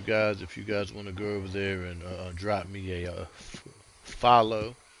 man, for you guys. If you guys want to go over there and drop me a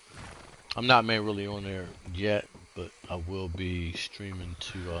follow. I'm not, man, really on there yet, but I will be streaming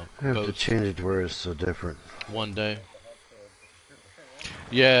to I have to both change it to where it's so different. one day.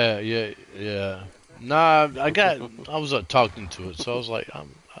 Yeah. Nah, I was talking to it, so I was like,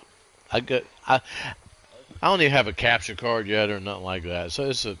 I don't even have a capture card yet or nothing like that. So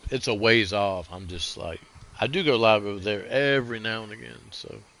it's a ways off. I'm just like, I do go live over there every now and again.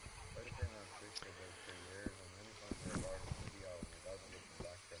 So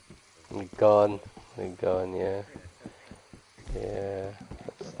We're gone, yeah. Yeah,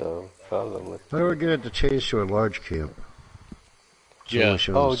 that's the problem with. How do we get it to change to a large camp? It's Yeah. only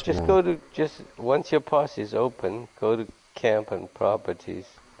showing Oh, small. just go to, once your posse is open, go to camp and properties.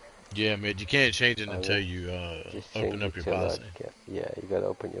 Yeah, man. You can't change it And until then you just open change up it your to a posse, large camp. Yeah, you gotta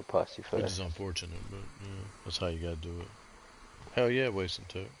open your posse which is first. unfortunate, but yeah, that's how you gotta do it. Hell yeah, wasting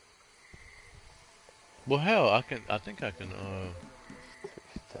tech. Well, hell, I can. I think I can.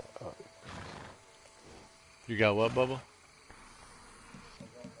 You got what, Bubba?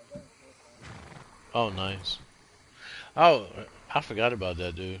 Oh, nice. Oh, I forgot about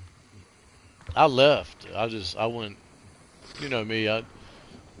that, dude. I left. I went. You know me. I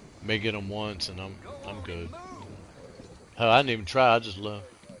may get them once, and I'm good. Hell, I didn't even try. I just left.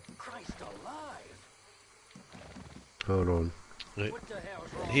 Hold on.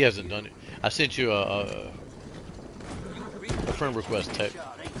 He hasn't done it. I sent you a friend request text.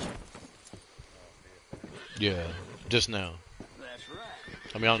 Yeah, just now.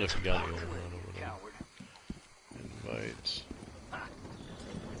 I mean, I don't know if you got it or whatever. Invites.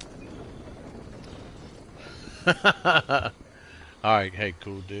 All right, hey,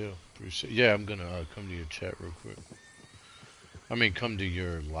 cool deal. Appreciate. Yeah, I'm gonna come to your chat real quick. I mean, come to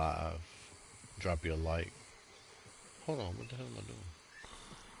your live. Drop you a like. Hold on, what the hell am I doing?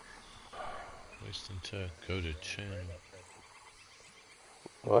 Wasting tech. Go to channel.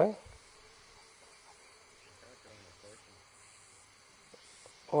 What?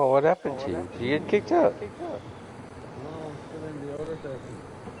 Well, what happened to you? Did you get kicked out? No, I'm still in the order section.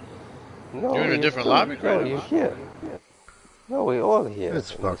 No, You're in a you're different still, lobby, no, Kratos? you're here. No, we're all here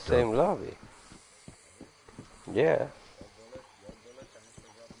It's in the fucked up. same lobby. Yeah.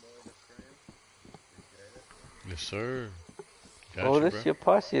 Yes, sir. Got Oh, you, this bro. your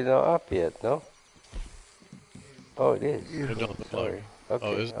posse not up yet, no? Oh, it is. It don't look like Sorry. it. Okay,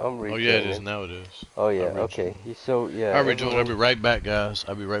 Oh, is I'm Oh, yeah, it is. rejoining. Now it is. Oh, I yeah, rejoined. okay. So, yeah, I rejoined. I'll be everyone, right back, guys.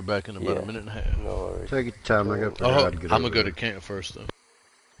 I'll be right back in about a yeah, minute and a half. no worries. Take your time. I got to figure out Oh, how to get I'm over gonna go to there. camp first, though.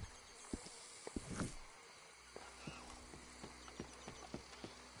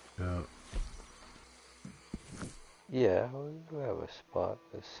 Yeah. Yeah, we have a spot.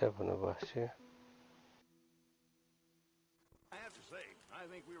 There's 7 of us here.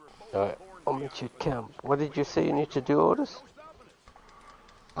 Alright, I'll meet you at camp. What did you say you need to do, Otis?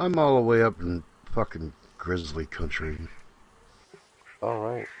 I'm all the way up in fucking grizzly country.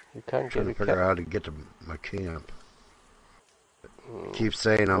 Alright, you can't Trying get to a figure out camp. how to get to my camp. Keep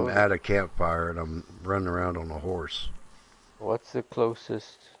saying I'm at a campfire and I'm running around on a horse. What's the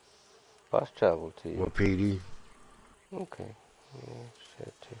closest bus travel to you? Wapiti. Okay, yeah,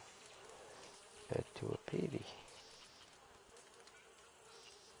 head to a PD.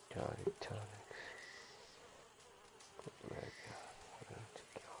 Johnny Tonics.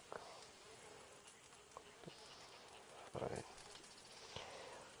 Alright,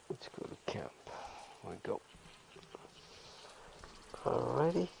 let's go to camp. Here we go.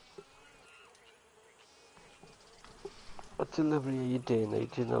 Alrighty. What delivery are you doing? Are you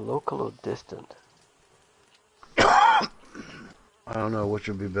doing a local or distant? I don't know which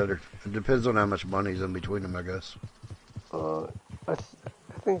would be better. It depends on how much money's in between them, I guess. I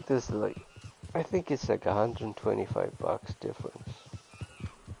think there's like, I think it's like $125 difference.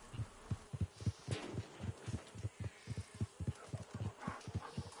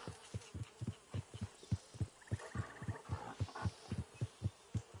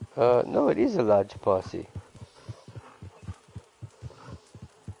 No, it is a large posse.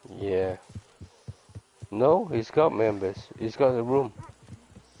 Yeah. No, he's got members. He's got a room.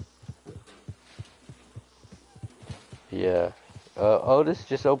 Yeah. Otis,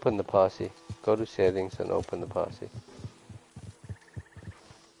 just open the posse. Go to settings and open the posse.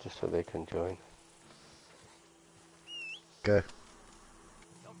 Just so they can join. Okay.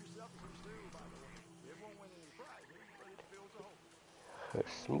 A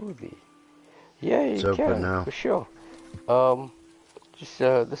smoothie. Yeah, you It's open can, now. for sure.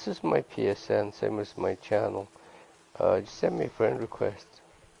 This is my PSN, same as my channel. Just send me a friend request.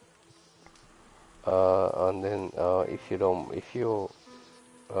 And then,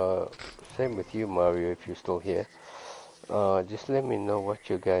 same with you, Mario, if you're still here. Just let me know what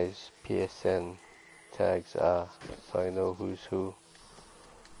your guys' PSN tags are, so I know who's who.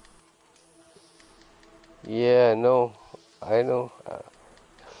 Yeah, no, I know.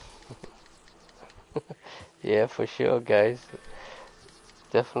 Yeah, for sure, guys.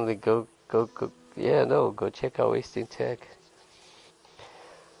 Definitely go. Yeah, no, go check out Wasting Tech.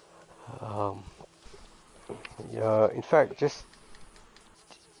 Yeah, in fact, just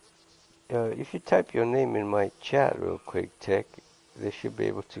if you type your name in my chat real quick, Tech, they should be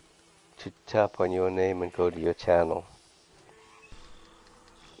able to tap on your name and go to your channel.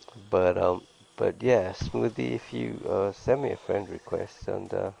 But But yeah, Smoothie, if you send me a friend request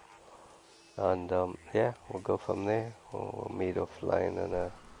and yeah, we'll go from there. We'll meet offline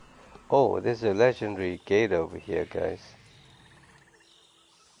and oh, there's a legendary gate over here, guys.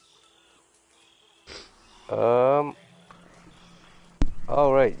 All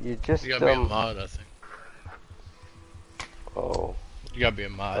right, you just You gotta be a mod, I think. Oh. You gotta be a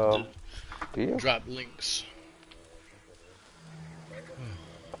mod to Do you? drop links.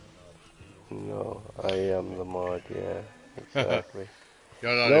 No, I am the mod. Yeah, exactly.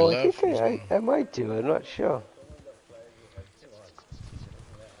 Y'all already No, I left? think I might do. I'm not sure.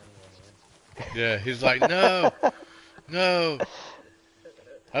 Yeah, he's like, no, no.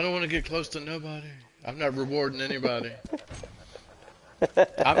 I don't want to get close to nobody. I'm not rewarding anybody.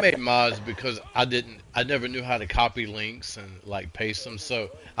 I made mods because I never knew how to copy links and like paste them, so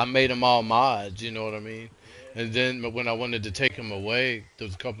I made them all mods, you know what I mean? And then when I wanted to take them away, there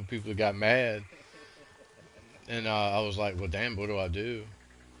was a couple people that got mad, and I was like, well, damn, what do I do?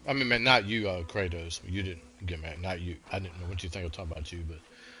 I mean, man, not you, Kratos. You didn't get mad, not you. I didn't know what you think I was talking about you, but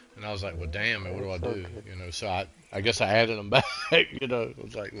and I was like, well, damn, man, what do I do? You know, so I guess I added them back. You know, it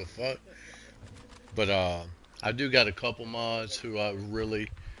was like, well, fuck. But I do got a couple mods who I really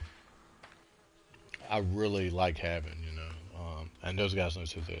like having, you know, and those guys know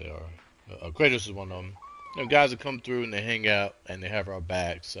who they are. Kratos is one of them. You know, guys that come through and they hang out and they have our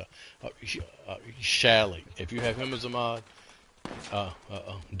backs. Shally, if you have him as a mod,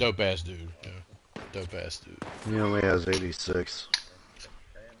 dope ass dude. Yeah, dope ass dude. He only has 86.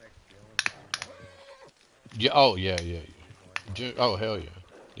 Yeah. Oh yeah. Oh hell yeah.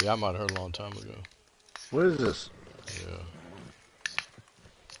 Yeah, I might have heard a long time ago. What is this? Yeah.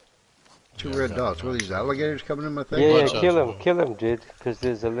 Two red dots. What are these alligators coming in my thing? Yeah, kill him, dude. Because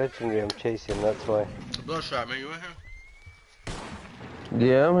there's a legendary I'm chasing. That's why. Bloodshot, man, you in here?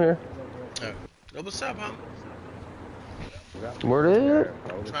 Yeah, I'm here. Oh, what's up, huh? Where is it?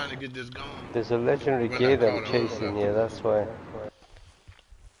 I'm trying to get this going. There's a legendary gate I'm chasing. Yeah, that's why.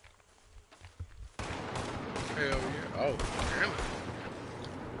 Hell yeah. Oh, damn it.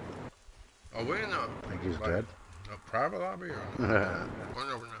 Oh, we're in I think he's dead. A private lobby or one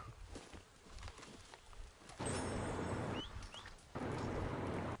over now?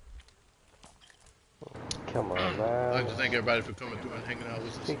 Come on, I'd man. like to thank everybody for coming through and hanging out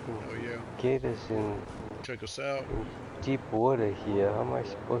with us. Oh, yeah. Gate is in Check us out. deep water here. How am I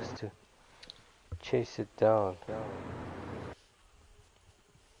supposed to chase it down?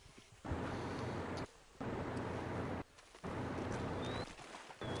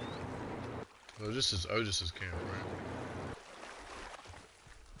 Well, this is Otis's camp, right?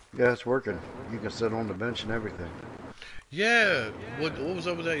 Yeah, it's working. You can sit on the bench and everything. Yeah. What was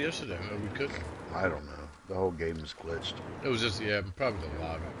over there yesterday? No, we couldn't. I don't know. The whole game is glitched. It was just, yeah, probably the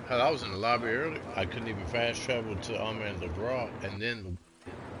lobby. Hell, I was in the lobby early. I couldn't even fast travel to and LeGras. And then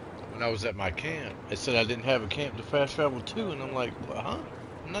when I was at my camp, it said I didn't have a camp to fast travel to. And I'm like, huh?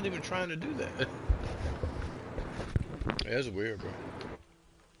 I'm not even trying to do that. Yeah, that's weird, bro.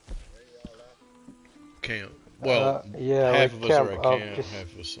 Camp. Well, yeah, half like of us are at camp, camp, just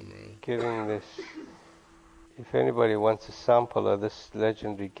half of us somewhere else. getting this. If anybody wants a sample of this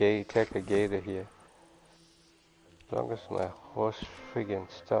legendary Tekka gator here, as long as my horse friggin'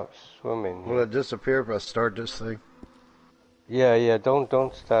 stops swimming. Will it disappear if I start this thing? Yeah,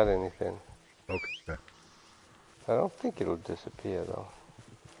 don't start anything. Okay. I don't think it'll disappear though.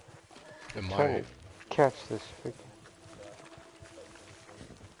 It Trying might. to catch this friggin'.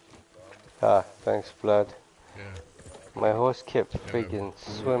 Ah, thanks, Blood. Yeah. My horse kept friggin'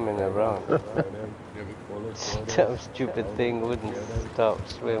 swimming around. That stupid thing wouldn't stop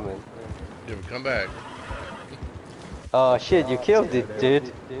swimming. Yeah, but come back. Oh shit, you killed it,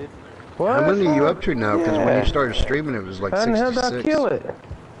 dude. What? How many are you up to now? Because when Yeah. you started streaming, it was like How 66. did I kill it?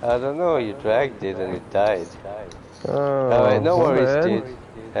 I don't know, you dragged it and it died. Oh, Alright, no my worries, bad. dude.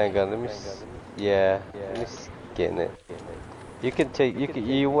 Hang on, let me let me skin it. You can take,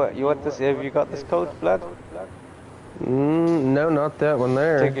 you want this, have you got this code, Blood? No, not that one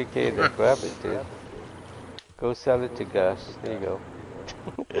there. Take a gator, grab it, dude. Go sell it to Gus, there you go.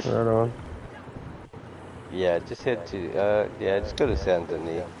 Right on. Yeah, just head to, just go to Saint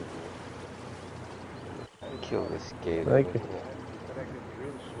Denis. Kill this gator. Thank you.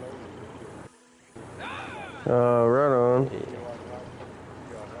 Right on.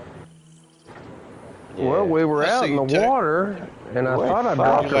 Yeah. Well, we were out in the water, and I thought I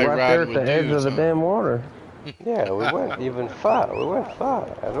dropped it right there at the edge of the damn water. Yeah, we weren't even far. We weren't far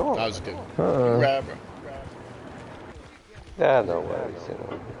at all. I was good. Uh-uh. Yeah, no worries, you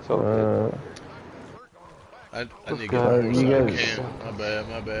know. It's all good. I need to get the horse you out of guys- camp. My bad.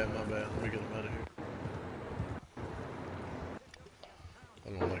 Let me get him out of here.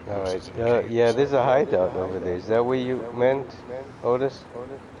 I don't like horses in Alright, camp. yeah, there's a hideout over there. Is that what you meant, Otis?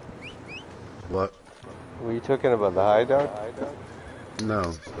 What? Were you talking about the hideout? No,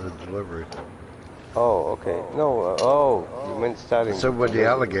 the delivery. Oh, okay. No, you meant starting. So would the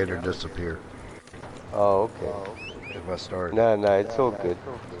alligator disappear Oh, okay. if I start? No, it's all good.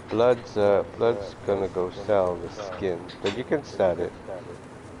 Blood's gonna go sell the skin, but you can start it.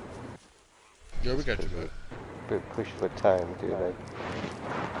 Yeah, we got you, bud. Bit push for time, dude.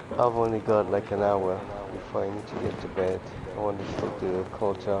 I've only got like an hour before I need to get to bed. I want to still do the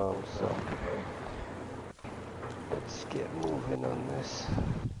cold arms, so let's get moving on this.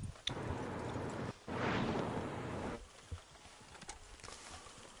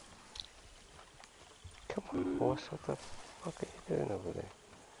 Come on, horse, what the fuck are you doing over there?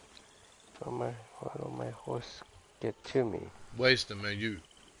 Why don't my horse get to me? Wasting, man. You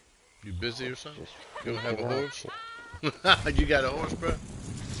busy or something? Just You don't have a freaking out horse? here. You got a horse, bro?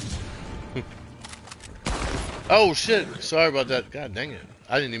 Oh shit! Sorry about that. God dang it!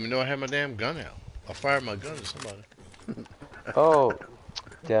 I didn't even know I had my damn gun out. I fired my gun at somebody. Oh,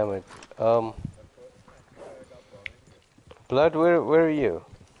 damn it. Blood, where are you?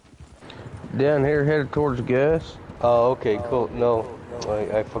 Down here, headed towards Gus. Oh, okay, cool. No,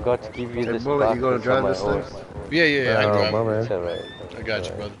 I forgot to give you Hey, this Bullet, box you gonna that's drive on my this thing? horse. Yeah. I Oh, drive. my It's bad. alright. I got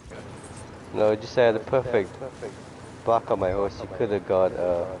you, brother. No, just I had a perfect block on my horse. You could have got,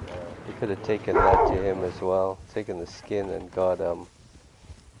 you could have taken that to him as well. Taken the skin and got a,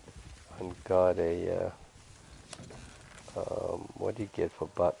 what do you get for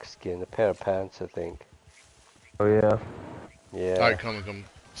buck skin? A pair of pants, I think. Oh yeah. Yeah. Alright, come.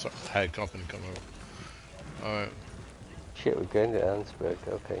 Sorry, I had company come over. Alright. Shit, we're going to Ansberg.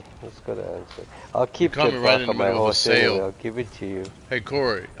 Okay, let's go to Ansberg. I'll keep the coming right buck in on the my middle of a horse sale. anyway. I'll give it to you. Hey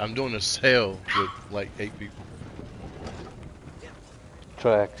Corey, I'm doing a sale with like 8 people.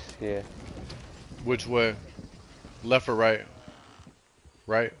 Tracks, yeah. Which way? Left or right?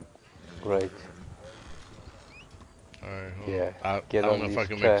 Right? Right. Alright, Yeah. I Get don't on know if I these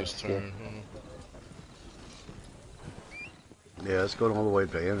can tracks, make this turn. Hold on. Yeah, it's going all the way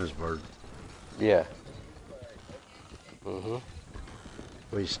to Annesburg. Yeah. Mm-hmm.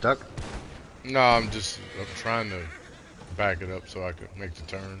 Are you stuck? No, I'm trying to back it up so I could make the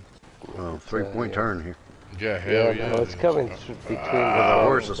turn. Oh, 3-point turn here. Yeah, hell yeah. No, it's coming between the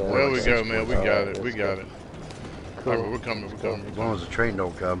horse is lines, more There like we go, man. We got it. We got it. Cool. Alright, we're coming. As long as the train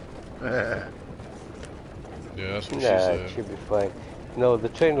don't come. Yeah, that's what she Nah, said. it should be fine. No, the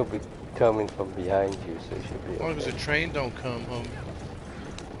train will be coming from behind you, so it should be As long as okay. the train don't come, homie.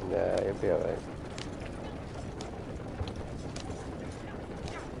 Nah, you'll be alright.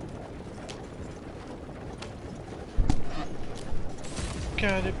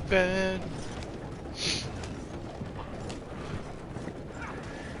 Got it bad.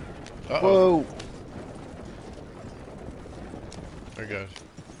 Uh-oh. Whoa! I got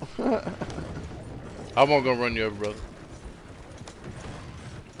you. I won't go run you over, brother.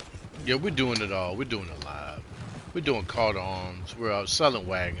 Yeah, we're doing it all. We're doing it live. We're doing call to arms. We're out selling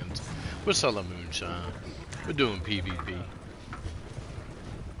wagons. We're selling moonshine. We're doing PvP.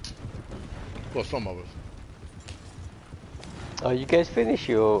 Well, some of us. Oh, you guys finish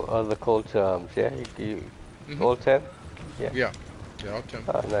your other call to arms, yeah? All 10? Yeah. Yeah, all 10.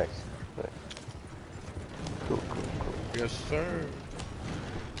 Oh, nice. Cool. Yes, sir.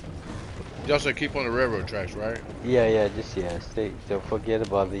 Y'all said keep on the railroad tracks, right? Yeah, stay. Don't forget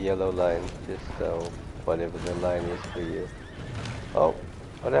about the yellow line. Just whatever the line is for you. Oh,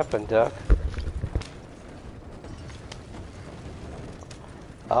 what happened, Doc?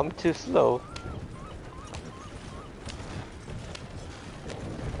 I'm too slow.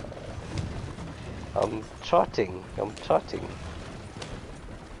 I'm trotting.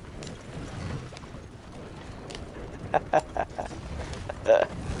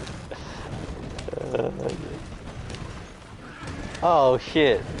 Oh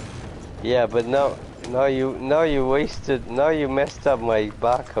shit. Yeah, but now you wasted. Now you messed up my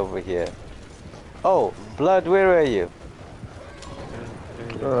back over here. Oh, Blood, where are you?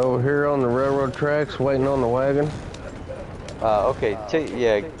 Over here on the railroad tracks, waiting on the wagon. Okay.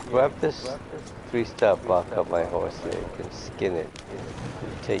 Grab this 3-star back of my horse here. You can skin it.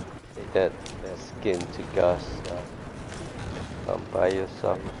 Take that skin to Gus. Buy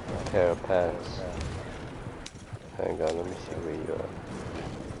yourself a pair of pants. Hang on, let me see where you are.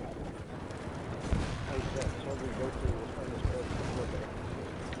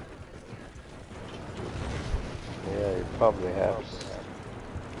 Yeah, you probably have.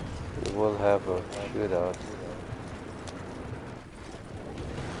 You will have a shootout.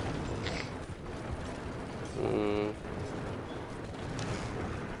 Mm.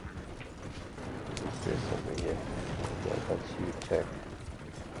 There's something here. Yeah, that's you, Tech.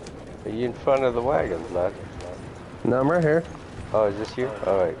 Are you in front of the wagon, lad? No, I'm right here. Oh, is this you?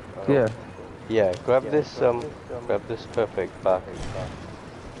 Alright, cool. Yeah. Yeah, grab this perfect back.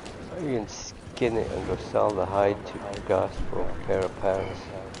 So you can skin it and go sell the hide to Gus for a pair of pants.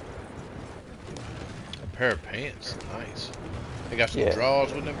 A pair of pants. Nice. They got some Yeah.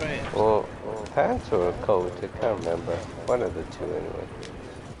 drawers with them pants. Or pants or a coat, I can't remember. One of the two anyway.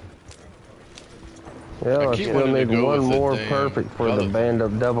 Yeah, I keep still wanting to need go one with the more damn perfect for the color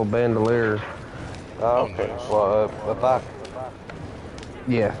double bandolier. Oh, Oh, okay. nice. Well, a back.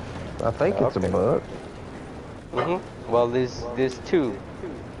 Yeah. I think it's a Okay. buck. Well, there's two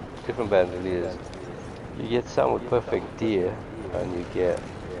different bandoliers. You get some with perfect deer, and you get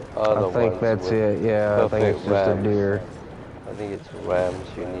other I think ones that's with it. Yeah, I think perfect it's just a rams. deer. I think it's rams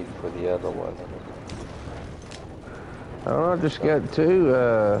you need for the other one. Oh, I just got two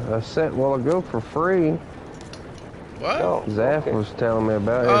a set while ago for free. What? Oh, Zaf okay. was telling me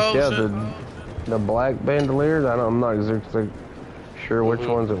about it. Oh, Yeah, shit. the black bandoliers. I'm not exactly sure which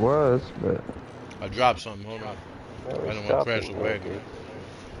ones it was, but I dropped something. Hold on. Oh, I don't want to crash the wagon.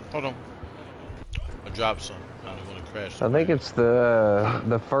 Hold on. I dropped something. I don't want to crash the I think wagon. it's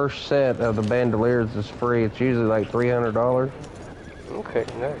the first set of the bandoliers is free. It's usually like $300. Okay,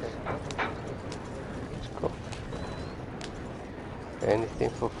 nice. That's cool. Anything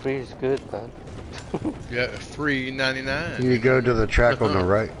for free is good, man. Yeah, free 99. You go to the track on the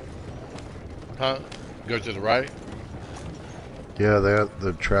right. Huh? Go to the right? Yeah,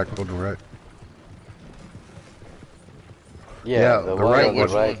 the track on the right. Yeah, the one right on the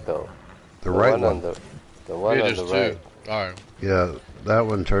one. right though. The right one. one. The one Yeah, on there's the right. two. All right. Yeah, that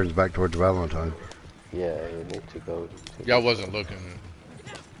one turns back towards Valentine. Yeah, you need to go. Y'all wasn't looking.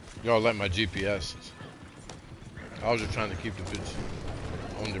 Y'all like my GPS. I was just trying to keep the bitch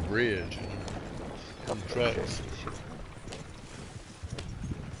on the bridge. On the tracks.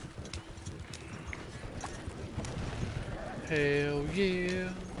 Hell yeah.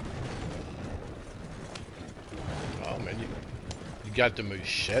 Oh man, you got the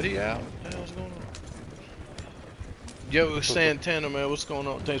machete out? What the hell's going on? Yo, Santana, man, what's going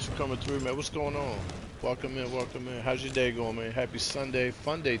on? Thanks for coming through, man. What's going on? Welcome in, welcome in. How's your day going, man? Happy Sunday,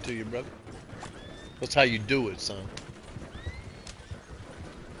 fun day to you, brother. That's how you do it, son.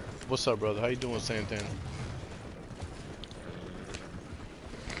 What's up, brother? How you doing, Santana?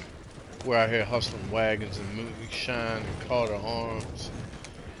 We're out here hustling wagons and moonshine and Carter Arms.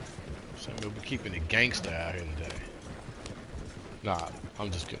 So we'll be keeping it gangster out here today. Nah,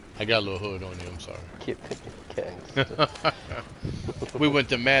 I'm just kidding. I got a little hood on you, I'm sorry. Keeping it gangster. We went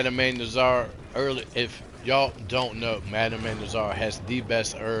to Madame Nazar early. If y'all don't know, Madame Nazar has the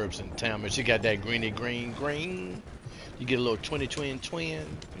best herbs in town. But she got that greeny green. You get a little twin. You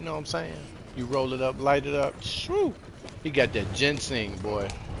know what I'm saying? You roll it up, light it up. Shoo! He got that ginseng, boy.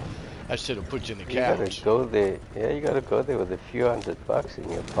 I should have put you in the couch. You gotta go there. Yeah, you gotta go there with a few $100 in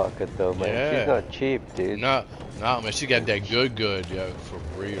your pocket, though, man. Yeah. She's not cheap, dude. No, man. She got that good, yo, for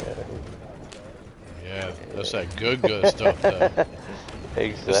real. Yeah, that's that good stuff, though.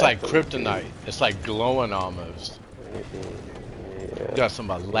 Exactly. It's like kryptonite. It's like glowing almost. Yeah. You got some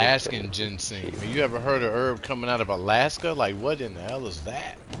Alaskan ginseng. Man, you ever heard of herb coming out of Alaska? Like, what in the hell is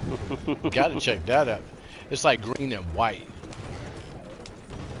that? You gotta check that out. It's like green and white.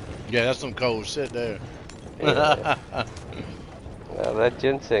 Yeah, that's some cold shit there. Yeah. Well, that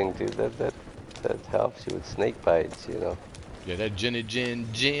ginseng, dude, that helps you with snake bites, you know. Yeah, that gin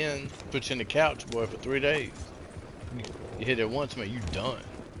puts you in the couch, boy, for 3 days. You hit it once, man, you done.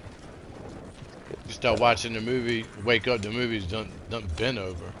 You start watching the movie, wake up, the movie's done bent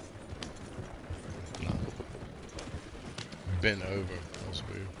over. No. Bent over. That's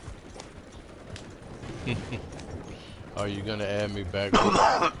weird. Are you gonna add me back?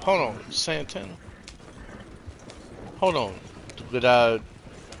 Hold on, Santana. Hold on. Did I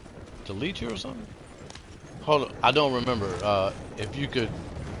delete you or something? Hold on. I don't remember. If you could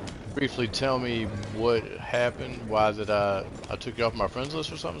briefly tell me what happened, why did I took you off my friends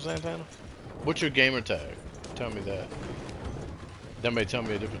list or something, Santana? What's your gamer tag? Tell me that. That may tell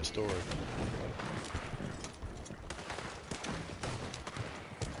me a different story.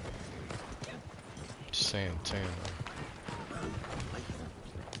 Santana.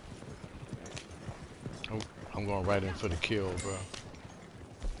 Oh, I'm going right in for the kill, bro.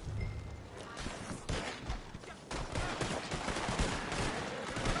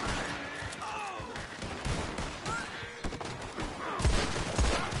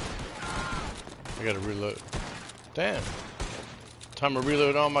 I gotta reload. Damn. Time to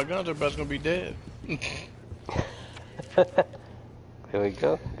reload all my guns, everybody's gonna be dead. There we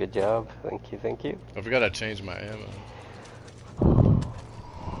go. Good job. Thank you, thank you. I forgot I changed my ammo.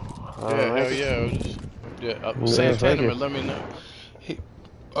 Yeah, Alright. hell yeah. Yeah, Santana, thank man, you. let me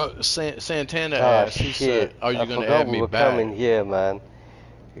know. Santana Ah, asked, he said, shit. are I you going to forgot add we me were back? coming here, man.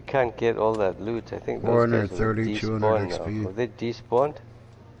 You can't get all that loot. I think those guys have 430, 200 despawned now. XP. Have they despawned?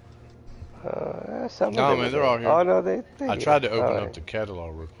 Some of No, them are man, they're there. all here. Oh, no, they're I here. tried to open up Alright. the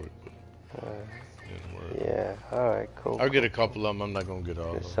catalog real quick, but didn't work. Yeah, alright, cool. I'll get a couple of them. I'm not going to get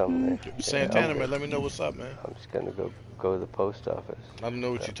all There's of some there. them. Yeah, Santana, I'm man, good. let me know what's up, man. I'm just gonna go to the post office. I don't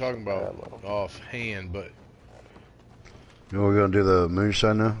know what you're talking about Ammo. offhand, but You know we're gonna do the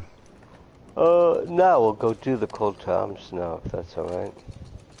moonshine now? Now we'll go do the cold times now, if that's alright.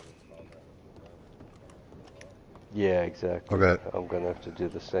 Yeah, exactly. Okay. I'm gonna have to do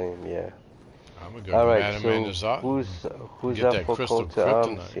the same, yeah. I'm going to go All to right, Madam and so who's get up that for crystal call to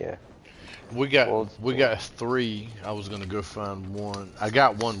arms? kryptonite. Yeah. We got 3. I was going to go find 1. I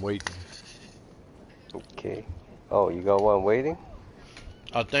got 1 waiting. Okay. Oh, you got one waiting?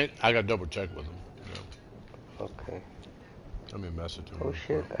 I think I got to double check with him. Yeah. Okay. Let me message him. Oh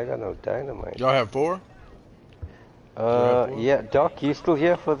shit, I got no dynamite. Y'all have 4? Yeah, Doc, you still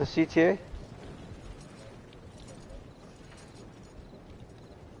here for the CTA?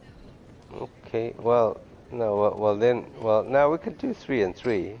 Okay, well, no, well, now we could do 3 and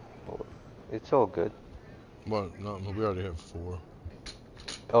 3. It's all good. Well, no, we already have 4.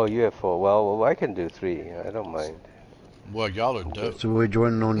 Oh, you have 4. Well, I can do 3. I don't mind. Well, y'all are dope. So we're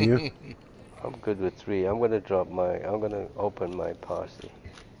joining on you? I'm good with 3. I'm gonna open my posse.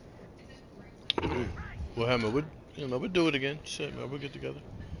 Well, hey, man, we'll do it again. Shit, man, we'll get together.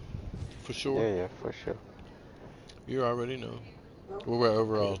 For sure. Yeah, for sure. You already know. We'll wear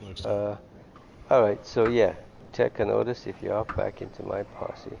overalls next time. Alright, so yeah, take a notice if you are back into my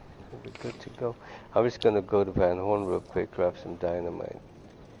posse. We'll be good to go. I'm just gonna go to Van Horn real quick, grab some dynamite.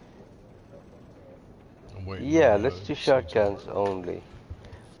 Yeah, let's do shotguns only.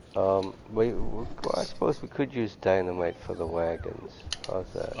 I suppose we could use dynamite for the wagons. How's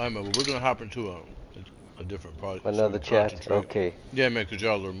that? Alright, man, well, we're gonna hop into a different project. Another chat? Okay. Yeah, man, because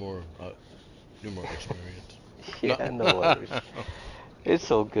y'all are more experience. Yeah, no worries.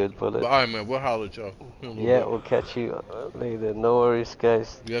 It's all good, Bullet. Alright, man, we'll holler at y'all. Yeah, we'll catch you later. No worries,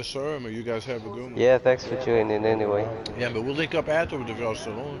 guys. Yes, sir. I mean, you guys have a good one. Yeah, thanks for joining anyway. Yeah, but we'll link up afterwards if y'all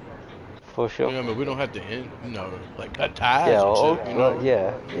still on. For sure. Yeah, but we don't have to end, like cut ties and shit, you know?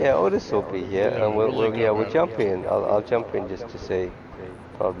 Yeah, Otis will be here, and we'll jump in. I'll jump in just to say,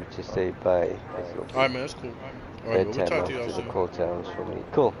 probably to say bye. Alright, man, that's cool. Alright, we'll talk to y'all after soon. the call towns for me.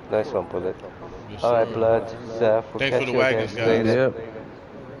 Cool, nice one, Bullet. Yes, Alright, sir. Blood, Zaf, we'll Thanks catch for the you wagons, guys. later.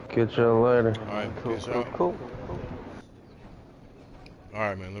 Yep. Catch y'all later. Alright, Cool.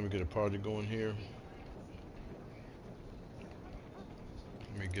 Alright, man, let me get a party going here.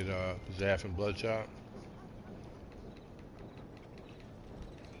 Let me get Zaf and Bloodshot.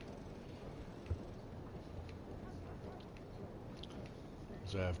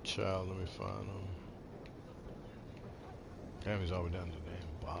 Zaf Child, let me find him. Damn, he's all the way down to the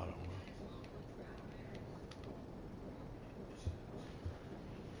damn bottom.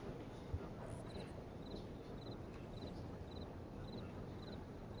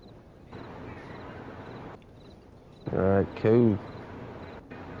 Alright, cool.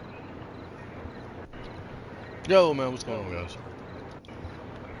 Yo, man, what's going on, guys?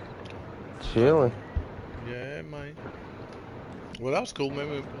 Chilling. Yeah, man. Well, that was cool,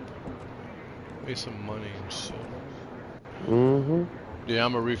 man. Made some money and shit. Mm-hmm. Yeah,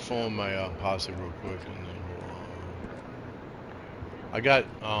 I'm gonna reform my posse real quick, and then we'll, I got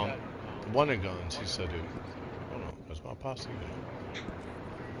one of guns. He said it. Hold on, that's my posse.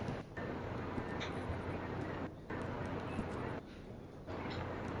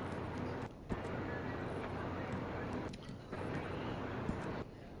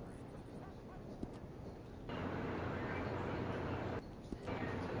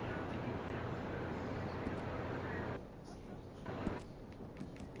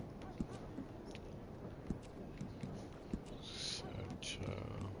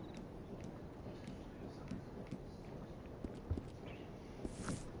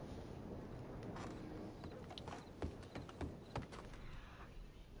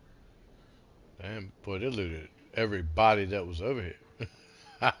 Damn, boy, they looted everybody that was over here.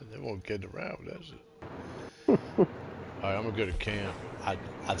 They won't get around with that shit. Alright, I'm gonna go to camp. I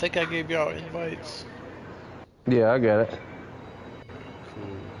think I gave y'all invites. Yeah, I got it.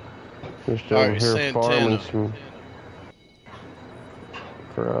 Cool. Just over here Santana. farming some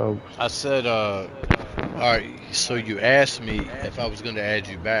frogs. I said, alright, so you asked me if I was gonna add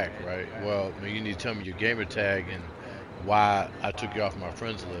you back, right? Well, you need to tell me your gamer tag and why I took you off my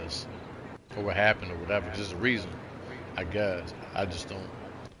friends list or what happened or whatever. Because there's a reason, I guess. I just don't.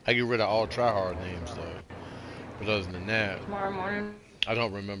 I get rid of all tryhard names though. But other than that, I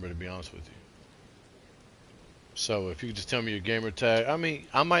don't remember, to be honest with you. So if you could just tell me your gamer tag, I mean,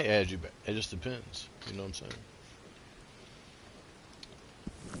 I might add you back. It just depends. You know what I'm saying?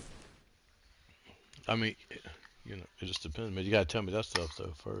 I mean, you know, it just depends, man. You gotta tell me that stuff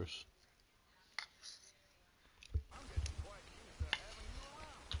though first.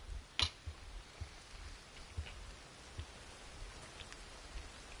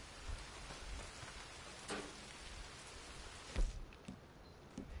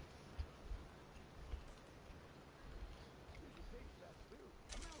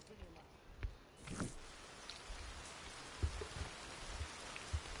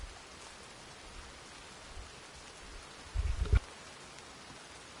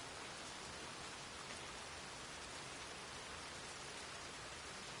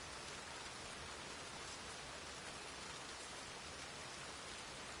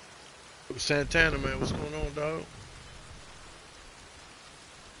 Santana, man, what's going on, dog?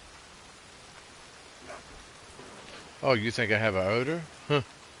 Oh, you think I have an odor? Huh.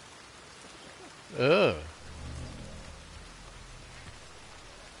 Ugh.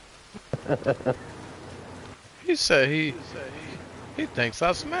 He said he thinks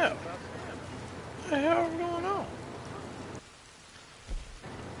I smell. What the hell is going on?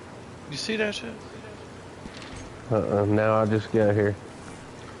 You see that shit? Now I just got here.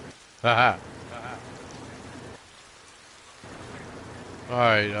 Haha. All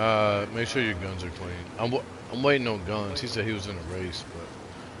right. Make sure your guns are clean. I'm waiting on guns. He said he was in a race,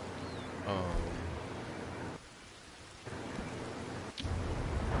 but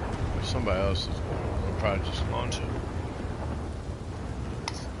if somebody else is going, I'll probably just launch it.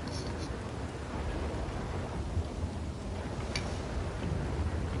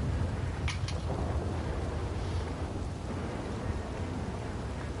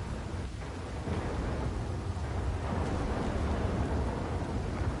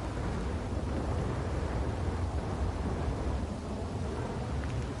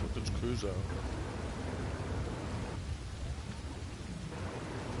 It's Cruzo.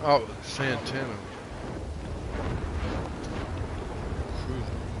 Oh, Santana. Cruzo.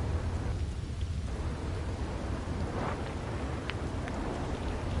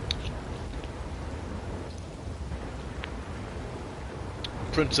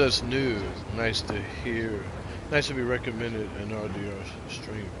 Princess New, nice to hear. Nice to be recommended an RDR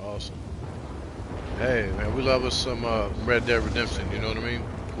stream. Awesome. Hey man, we love us some Red Dead Redemption. You know what I mean?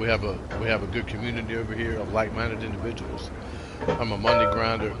 We have a good community over here of like-minded individuals. I'm a money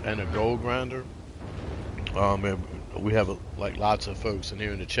grinder and a gold grinder. And we have like lots of folks in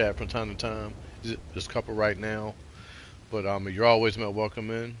here in the chat from time to time. There's a couple right now, but you're always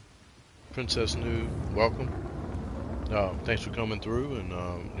welcome in. Princess New, welcome. Thanks for coming through, and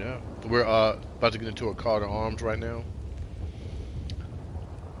yeah, we're about to get into a call to arms right now.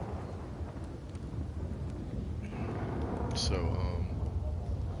 So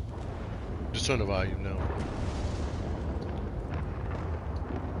just turn the volume down.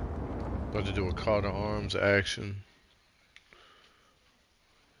 About to do a call to arms action.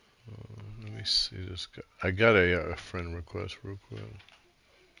 Let me see this guy. I got a friend request real quick.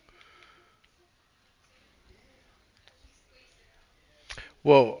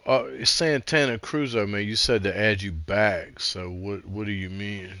 Well, Santana Cruzo, man, you said to add you back. So what do you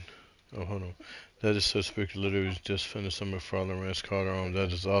mean? Oh, hold on. That is so speculative. Just finished some of Farland Ranch Carter on.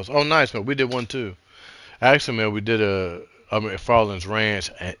 That is awesome. Oh, nice, man. We did one too. Actually, man, we did Farland's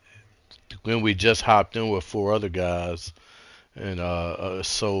Ranch. When we just hopped in with four other guys and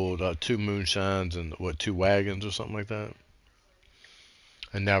sold two moonshines and what, two wagons or something like that.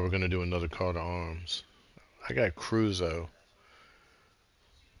 And now we're gonna do another call to arms. I got Cruzo.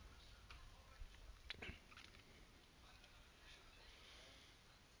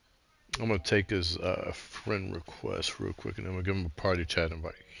 I'm gonna take his friend request real quick, and then we'll give him a party chat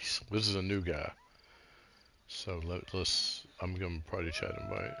invite. This is a new guy, so let's. I'm gonna give him a party chat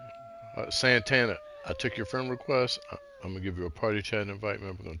invite. Santana, I took your friend request. I'm gonna give you a party chat invite,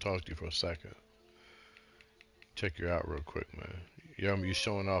 man. We're gonna talk to you for a second. Check you out real quick, man. Yeah, you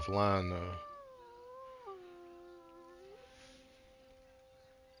showing offline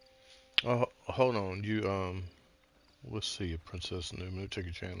though. Oh, hold on. Let's see your Princess New. Let me check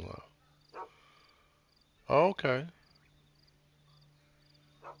your channel out. Oh, okay.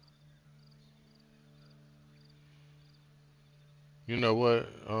 You know what,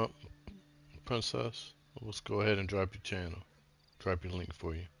 Princess? Let's go ahead and drop your channel. Drop your link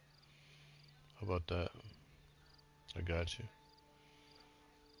for you. How about that? I got you.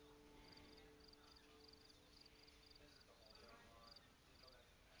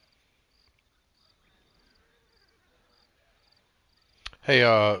 Hey,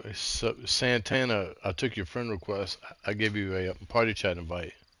 so Santana, I took your friend request. I gave you a party chat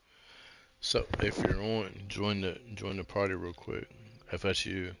invite. So if you're on, join the party real quick.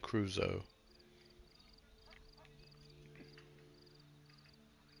 FSU Cruzo.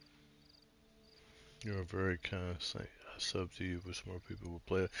 You're a very kind saint. I sub to you, wish more people would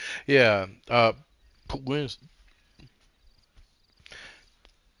play it. Yeah, when's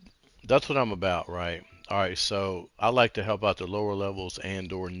that's what I'm about, right? All right, so I like to help out the lower levels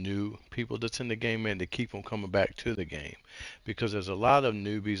and or new people that's in the game, and to keep them coming back to the game, because there's a lot of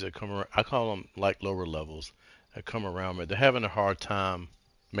newbies that come around. I call them like lower levels that come around, but they're having a hard time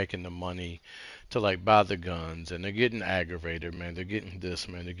making the money to like buy the guns, and they're getting aggravated, man. They're getting this,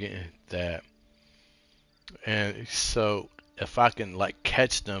 man. They're getting that, and so if I can like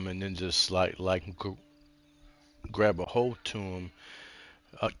catch them and then just grab a hold to them,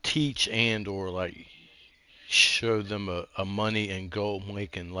 teach and or like show them a money and gold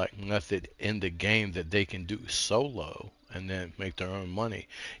making like method in the game that they can do solo and then make their own money.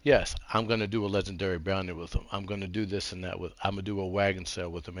 Yes, I'm gonna do a legendary bounty with them. I'm gonna do this and that with. I'm gonna do a wagon sale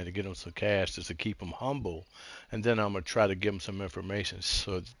with them and to get them some cash just to keep them humble, and then I'm gonna try to give them some information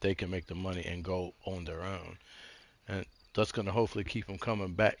so that they can make the money and go on their own. And that's gonna hopefully keep them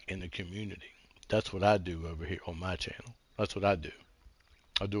coming back in the community. That's what I do over here on my channel. That's what I do.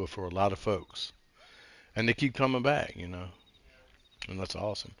 I do it for a lot of folks, and they keep coming back, and that's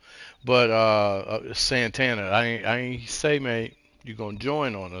awesome. But Santana, I ain't say, mate, you gonna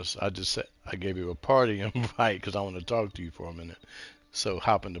join on us. I just said I gave you a party invite because I want to talk to you for a minute. So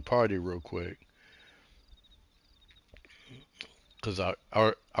hop in the party real quick, because I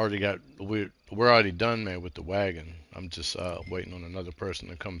already got we're already done, man, with the wagon. I'm just waiting on another person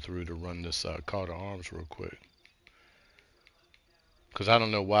to come through to run this call to arms real quick. Because I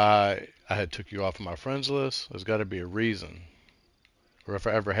don't know why I had took you off of my friends list. There's got to be a reason. Or if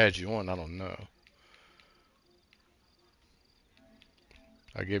I ever had you on, I don't know.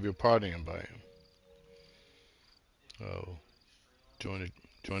 I gave you a party invite. Oh, join the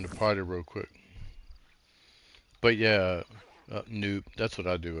join the party real quick. But yeah, noob. That's what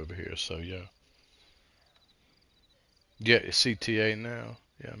I do over here. So yeah, yeah. It's CTA now.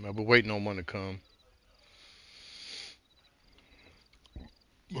 Yeah, man. We're waiting on one to come.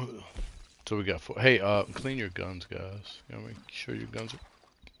 So we got four. Hey, clean your guns, guys. You know, make sure your guns are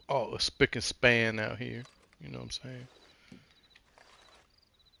all spick and span out here. You know what I'm saying?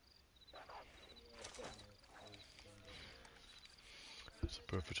 It's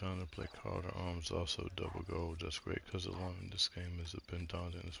a perfect time to play Call to Arms. Also, double gold. That's great because alone in this game has been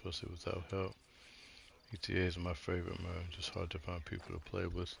daunting, especially without help. ETA is my favorite mode. Just hard to find people to play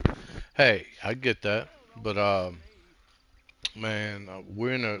with. Hey, I get that, but man,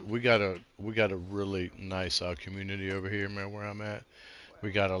 we got a really nice community over here, man. Where I'm at,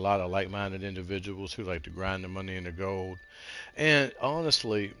 we got a lot of like-minded individuals who like to grind the money and the gold. And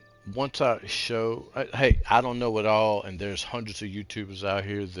honestly, once I show, hey, I don't know it all, and there's hundreds of YouTubers out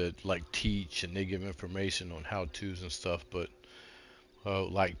here that like teach and they give information on how-tos and stuff. But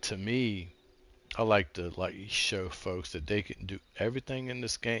like to me, I like to like show folks that they can do everything in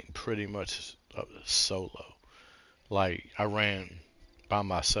this game pretty much solo. Like I ran by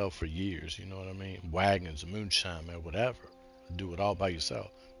myself for years, you know what I mean? Wagons, moonshine, man, whatever. Do it all by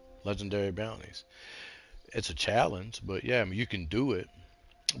yourself. Legendary bounties. It's a challenge, but yeah, I mean you can do it.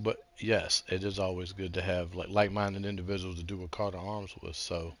 But yes, it is always good to have like-minded individuals to do a call to arms with.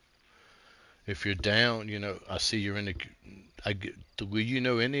 So if you're down, I see you're in the. I get. Will you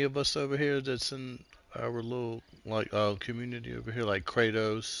know any of us over here that's in our little community over here, like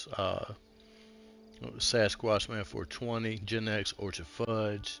Kratos, Sasquatch Man 420, Gen X, Orchard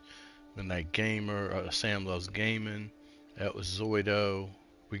Fudge, Midnight Gamer, Sam Loves Gaming. That was Zoido.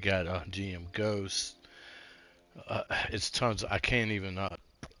 We got GM Ghost. It's tons. I can't even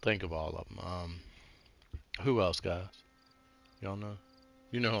think of all of them. Who else, guys? Y'all know?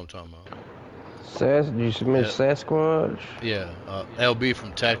 You know who I'm talking about. Did you submit Sasquatch? Yeah. LB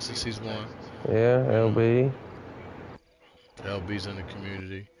from Texas. He's one. Yeah, LB. LB's in the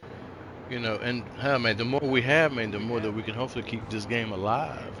community. And hell, man, the more we have, man, the more that we can hopefully keep this game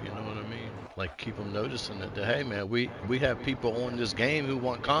alive. You know what I mean? Like keep them noticing that hey, man, we have people on this game who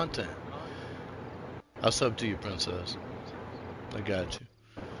want content. I'll sub to you, princess. I got you.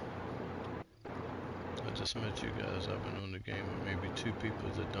 I just met you guys. I've been on the game with maybe two people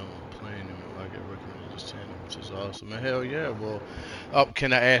that don't play anymore. I get recommended this channel, which is awesome. And hell yeah, well,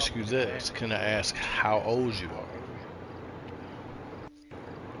 can I ask you this? Can I ask how old you are?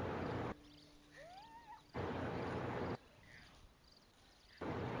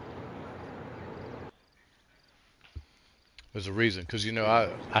 There's a reason, because you know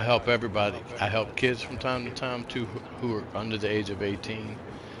I help everybody. I help kids from time to time too who are under the age of 18.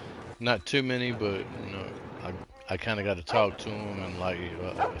 Not too many, but you know I kind of got to talk to them and like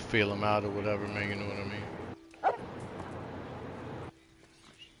feel them out or whatever, man. You know what I mean?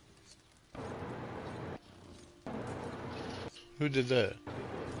 Who did that?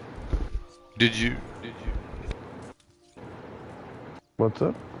 Did you? What's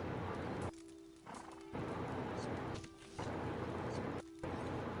up?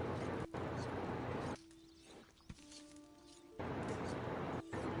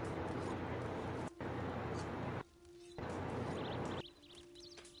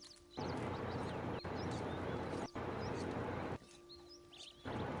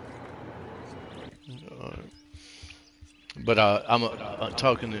 But I'm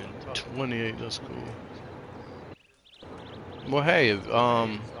talking in 28. That's cool. Well, hey,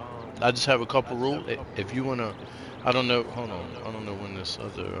 I just have a couple rules. If you wanna, I don't know. Hold on, I don't know when this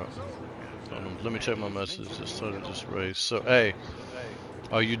other. Hold on, let me check my message. Just started this race. So, hey,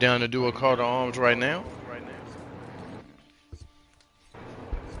 are you down to do a call to arms right now?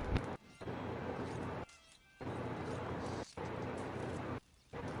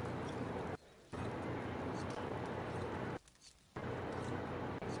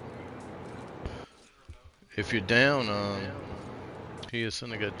 If you're down, he has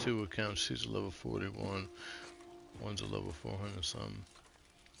only got 2 accounts. She's a level 41. One's a level 400 something.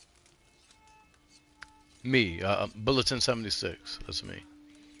 Me, Bulletin 76. That's me.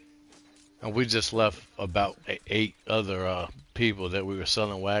 And we just left about 8 other people that we were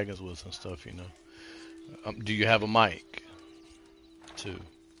selling wagons with and stuff, you know. Do you have a mic? Too.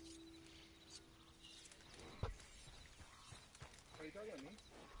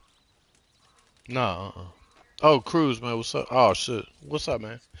 No. Oh, Cruz, man, what's up? Oh shit, what's up,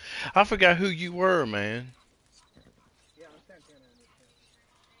 man? I forgot who you were, man.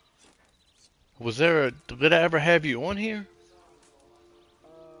 Was there a? Did I ever have you on here?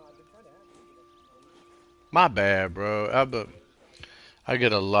 My bad, bro. I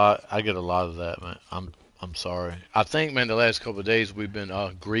get a lot. I get a lot of that, man. I'm sorry. I think, man, the last couple of days we've been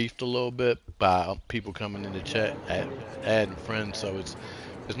griefed a little bit by people coming in the chat, adding friends. So it's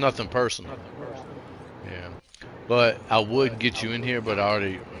nothing personal. Yeah. But I would get you in here, but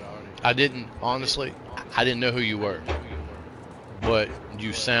I didn't, honestly, I didn't know who you were. But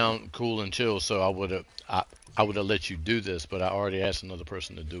you sound cool and chill, so I would have let you do this, but I already asked another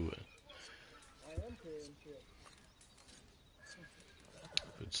person to do it.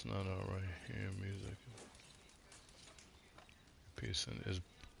 It's not alright here, music. Peace and is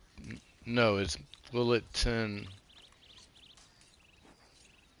no, it's bulletin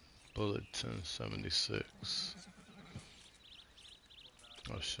 76.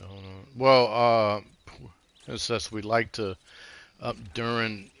 Oh shit, hold on. Well, it says we like to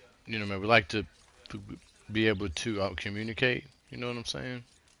during, you know, man, we like to be able to communicate. You know what I'm saying?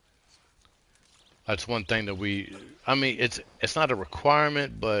 That's one thing that I mean, it's not a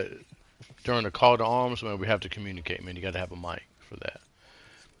requirement, but during the call to arms, man, we have to communicate, man. You got to have a mic for that.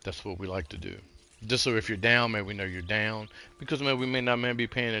 That's what we like to do. Just so if you're down, man, we know you're down. Because, man, we may not, man, be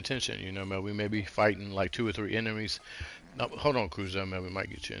paying attention. You know, man, we may be fighting like 2 or 3 enemies. No, hold on, Cruiser, man, we might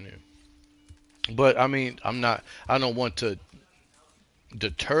get you in here. But, I mean, I don't want to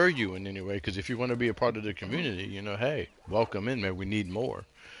deter you in any way. Because if you want to be a part of the community, you know, hey, welcome in, man. We need more,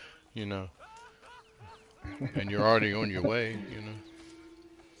 you know. And you're already on your way, you know.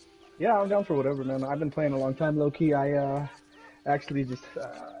 Yeah, I'm down for whatever, man. I've been playing a long time, low key. I actually just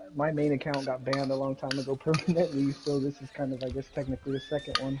my main account got banned a long time ago permanently, so this is kind of, I guess, technically the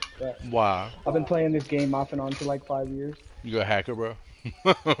second one. But Why? I've been playing this game off and on for like 5 years. You a hacker, bro?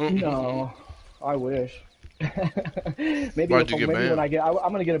 No, I wish. Why'd you get maybe when banned?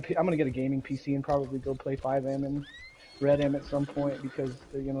 I'm gonna get a gaming PC and probably go play 5M and Red M at some point because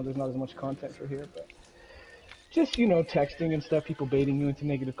you know there's not as much content for here, but. Just, you know, texting and stuff, people baiting you into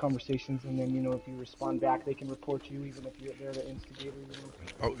negative conversations, and then, you know, if you respond back, they can report you, even if they're the instigator, you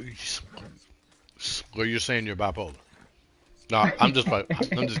know. Oh, well, you're saying you're bipolar. No, I'm just kidding.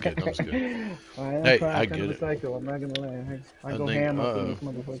 I'm just kidding. Hey, I kind get of a it. psycho, I'm not gonna lie. I go think, ham up in this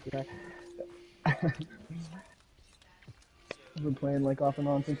motherfucker. I've been playing, like, off and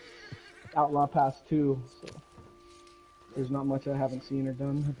on since Outlaw Pass 2, so there's not much I haven't seen or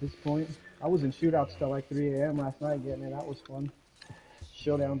done at this point. I was in shootouts till like 3 a.m. last night getting it. That was fun.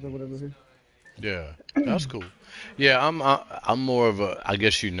 Showdowns or whatever. Yeah, that's cool. Yeah, I'm more of a. I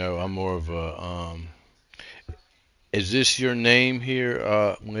guess you know, I'm more of a. Is this your name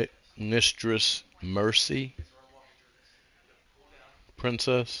here, Mistress Mercy,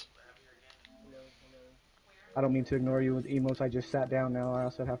 Princess? I don't mean to ignore you with emotes. I just sat down now. I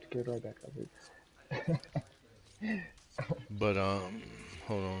also have to get right back up. But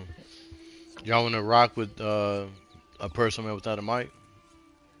hold on. Y'all wanna rock with a person man without a mic?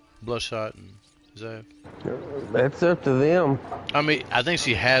 Bloodshot and Zav? That's up to them. I mean, I think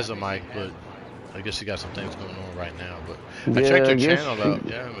she has a mic, but I guess she got some things going on right now. But I checked Yeah, I her guess channel she. out.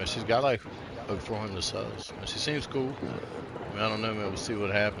 Yeah, man, she's got like over 400 subs. And she seems cool. I mean, I don't know, man. We'll see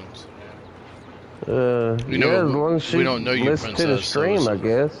what happens. You Yeah, know, as long as she we don't know you, listens to the Princess. stream, I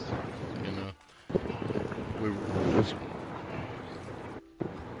guess. You know, we Just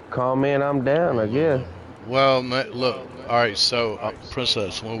comment, I'm down, I guess. Well, man, look. All right, so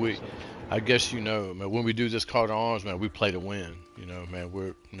Princess, I guess you know, man, when we do this call to arms, man, we play to win. You know, man,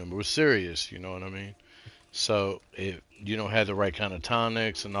 we're serious. You know what I mean? So if you don't have the right kind of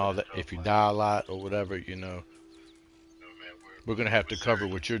tonics and all that, if you die a lot or whatever, you know, we're gonna have to cover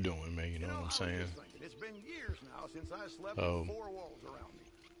what you're doing, man. You know what I'm saying? It's been years now since I slept Oh. with four walls around me,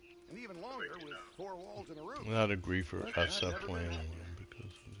 and even longer with four walls in a room. Not agree for I stopped playing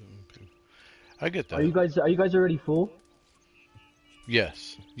because I get that. Are you guys already full?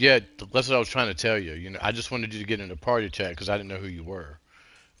 Yes. Yeah, that's what I was trying to tell you. You know, I just wanted you to get in the party chat because I didn't know who you were.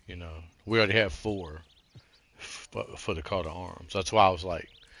 You know, we already have 4 for the call to arms. That's why I was like,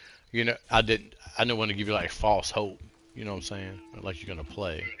 you know, I didn't want to give you like false hope. You know what I'm saying? Like you're gonna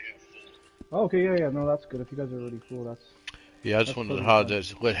play. Oh, okay, yeah, no, that's good. If you guys are already full, that's. Yeah, I just wanted to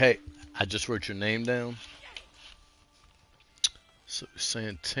apologize. But hey, I just wrote your name down. So,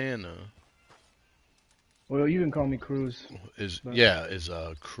 Santana. Well, you can call me Cruz. Is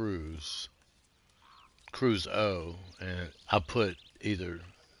Cruz. Cruz O, and I put either.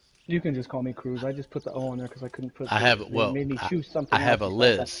 You can just call me Cruz. I just put the O on there because I couldn't put. I have It made me choose something. I have else a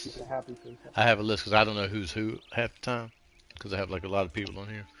besides list. that happy face. I have a list because I don't know who's who half the time because I have like a lot of people on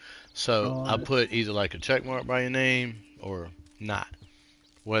here. So I put either like a check mark by your name or not.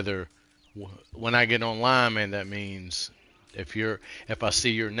 Whether when I get online, man, that means if I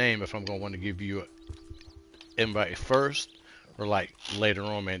see your name, if I'm gonna want to give you an invite first or like later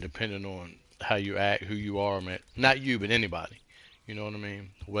on, man, depending on how you act, who you are, man. Not you, but anybody. You know what I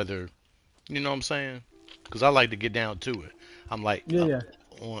mean? Whether, you know what I'm saying? Because I like to get down to it. I'm like, yeah.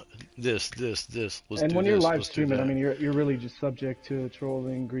 On this. And when you're live streaming, I mean, you're really just subject to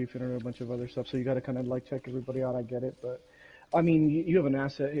trolling, griefing, or a bunch of other stuff. So you got to kind of like check everybody out. I get it, but I mean, you have an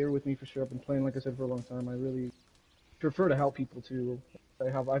asset here with me for sure. I've been playing, like I said, for a long time. I really prefer to help people too.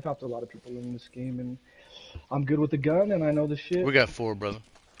 I've helped a lot of people in this game, and I'm good with the gun, and I know the shit. We got 4, brother.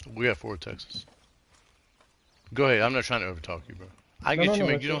 We got 4 Texas. Go ahead. I'm not trying to overtalk you, bro. I get you,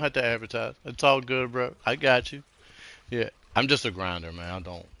 man. You don't have to advertise. It's all good, bro. I got you. Yeah. I'm just a grinder, man.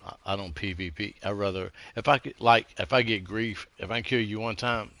 I don't PvP. I rather if I get grief, if I can kill you one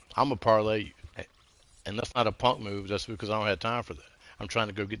time, I'm a parlay you. And that's not a punk move. That's because I don't have time for that. I'm trying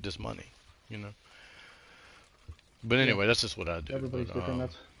to go get this money, you know. But anyway, that's just what I do. Everybody's different.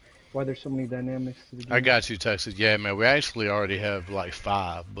 That's why there's so many dynamics to the game. I got you, Texas. Yeah, man. We actually already have like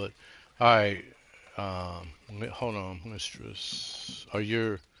 5, but all right. Hold on, mistress. Are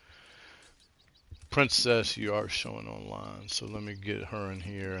you Princess? You are showing online, so let me get her in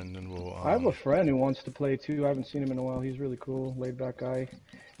here, and then we'll. I have a friend who wants to play too. I haven't seen him in a while. He's really cool, laid back guy.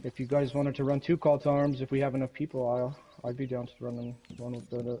 If you guys wanted to run 2 call to arms, if we have enough people, I'd be down to run one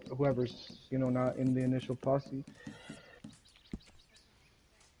with whoever's not in the initial posse.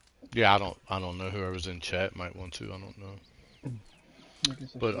 Yeah, I don't know. Whoever's in chat might want to. I don't know.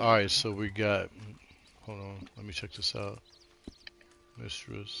 But all right, so we got. Hold on, let me check this out,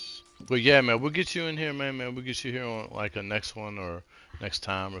 mistress. But yeah, man, we'll get you in here, man. We'll get you here on like a next one or next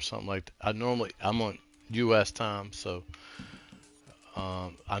time or something like that. I'm on U.S. time, so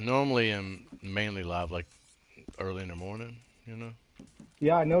I normally am mainly live like early in the morning, you know.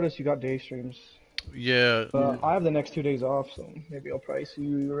 Yeah, I noticed you got day streams. Yeah. I have the next 2 days off, so maybe I'll probably see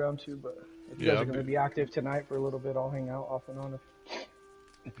you around too. But if you guys are going to be active tonight for a little bit, I'll hang out off and on.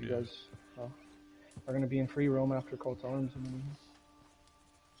 If you guys are going to be in free roam after call to arms.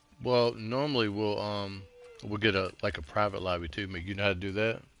 Well, normally we'll get a private lobby too. You know how to do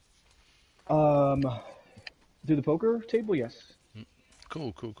that? Do the poker table? Yes.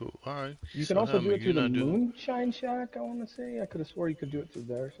 Cool. All right. You can also do it through the Moonshine Shack, I want to say. I could have swore you could do it through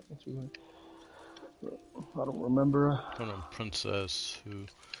there or something. I don't remember. Hold on, Princess. Who?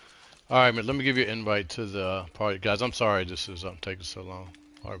 All right, man. Let me give you an invite to the party, guys. I'm sorry this is taking so long.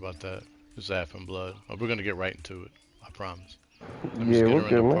 Sorry about that. It's Zaf and blood. We're gonna get right into it. I promise. Let me just get her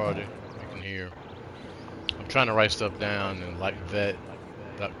in the party. You can hear. I'm trying to write stuff down and vet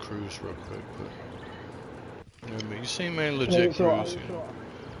that cruise real quick. But you seem man legit cruise.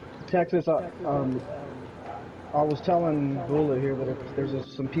 Texas, I was telling Bullet here that if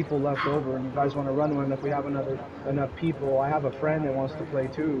there's some people left over and you guys want to run one, if we have enough people, I have a friend that wants to play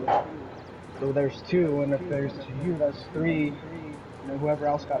too. So there's two, and if there's you, that's three. And whoever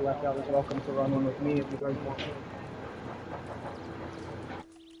else got left out is welcome to run one with me if you guys want.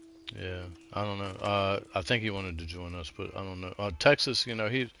 Yeah, I don't know. I think he wanted to join us, but I don't know. Texas, he's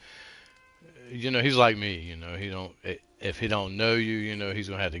like me. He don't. If he don't know you, he's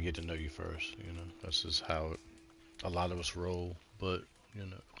gonna have to get to know you first. That's just how a lot of us roll. But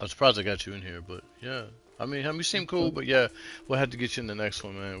I'm surprised I got you in here. But yeah, I mean, you seem cool. But yeah, we'll have to get you in the next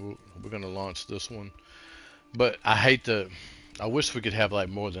one, man. We're gonna launch this one. But I wish we could have like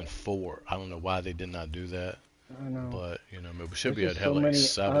more than 4. I don't know why they did not do that. I know. But we should be There's able to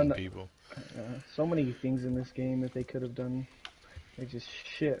just have so like many 7 people. so many things in this game that they could have done. They just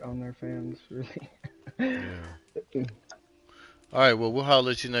shit on their fans, really. Yeah. All right, well, we'll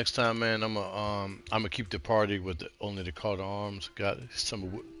holler at you next time, man. I'm gonna keep the party with only the call to arms. Got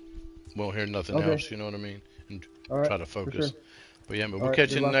some, won't hear nothing else. You know what I mean? And try to focus. Sure. But yeah, man, we'll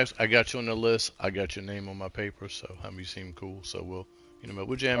catch you in the next. I got you on the list. I got your name on my paper, so you seem cool. So we'll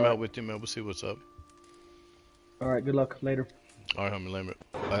jam out with you, man. We'll see what's up. All right, good luck. Later. All right, homie, later.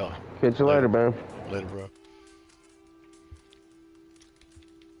 Bye. Catch you later, man. Later, bro.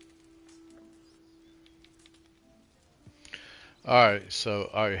 Alright,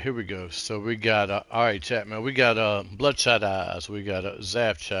 here we go. So we got, alright, chat, man. We got Bloodshot Eyes, we got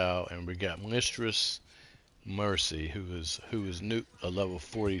Zaf Chow, and we got Mistress Mercy, who is new, a level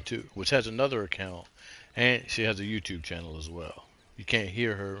 42, which has another account, and she has a YouTube channel as well. You can't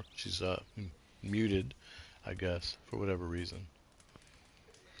hear her. She's muted, I guess, for whatever reason.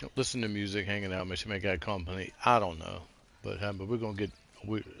 Listen to music, hanging out, she may got company. I don't know, but we're gonna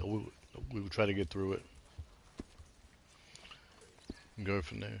we will try to get through it. Go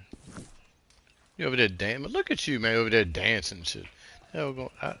from there. You over there dancing? Look at you, man, over there dancing and shit.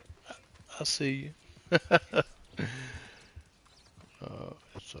 Hell, I see you.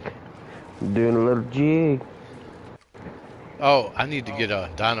 Doing a little jig. Oh, I need to get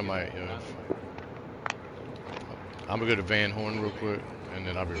dynamite. I'm gonna go to Van Horn real quick, and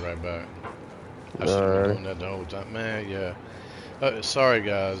then I'll be right back. I should have been doing that the whole time, man. Yeah. Sorry,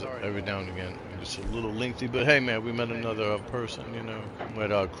 guys. Every now and again, it's a little lengthy, but hey, man, we met another person.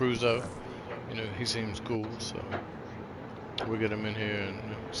 With Cruzo. He seems cool, so we'll get him in here and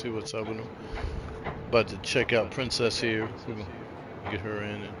see what's up with him. About to check out Princess here. We're gonna get her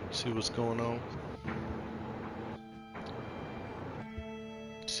in and see what's going on.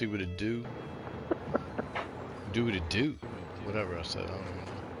 See what it do. Do what it do. Whatever I said, I don't even know.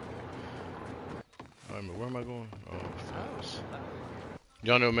 Alright, where am I going? Oh, fast.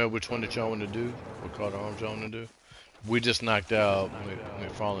 Y'all know, man, which one that y'all want to do? What call to arms y'all want to do? We just knocked out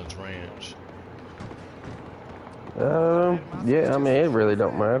McFarland's Ranch. Yeah, I mean, it really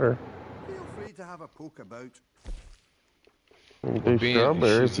don't matter. Feel free to have a poke about. You can do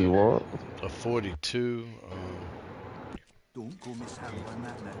strawberry if you want. A 42. Don't go mishandling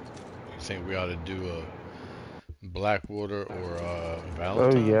that now. You think we ought to do a Blackwater or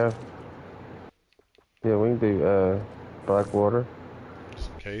Valentine? Oh, yeah. Yeah, we can do Blackwater. Just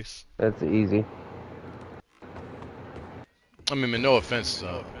in case. That's easy. I mean, no offense,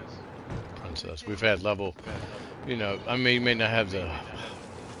 Princess. We've had level, you may not have the,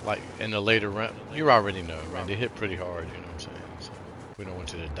 like, in the later round. You already know, man. They hit pretty hard, you know what I'm saying? So we don't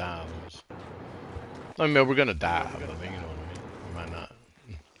want you to die on us. I mean, we're going to die. I mean, you know what I mean? We might not.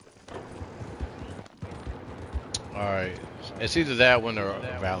 Alright. It's either that one or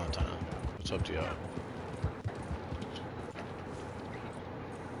Valentine. It's up to y'all.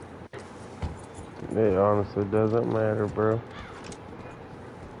 It honestly doesn't matter, bro.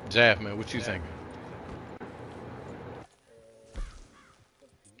 Zaf, man, what you thinking?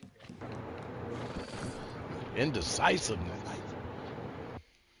 Indecisiveness.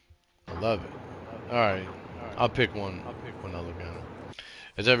 I love it. Alright. I'll pick one when I look at it.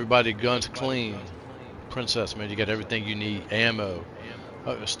 Is everybody guns clean? Princess, man, you got everything you need. Ammo.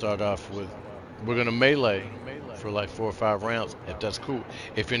 I'll just start off with, we're going to melee for like 4 or 5 rounds, if that's cool.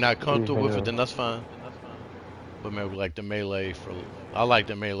 If you're not comfortable with it, then that's fine. But man, we like the melee I like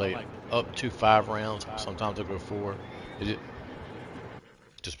the melee up to 5 rounds. Sometimes I'll go 4. It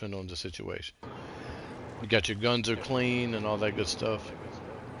just depends on the situation. You got your guns are clean and all that good stuff.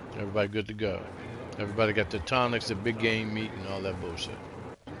 Everybody good to go. Everybody got the tonics, the big game meat, and all that bullshit.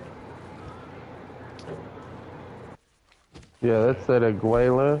 Yeah, that's that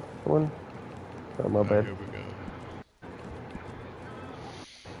Aguila one. Oh, my bad. Here we go.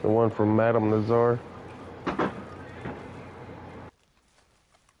 The one from Madame Nazar.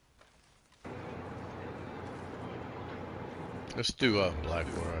 Let's do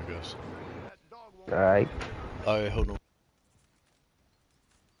Blackwater, I guess. Alright. Alright, hold on.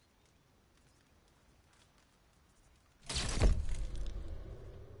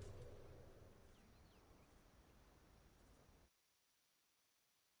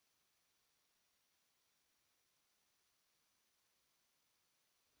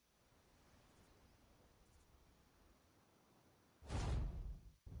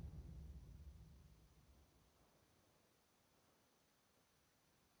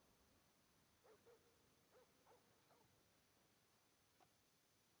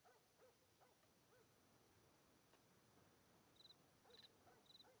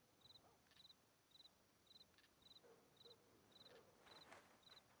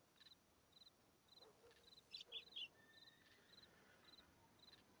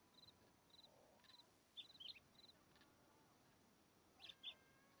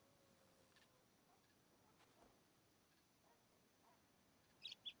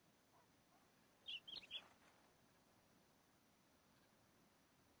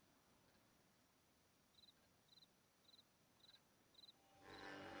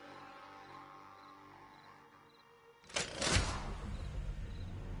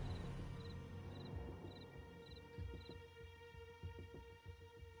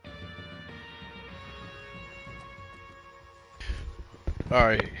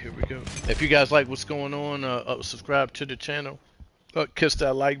 Alright, here we go. If you guys like what's going on, subscribe to the channel. Kiss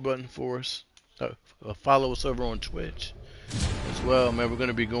that like button for us. Follow us over on Twitch as well, man. We're going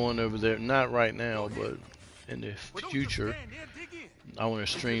to be going over there, not right now, but in the future. I want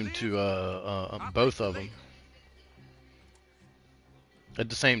to stream to both of them at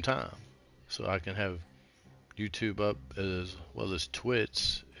the same time, so I can have YouTube up as well as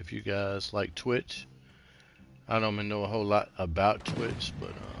Twitch. If you guys like Twitch, I don't even know a whole lot about Twitch,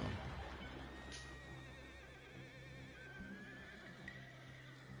 but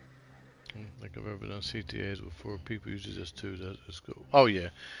I don't think I've ever done CTAs with 4 people. Usually just 2. That's cool. Oh yeah,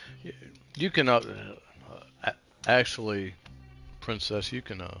 you can actually, Princess, you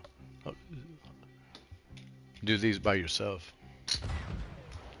can do these by yourself.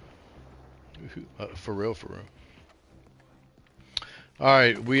 For real, for real.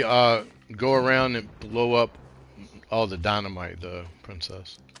 Alright, we go around and blow up all the dynamite,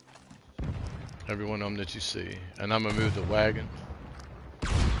 Princess. Every one of them that you see. And I'm gonna move the wagon.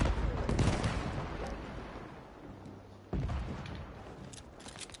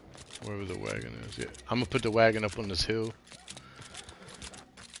 Wherever the wagon is, yeah. I'm gonna put the wagon up on this hill.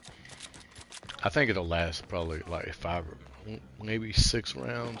 I think it'll last probably like 5 or maybe 6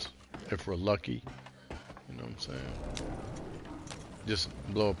 rounds if we're lucky. You know what I'm saying? Just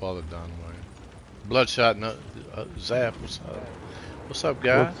blow up all the dynamite. Bloodshot, Zap, what's up? What's up,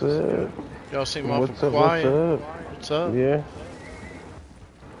 guys? What's up? Y'all seem awful quiet. What's up? Yeah.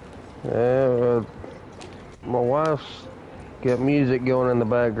 My wife's got music going in the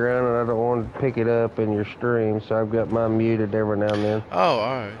background, and I don't want to pick it up in your stream, so I've got mine muted every now and then. Oh,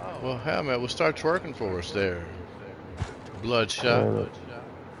 alright. Well, hell, man, we'll start twerking for us there. Bloodshot.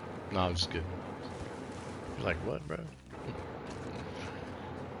 No, I'm just kidding. You're like, what, bro?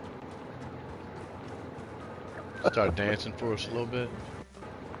 Start dancing for us a little bit.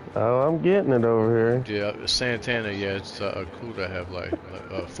 Oh, I'm getting it over here. Yeah, Santana, yeah, it's cool to have like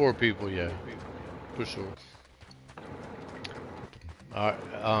 4 people, yeah, for sure. Alright,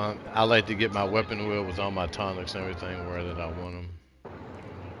 I like to get my weapon wheel with all my tonics and everything where that I want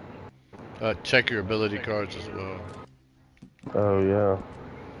them. Check your ability cards as well. Oh, yeah.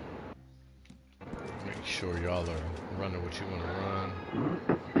 Make sure y'all are running what you want to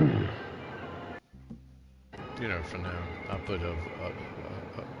run. You know, for now, I put a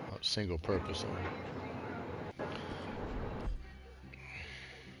single purpose on.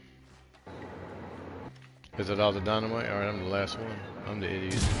 Is it all the dynamite? Alright, I'm the last one. I'm the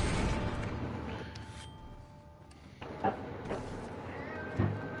idiot.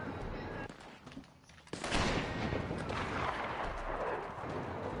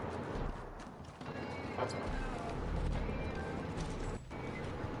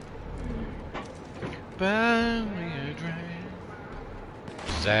 Buy me a drink.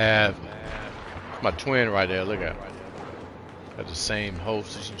 Zav. My twin right there, look at her. Got the same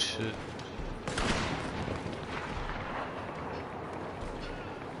hostess and shit.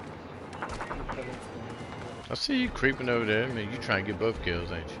 I see you creeping over there. I mean, you trying to get both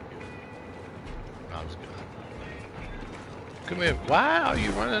kills, ain't you? No, I'm just kidding. Come here. Why are you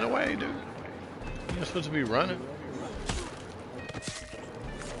running away, dude? You're not supposed to be running.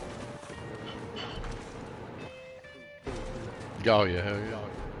 Oh, yeah, hell yeah.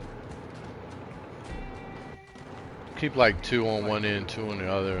 keep like 2 on one end, 2 on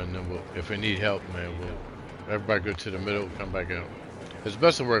the other, and then if we need help, man, everybody go to the middle, come back out. It's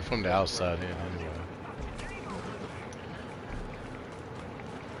best to work from the outside in anyway.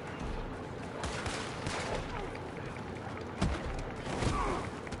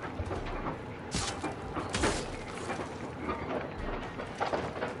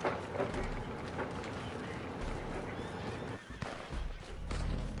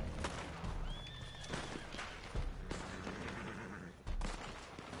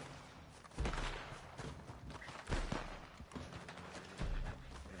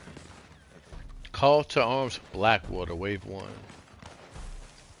 Call to arms, Blackwater, wave 1.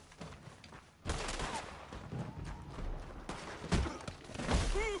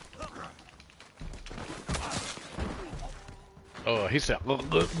 Oh, he said,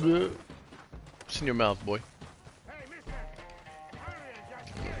 it's in your mouth, boy.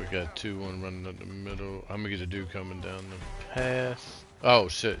 We got 2, 1 running up the middle. I'm gonna get a dude coming down the path. Oh,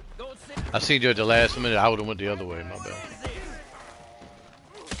 shit. I seen you at the last minute. I would've went the other way, my bad.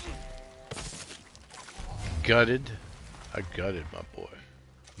 Gutted. I gutted my boy.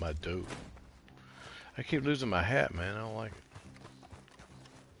 My dude. I keep losing my hat, man. I don't like it.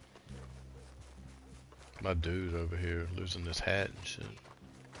 My dude over here losing his hat and shit.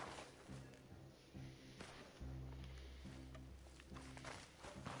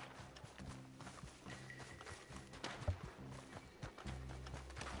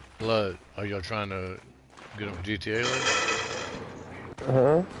 Blood, are y'all trying to get him for GTA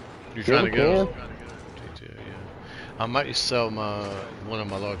later? You trying to get him? GTA, yeah. I might sell one of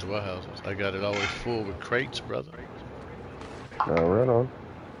my large warehouses. I got it always full with crates, brother. Oh, right on.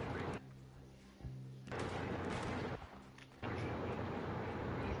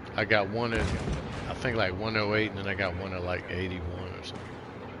 I got one at, I think like 108, and then I got one at like 81 or something.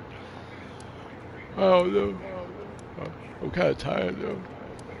 Oh no, I'm kind of tired though.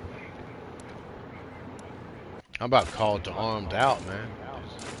 I'm about called to armed out, man.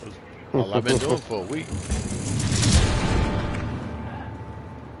 That's all I've been doing for a week.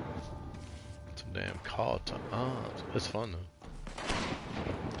 Some damn call to arms. It's fun though.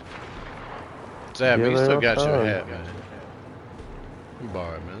 Zab, you still got your hat, man. You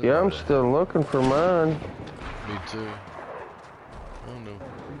borrow it, man. Yeah, I'm still looking for mine. Me too. I don't know.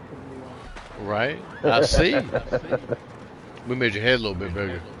 Right? I see. We made your head a little bit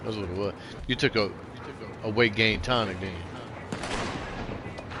bigger. That's what it was. You took a weight gain tonic, didn't you?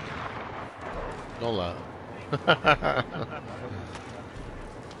 Don't lie.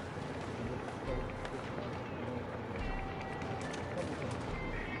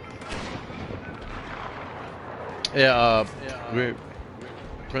 Yeah,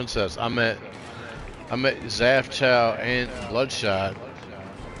 Princess, I met Zaf Chow and Bloodshot.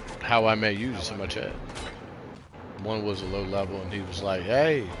 How I met you, so much chat. One was a low level, and he was like,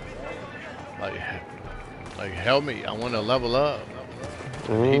 "Hey, like help me! I want to level up."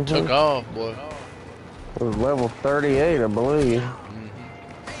 And he took off, boy. It was level 38, I believe.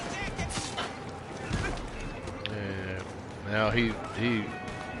 Yeah. Now he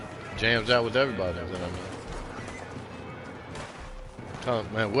jams out with everybody that I know.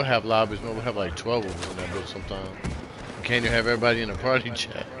 Man, we'll have lobbies, man. We'll have like 12 of us in that bitch sometimes. You can't even have everybody in a party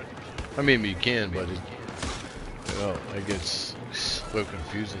chat. I mean, you can, but it gets a little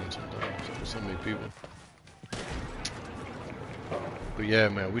confusing sometimes for so many people. But yeah,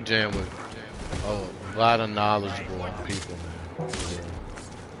 man, we jam with a lot of knowledgeable people, man.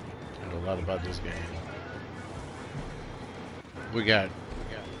 You know a lot about this game. We got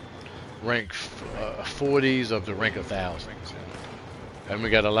rank 40s up to rank 1,000. And we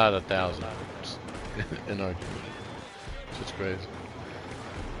got a lot of thousands in our community. It's just crazy.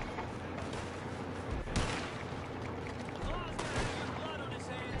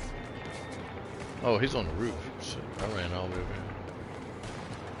 Oh, he's on the roof. Shit, I ran all the way over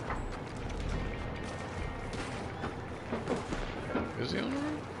here. Is he on the roof?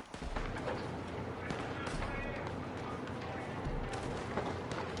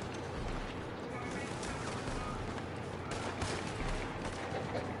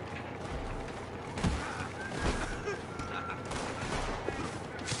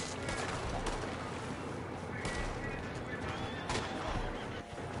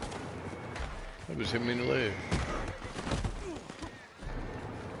 That was hit me in the leg.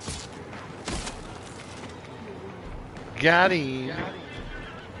 Got him.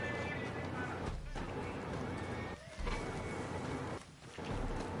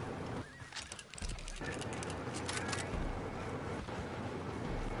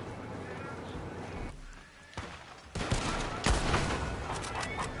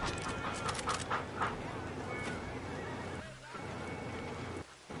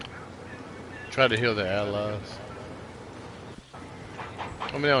 try to heal the allies.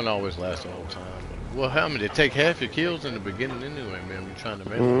 I mean, they don't always last the whole time. But, well, how many? They take half your kills in the beginning anyway, man. You're trying to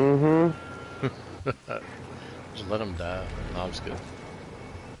melee. Mm-hmm. Just let them die. No, I'm just kidding.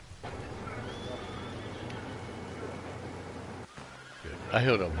 Good. I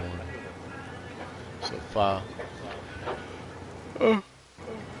healed up one. So 5.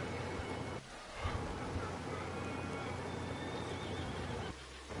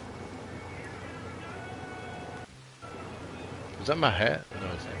 Is that my hat? No,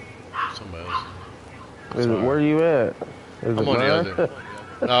 it's not. Somebody else. Where are you at? Is I'm it on the mine? other.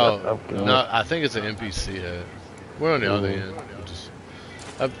 No, Okay. no, I think it's an NPC hat. We're on the other end.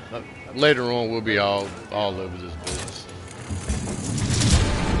 Later on, we'll be all over this business.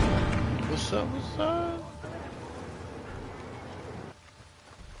 What's up? What's up?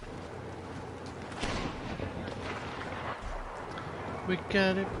 We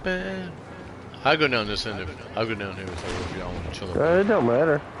got it bad. I go down this end. I'll go down here if y'all want to chill. It don't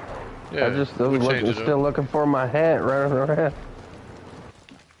matter. Yeah, I just was still looking for my hat running around.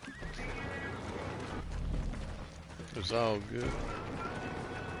 It's all good.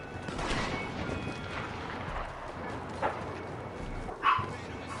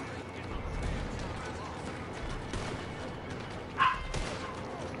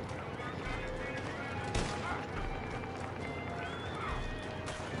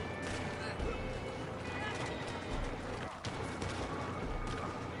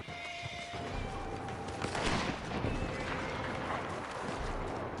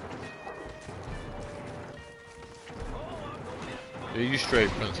 Yeah, you straight,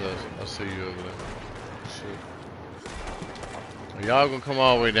 princess. I see you over there. Shit. Y'all gonna come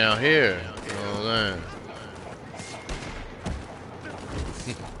all the way down here. You know what I'm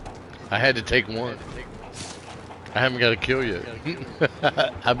saying? I had to take one. I haven't got a kill yet.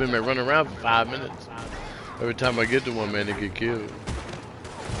 I've been running around for 5 minutes. Every time I get to one, man, they get killed.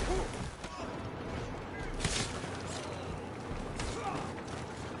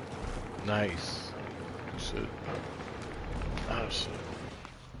 Nice. Shit. Oh, shit.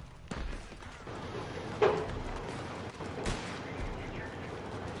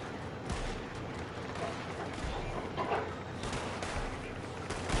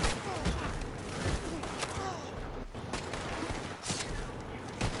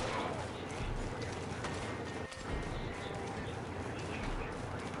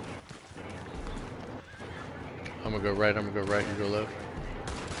 I'm gonna go right, you go left.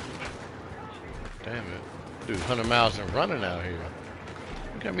 Damn it. Dude, 100 miles and running out here.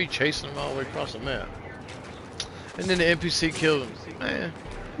 You got me chasing them all the way across the map. And then the NPC killed him. Man.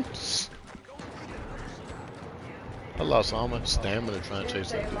 I lost all my stamina trying to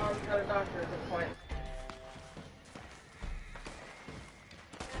chase that dude.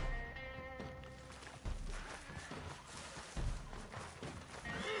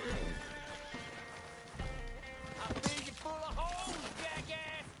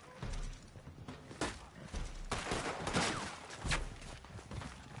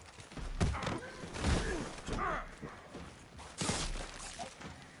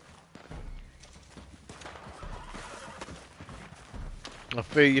 I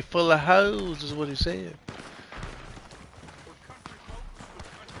feel you full of hoes, is what he said.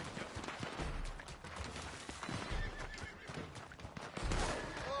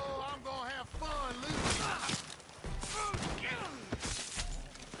 Oh, I'm gonna have fun,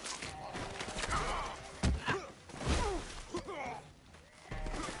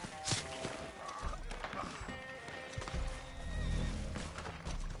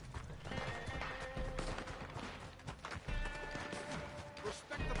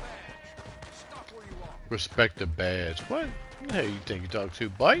 Respect the badge. What? Hey, you think you talk to?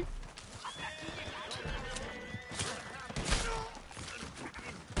 Bite?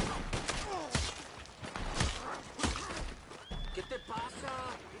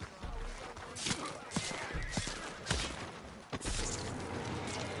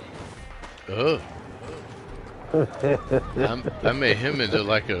 Ugh. I made him into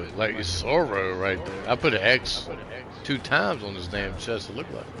like a Zorro right there. I put an X 2 times on his damn chest to look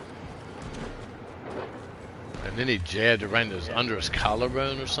like. And then he jabbed it right under his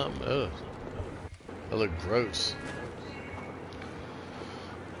collarbone or something. Ugh. That looked gross.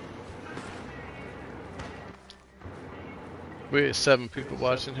 We had 7 people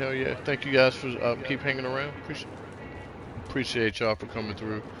watching. Hell yeah. Thank you guys for keep hanging around. Appreciate y'all for coming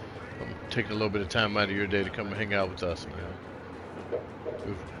through. Taking a little bit of time out of your day to come and hang out with us, man.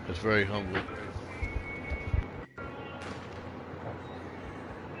 It's very humbling.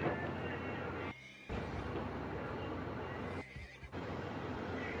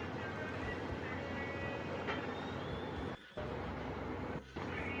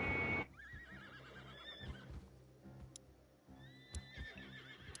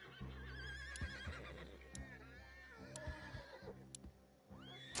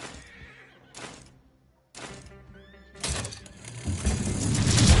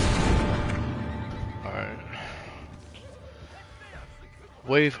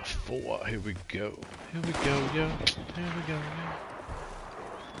 Wave 4. Here we go. Here we go, yo. Here we go, yo.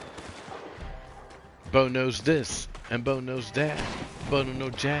 Bo knows this, and Bo knows that. Bo don't know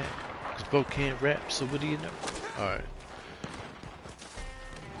jack, cause Bo can't rap, so what do you know? Alright.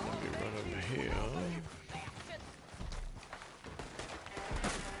 Let me run over here.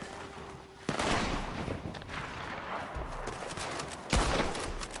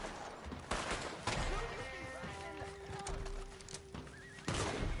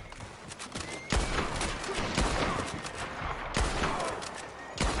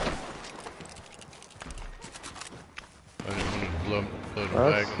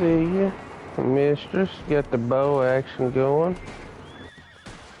 I see you, mistress. Got the bow action going.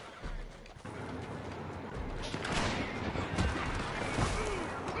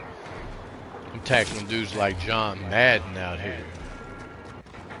 I'm tackling dudes like John Madden out here.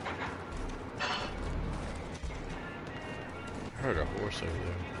 I heard a horse over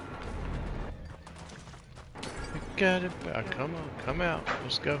there. You got it. Come on, come out.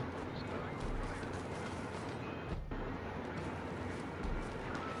 Let's go.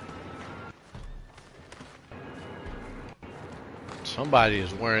 Somebody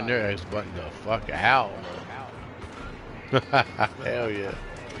is wearing their X button the fuck out. Hell yeah.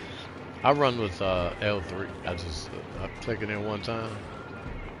 I run with L3. I click it in one time.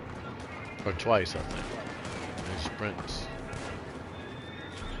 Or twice, I think. And sprints.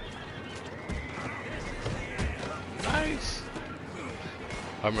 Nice.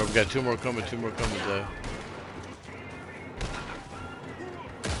 I remember we got two more coming though.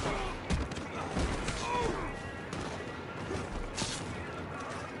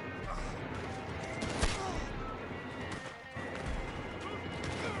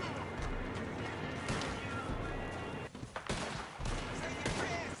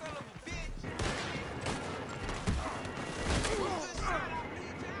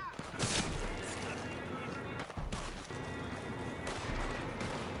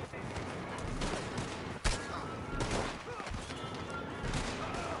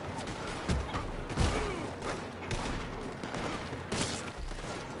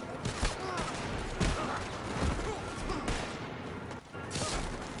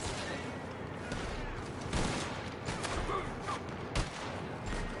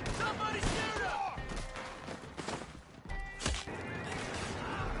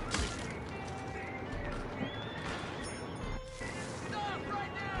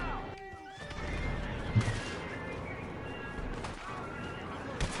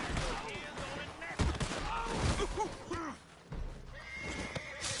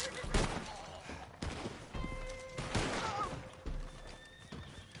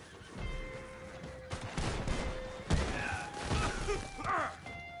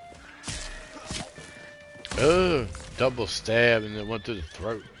 Ugh, double stab and then went through the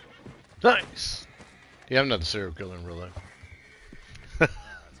throat. Nice. Yeah, I'm not a serial killer in real life.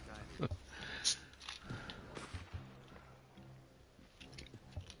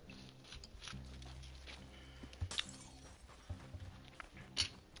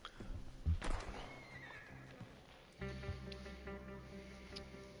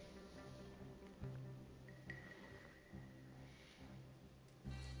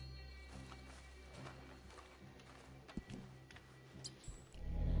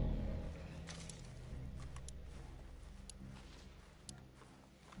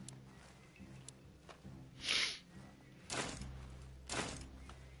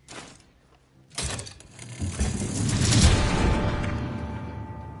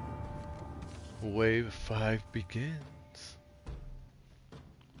 Wave 5 begins.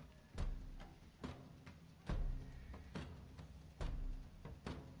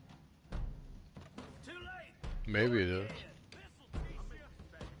 Maybe it is.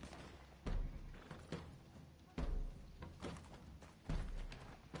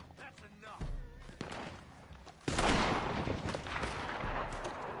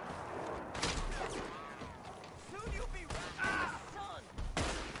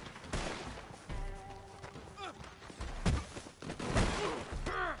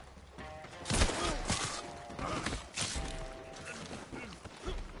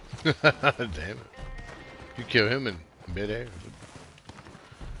 Damn it. You kill him in midair.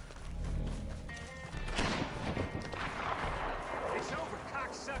 It's over,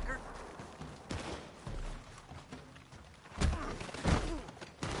 cocksucker.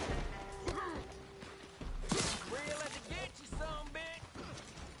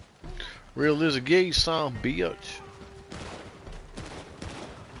 Real as a gay son, bitch.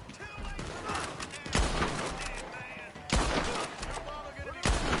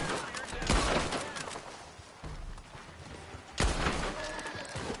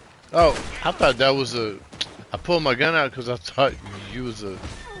 Oh, I thought that was a. I pulled my gun out because I thought you was a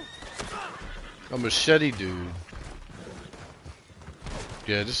machete dude.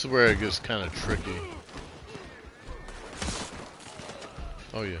 Yeah, this is where it gets kind of tricky.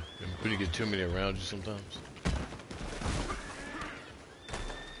 Oh yeah, when you get too many around you sometimes.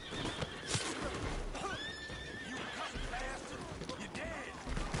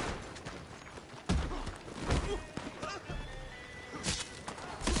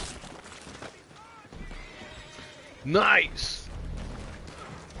 Nice!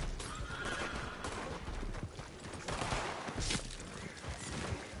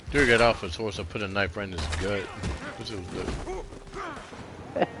 Dude got off his horse, I put a knife right in his gut. This was dope.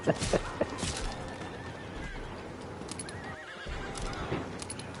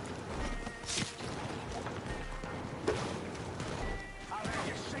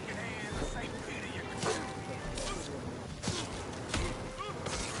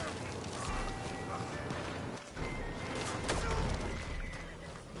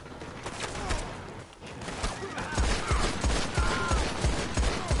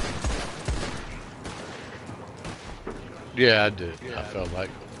 Yeah, I did. I felt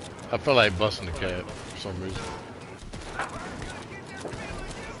like busting the cab for some reason.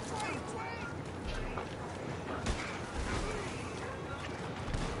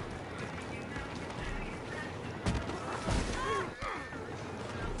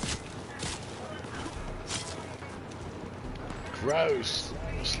 Gross.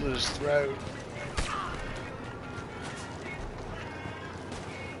 Slit his throat.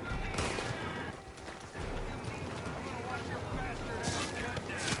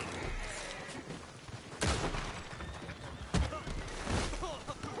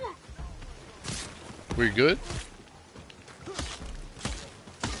 We good?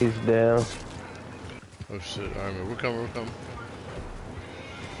 He's down. Oh shit, alright, we're coming, we're coming.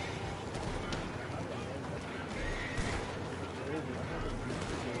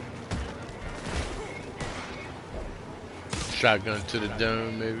 Shotgun to the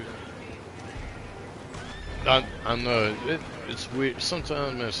dome, maybe. I know, it's weird.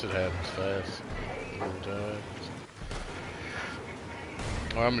 Sometimes that shit happens fast. Alright,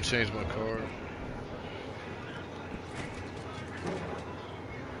 I'm gonna change my card.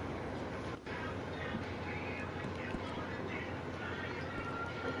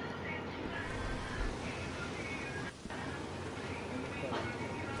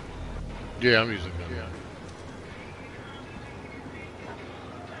 Yeah, I'm using gun. Yeah.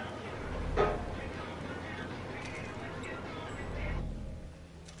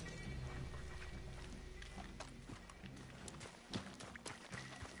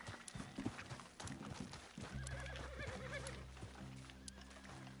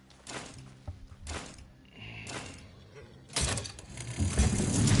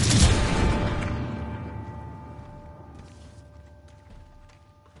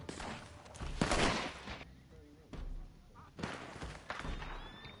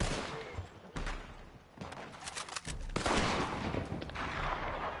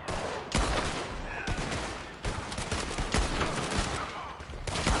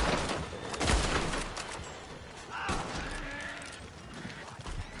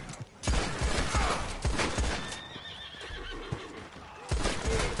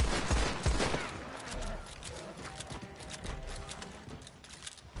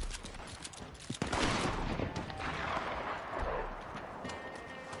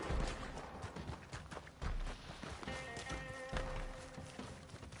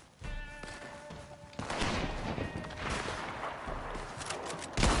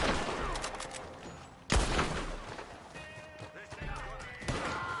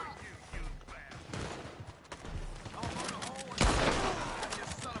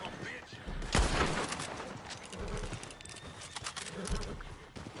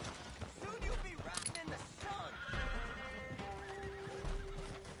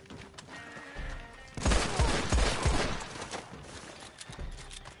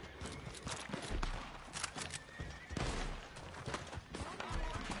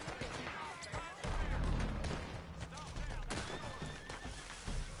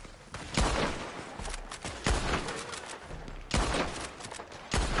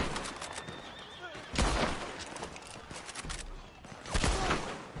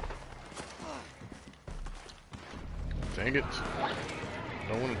 Dang it. I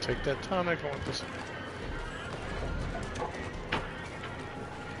don't want to take that tonic. I want this.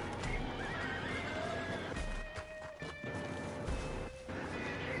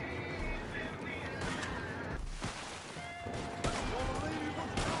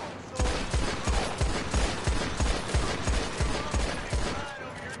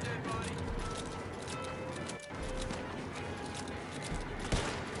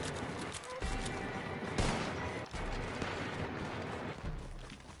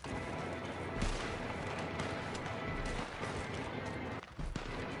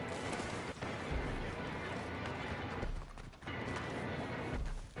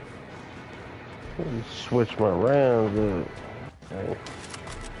 Switch my rounds up. Okay.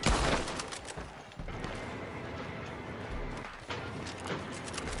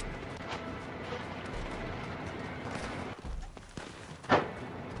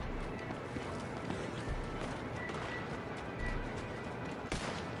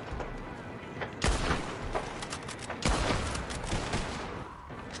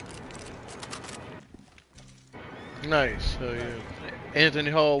 Nice. Hell yeah.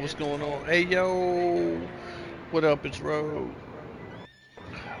 Anthony Hall, what's going on? Hey yo, what up? It's Rogue.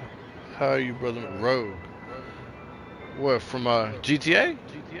 How are you, brother? Rogue. What from GTA?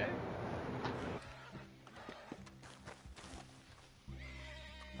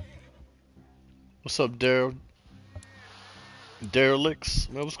 What's up, Daryl? Derelicts.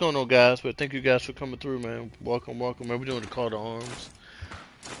 Man, what's going on, guys? But thank you guys for coming through, man. Welcome, welcome. Man, we're doing the call to arms.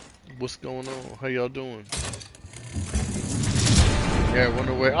 What's going on? How y'all doing? Yeah,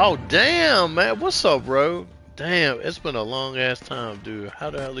 wonder where. Oh, damn, man. What's up, bro? Damn, it's been a long ass time, dude. How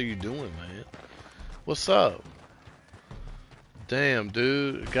the hell are you doing, man? What's up? Damn,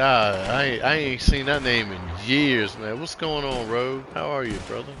 dude. God, I ain't seen that name in years, man. What's going on, Rogue? How are you,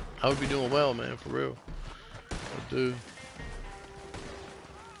 brother? I hope you're doing well, man, for real. I do.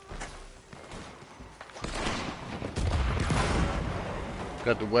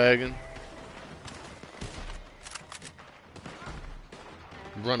 Got the wagon.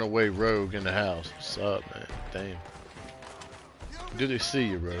 Runaway Rogue in the house. What's up, man? Damn. Good to see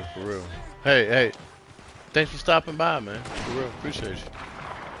you, bro, for real. Hey, hey. Thanks for stopping by, man. For real. Appreciate you.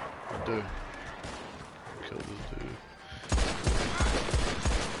 I do. Kill this dude.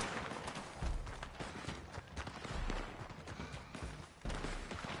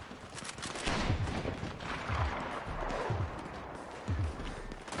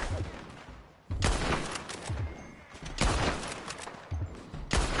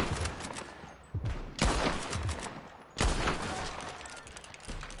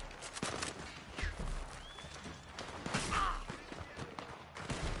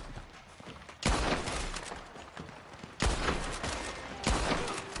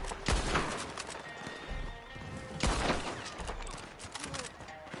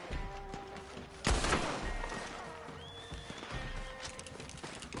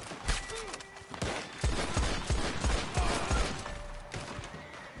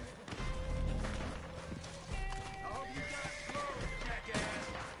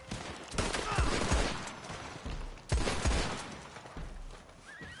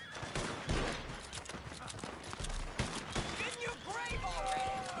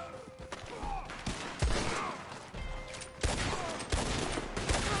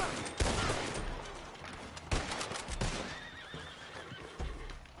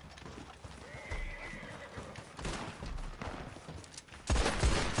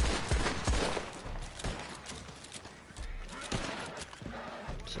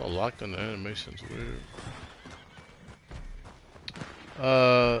 So locked in the animation's weird.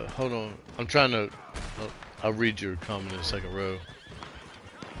 Hold on. I'm trying to. I'll read your comment in the second row.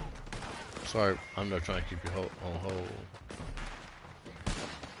 Sorry, I'm not trying to keep you on hold.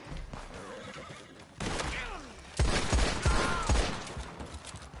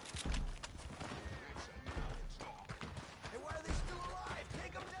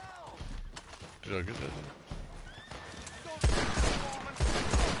 Did I get that?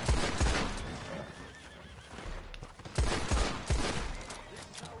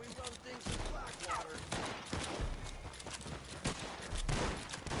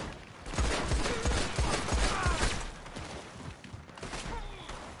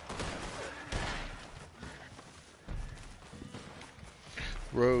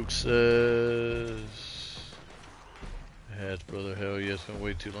 Rogue says, "Has brother, hell yes, been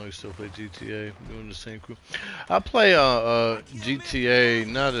way too long. You still play GTA? Doing the same crew. I play GTA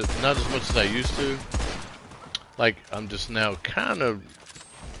not as much as I used to. Like I'm just now kind of.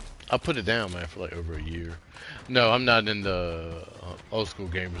 I put it down, man, for like over a year. No, I'm not in the old school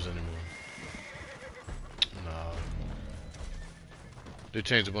gamers anymore. No, they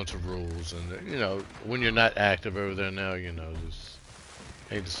changed a bunch of rules, and you know when you're not active over there now, you know this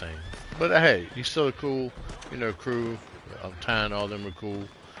ain't the same. But hey, you still a cool, you know, crew. Ty and all them are cool.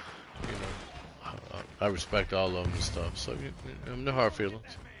 You know, I respect all of them and stuff. So no hard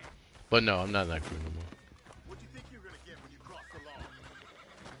feelings. But no, I'm not in that crew no more.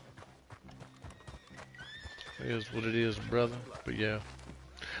 It is what it is, brother. But yeah,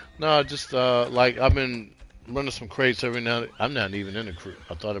 no, just like I've been running some crates every now. I'm not even in a crew.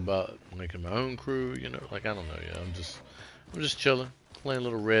 I thought about making my own crew. You know, like I don't know. Yeah, I'm just chilling, playing a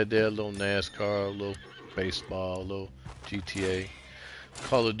little Red Dead, a little NASCAR, a little baseball, a little GTA.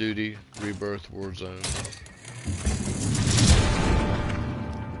 Call of Duty, Rebirth, Warzone.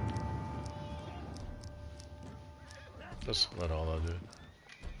 That's about all I do.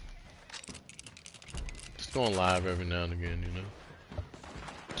 Just going live every now and again, you know.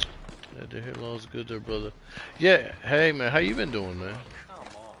 Yeah, the hair law's good there, brother. Yeah, hey man, how you been doing, man?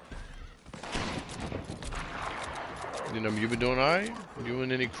 You know, you been doing alright? You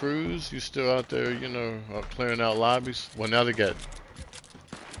in any crews? You still out there, you know, clearing out lobbies? Well, now they got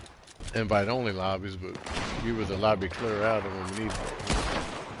invite-only lobbies, but you were the lobby clear out when we need it.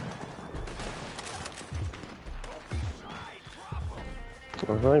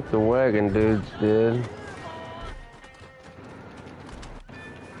 I think the wagon dude's dead.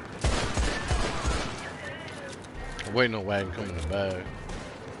 I'm waiting on wagon coming to bag.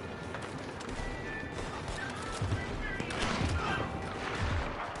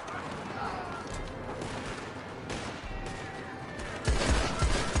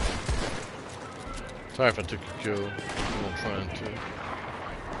 Sorry if I took your kill. I wasn't trying to.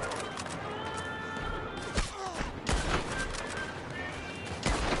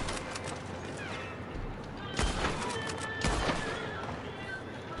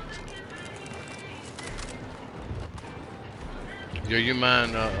 Yo, you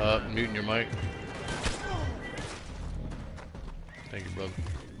mind muting your mic? Thank you, brother.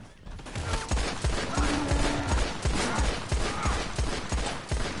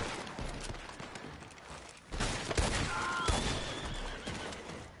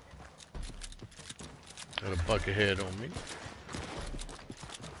 Got a bucket head on me.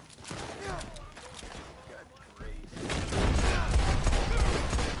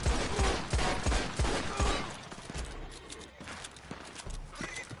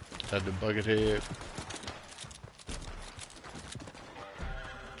 Had the bucket head.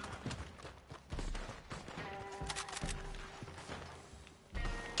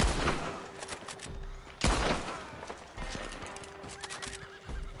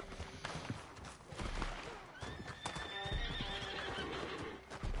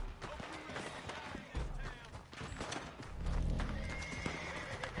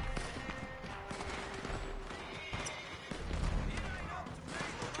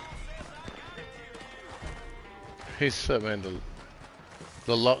 He said, man,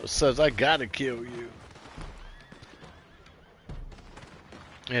 the law says I gotta kill you.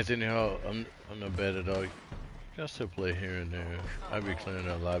 Anthony Hall, I'm not bad at all. I still play here and there. I be clearing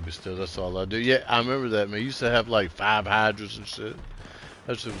that lobby still. That's all I do. Yeah, I remember that, man. You used to have like 5 hydras and shit.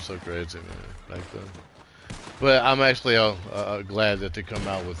 That shit was so crazy, man, back then. But I'm actually glad that they come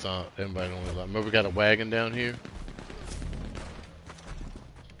out with everybody only. Remember, we got a wagon down here.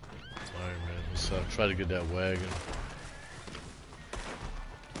 All right, man. Let's try to get that wagon.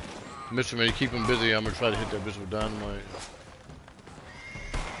 Mr. Man, you keep him busy. I'm gonna try to hit that bitch with dynamite.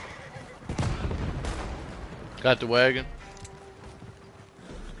 Got the wagon.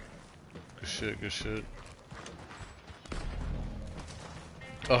 Good shit, good shit.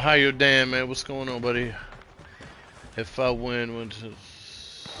 Oh, how you damn, man? What's going on, buddy? If I win,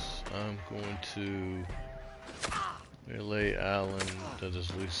 I'm going to LA Island. That is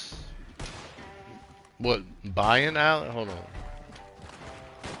least. What? Buy an island? Hold on.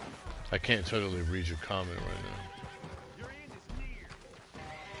 I can't totally read your comment right now.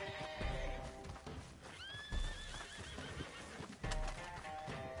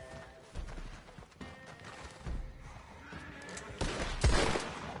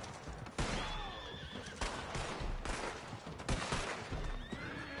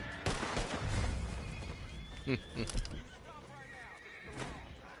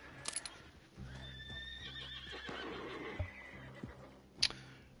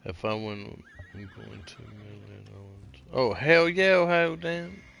 If I win, I'm going to $1 million. Oh, hell yeah, oh, hell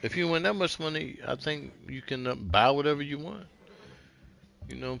damn. If you win that much money, I think you can buy whatever you want.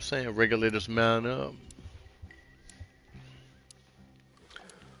 You know what I'm saying? Regulators mount up.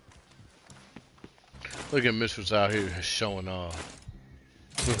 Look at Mistress out here showing off.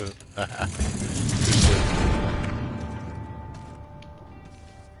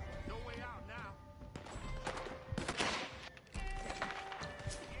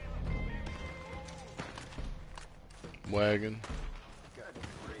 Wagon.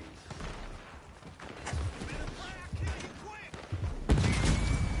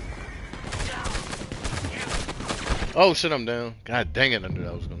 Oh shit, I'm down. God dang it, I knew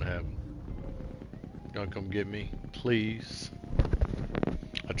that was gonna happen. Y'all come get me, please.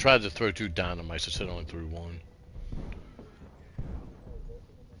 I tried to throw 2 dynamites, I said I only threw 1.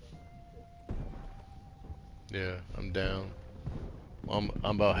 Yeah, I'm down. I'm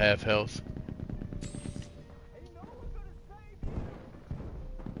about half health.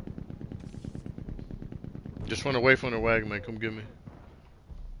 Just run away from the wagon, man. Come get me.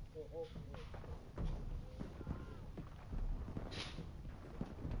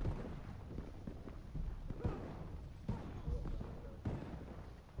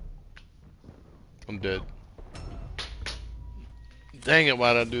 I'm dead. Dang it,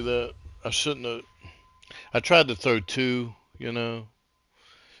 why'd I do that? I shouldn't have. I tried to throw two, you know.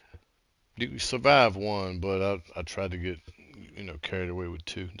 You survive one, but I tried to get, you know, carried away with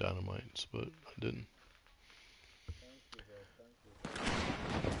two dynamites, but I didn't.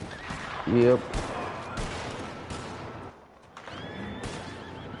 Yep.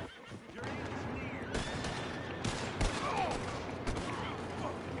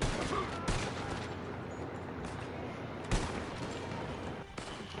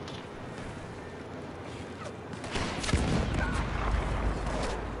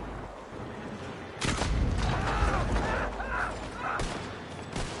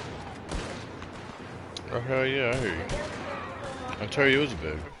 Oh, hell yeah, I hear you. I tell you, it was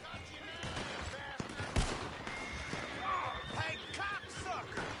big.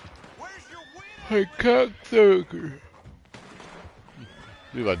 Hey, cocksucker. I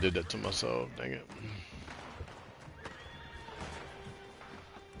believe I did that to myself, dang it.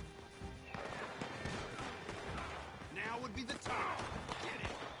 Now would be the time.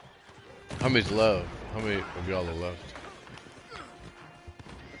 How many's left? How many of y'all are left?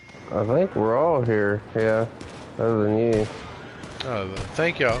 I think we're all here, yeah, other than you. Oh,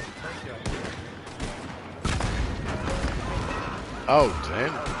 thank y'all. Oh,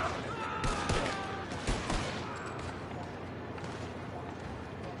 damn.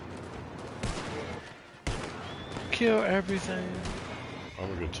 Kill everything. I'm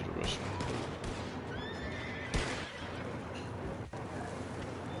gonna go to the restaurant.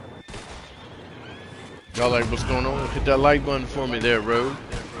 Y'all like what's going on? Hit that like button for me there, Road.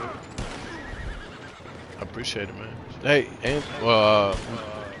 I appreciate it, man. Hey, you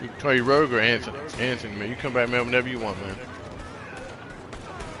can call you Rogue or Anthony. Anthony, man. You come back, man, whenever you want, man.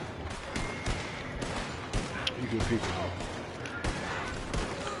 You good people, man.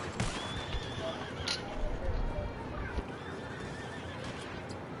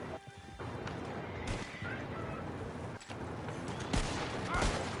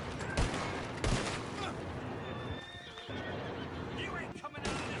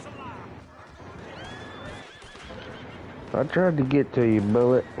 I tried to get to you,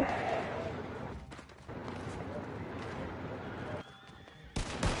 Bullet.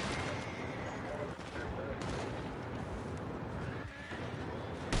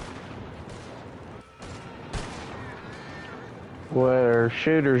 Well, there are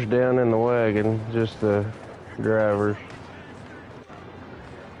shooters down in the wagon, just the drivers.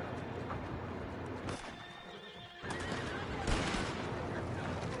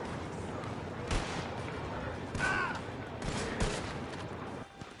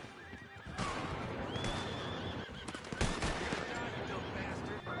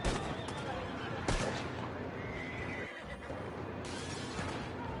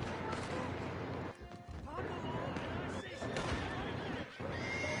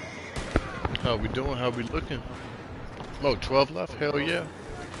 How we doing? How we looking? Oh, 12 left? Hell yeah.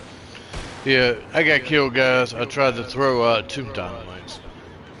 Yeah, I got killed, guys. I tried to throw two dynamites.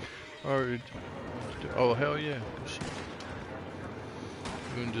 Alright. Oh, hell yeah.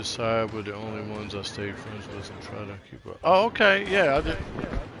 You can decide we're the only ones I stayed friends with and try to keep up. Oh, okay. Yeah, I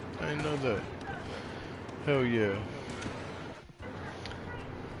didn't know that. Hell yeah.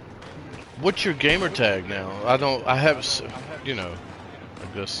 What's your gamer tag now? I have, you know, I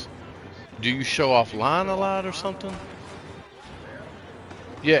guess. Do you show offline a lot or something?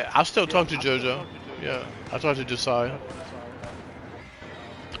 Yeah, I still talk to JoJo. Yeah, I talk to Josiah.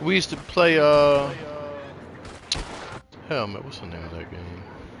 We used to play, hell man, what's the name of that game?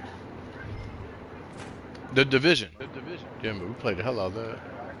 The Division. Yeah, man, we played the hell out of that.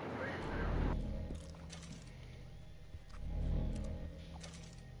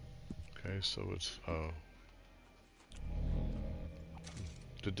 Okay, so it's,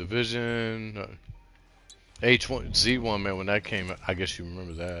 The Division, H1, Z1, man, when that came, I guess you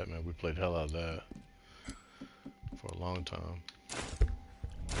remember that, man. We played the hell out of that for a long time.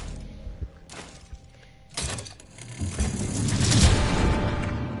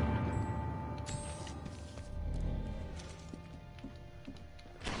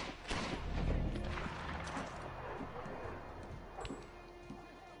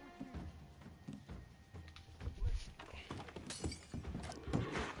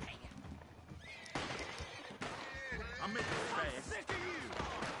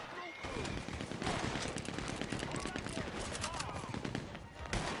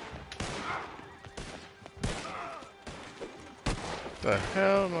 The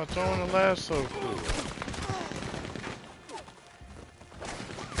hell am I throwing a lasso for?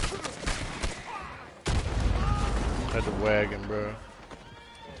 Had the wagon, bro.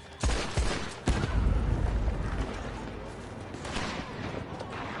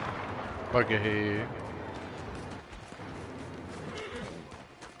 Buckethead.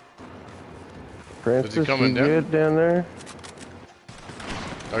 Princess, Is he coming you down? good down there?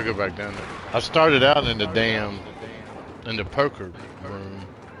 I'll go back down there. I started out in the poker room.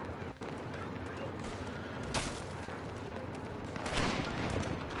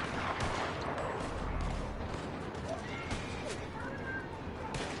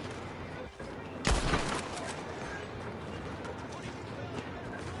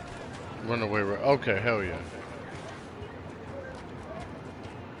 Runaway road. Okay, hell yeah.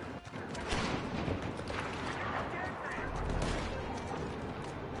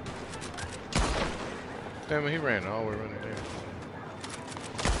 Damn it, he ran all the way running there.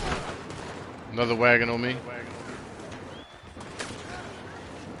 Another wagon on me.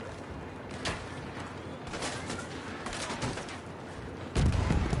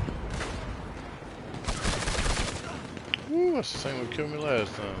 Ooh, that's the same one that killed me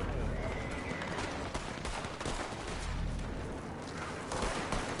last time.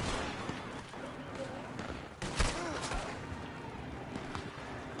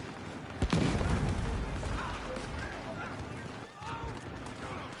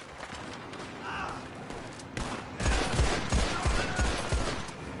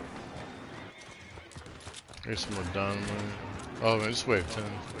 Here's some more dynamite. Oh man, just wave 10.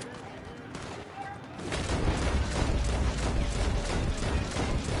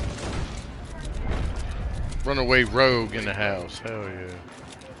 Runaway rogue in the house. Hell yeah.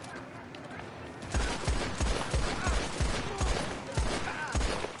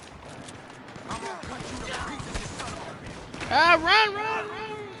 Ah, run!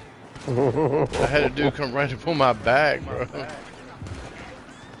 I had a dude come right up on my back, bro.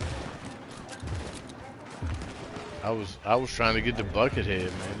 I was trying to get the Buckethead,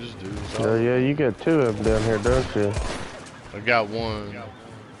 man. This dude was Oh yeah, you got two of them down here, don't you? I got one.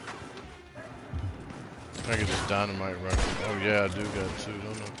 I get this dynamite right. Oh yeah, I do got two,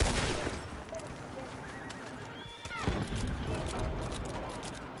 don't I?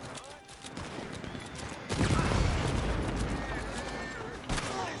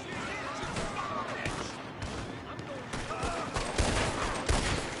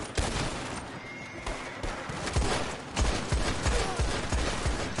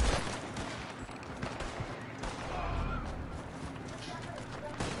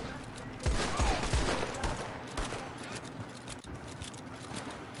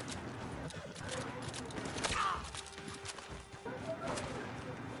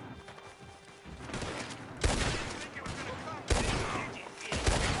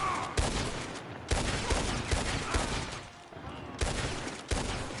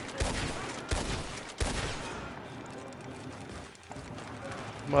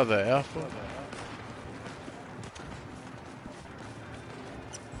 Mother effer.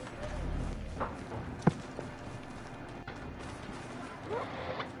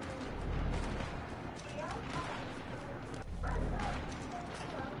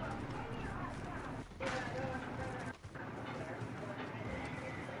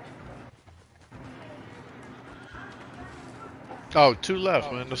 Oh, two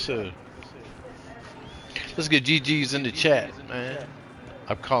left, man. That's it. Let's get GG's in the chat, man.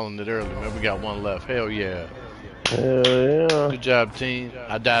 I'm calling it early, man. We got one left. Hell yeah. Hell yeah. Good job, team.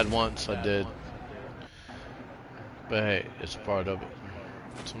 I died once. I did. But hey, it's a part of it.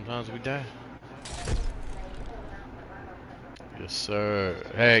 Sometimes we die. Yes, sir.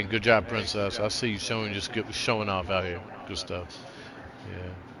 Hey, good job, Princess. I see you showing off out here. Good stuff.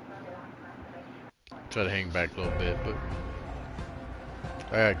 Yeah. Try to hang back a little bit, but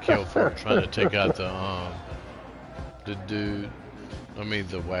I got killed for trying to take out the dude. I mean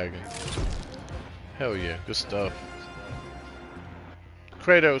the wagon. Hell yeah, good stuff.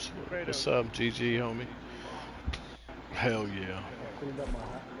 Kratos, what's up, GG, homie? Hell yeah.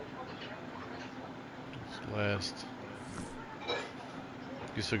 Last.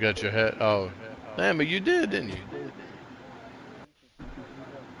 You still got your hat? Oh, damn, but you did, didn't you?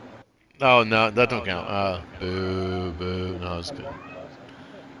 Oh no, that don't count. Boo, boo. No, it's good.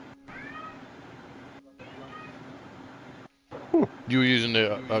 You were using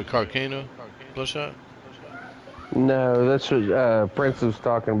the Carcano bloodshot? No, that's what Prince was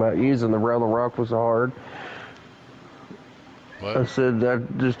talking about. Using the Rolling Rock was hard. What? I said, I'm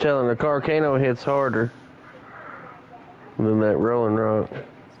just telling the Carcano hits harder than that Rolling Rock.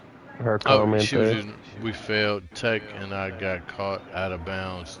 Her Oh, comment she was there. using. We failed. Tech and I got caught out of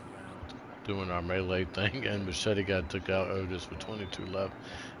bounds doing our melee thing, and Machete got took out Otis with 22 left,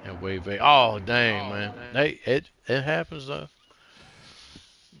 and Wave 8. Oh, dang, man. Hey, it happens though.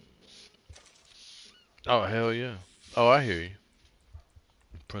 Oh, hell yeah. Oh, I hear you,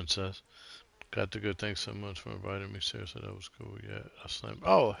 Princess. Got the good. Thanks so much for inviting me. Seriously, that was cool. Yeah, I slammed.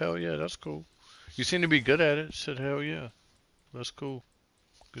 Oh, hell yeah, that's cool. You seem to be good at it. Said hell yeah, that's cool.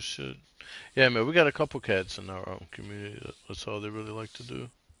 Good shit. Yeah, man, we got a couple cats in our own community. That's all they really like to do.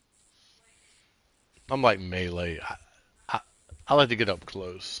 I'm like melee. I, I like to get up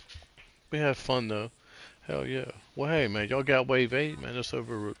close. We had fun though. Hell yeah. Well, hey man, y'all got wave 8, man. That's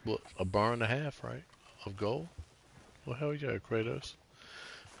over what, a bar and a half, right? Of gold. Well, hell yeah, Kratos.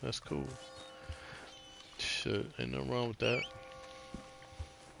 That's cool. Shit, ain't nothing wrong with that.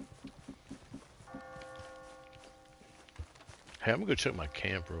 Hey, I'm gonna go check my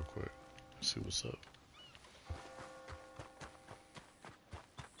camp real quick. See what's up.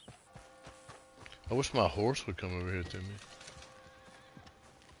 I wish my horse would come over here to me.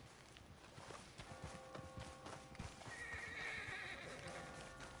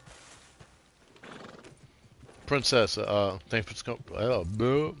 Princess, thanks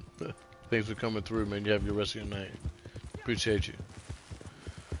for thanks for coming through, man. You have your rest of your night. Appreciate you.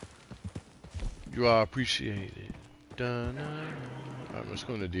 You are appreciated. Alright, let's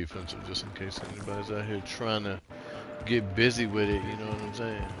go into defensive just in case anybody's out here trying to get busy with it, you know what I'm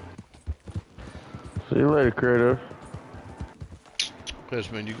saying? See you later, Kratos.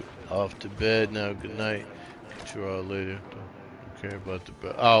 Chris, man, you off to bed now. Good night. Get you all later. Don't care about the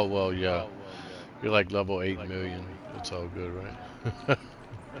bed. Oh, well, yeah. You're like level 8 million. It's all good, right?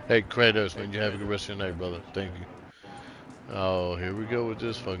 Hey, Kratos, man, you have a good rest of your night, brother. Thank you. Oh, here we go with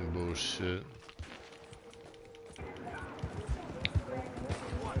this fucking bullshit.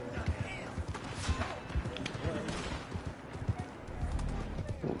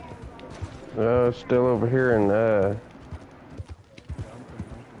 Still over here in,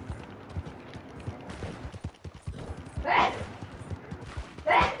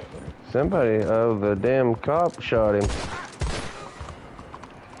 somebody, the damn cop shot him.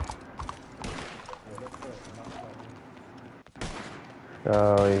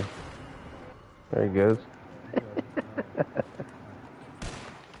 Oh, there he goes.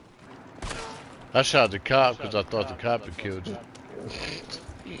 I shot the cop because I thought the cop had killed you.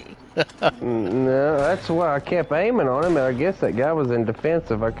 No, that's why I kept aiming on him, and I guess that guy was in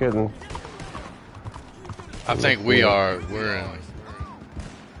defensive. I couldn't. I think we're in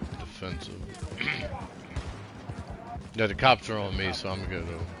defensive. Yeah, the cops are on me, so I'm good.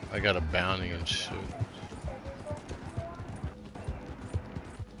 I got a bounty and shit.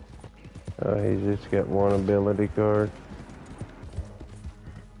 He's just got one ability card.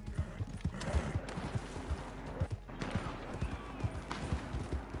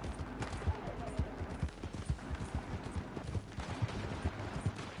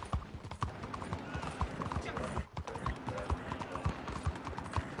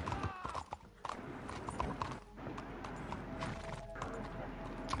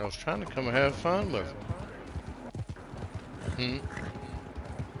 I was trying to come and have fun with him.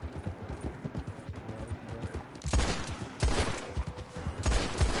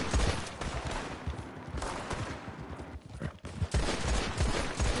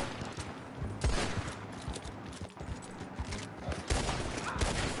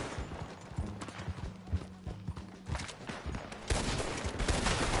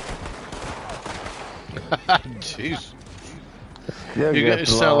 Jeez. You guys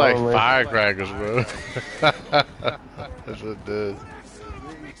sound like firecrackers, bro. That's what it does.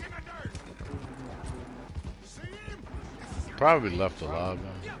 Probably left alive,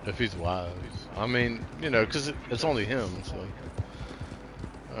 man, if he's wise. I mean, you know, because it's only him, so.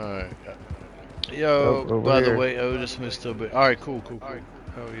 Alright. Yo, by the way, Otis may still be. Alright, cool.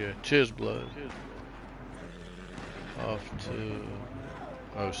 Oh, yeah. Cheers, blood. Off to.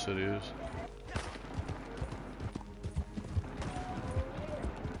 Oh, shit, he is.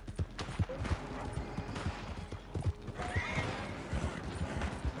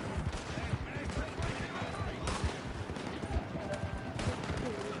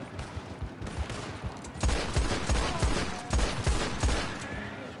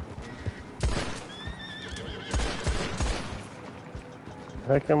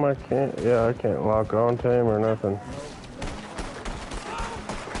 How come I can't? Yeah, I can't lock on to him or nothing.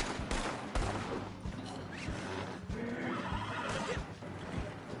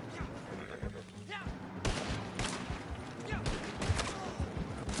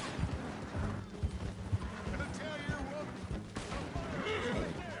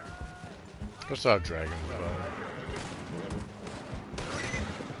 Let's start dragging.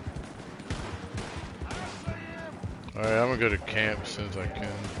 Alright, I'm gonna go to camp as soon as I can.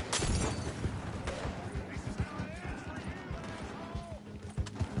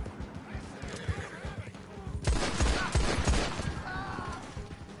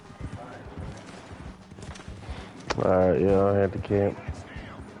 Alright, yeah, I had to camp.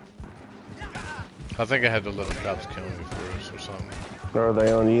 I think I had to let the cops kill me first or something. Are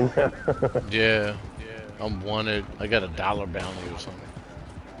they on you now? Yeah. I'm wanted. I got a dollar bounty or something.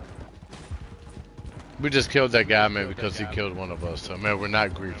 We just killed that guy, man, because he killed one of us. So, man, we're not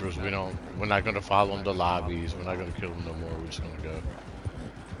griefers. We're not gonna follow him to lobbies. We're not gonna kill him no more. We're just gonna go.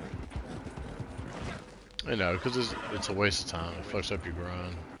 You know, because it's a waste of time. It fucks up your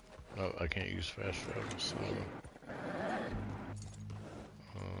grind. Oh, I can't use fast travel, so.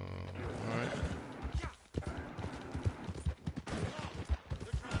 Alright.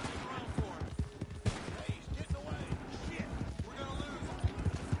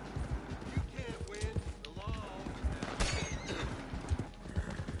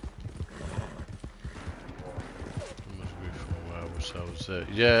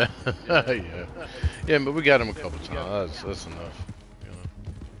 Yeah, yeah, yeah. But we got him a couple times. That's enough.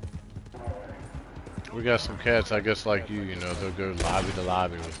 You know. We got some cats, I guess, like you. You know, they'll go lobby to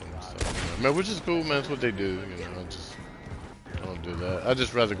lobby with them and stuff. You know? Man, which is cool, man. That's what they do. You know, I don't do that. I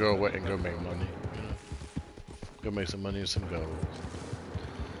just rather go away and go make money. You know, go make some money and some gold.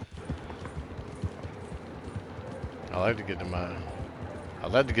 I like to get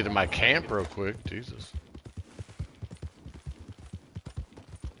to my camp real quick. Jesus.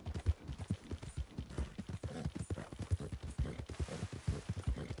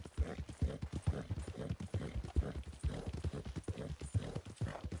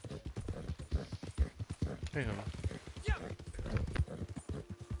 Hang on.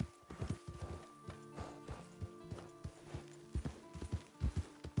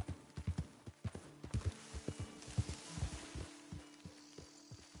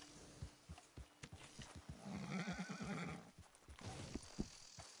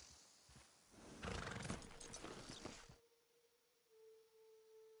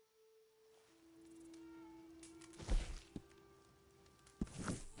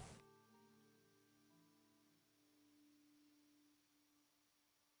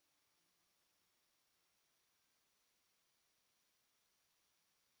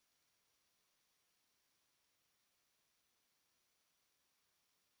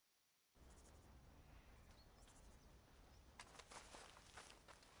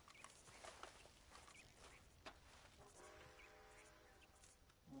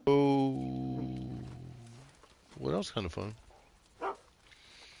 Oh, well, that was kind of fun.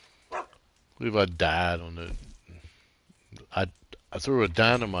 I believe I died on the. I threw a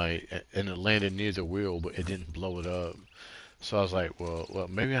dynamite and it landed near the wheel, but it didn't blow it up. So I was like, well,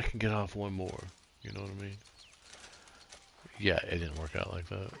 maybe I can get off one more. You know what I mean? Yeah, it didn't work out like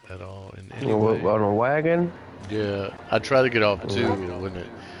that at all. In any way. On a wagon? Yeah, I tried to get off too when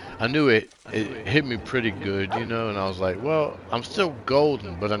I knew it hit me pretty good, you know, and I was like, well, I'm still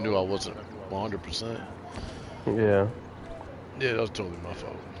golden, but I knew I wasn't 100%. Yeah. Yeah, that was totally my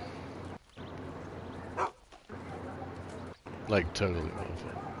fault. Like, totally my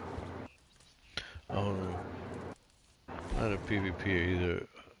fault. Not a PvP either.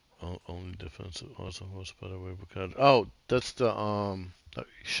 Only defensive. Also, most better way because. Oh, that's the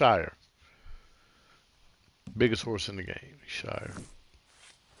Shire. Biggest horse in the game, Shire.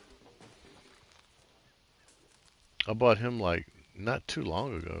 I bought him like not too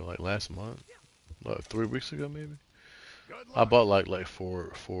long ago, like last month, like 3 weeks ago maybe. I bought like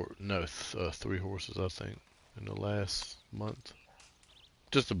three horses I think in the last month,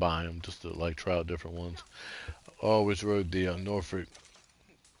 just to buy them, just to like try out different ones. I always rode the Norfolk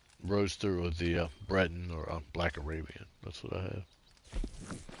Roadster or the Breton or Black Arabian. That's what I have.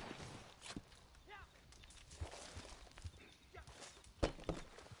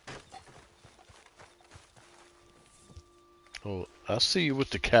 Oh, I see you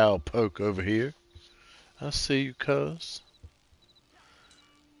with the cow poke over here. I see you, cuz.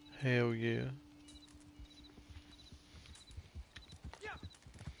 Hell yeah.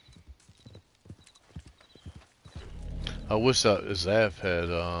 I wish that Zaf had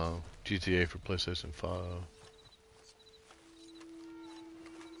GTA for PlayStation 5.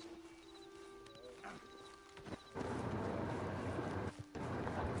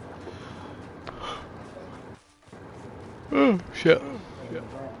 Oh, shit.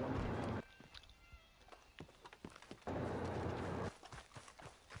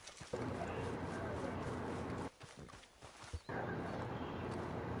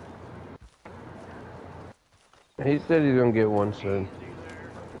 He said he's gonna get one soon.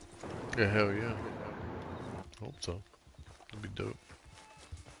 Yeah, hell yeah. Hope so. That'd be dope.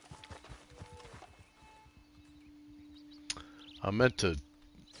 I meant to.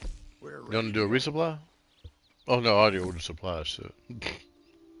 You want to do a resupply? Oh no, audio order supply shit.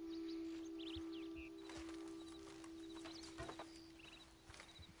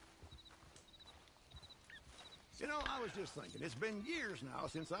 You know, I was just thinking, it's been years now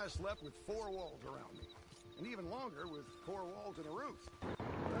since I slept with 4 walls around me. And even longer with 4 walls and a roof.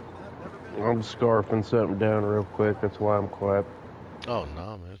 I'm scarfing something down real quick, that's why I'm quiet. Oh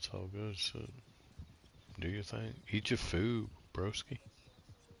nah, man, it's all good. Shit. Do your thing. Eat your food, broski.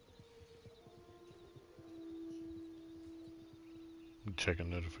 I'm checking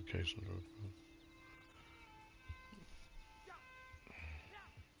notifications real quick.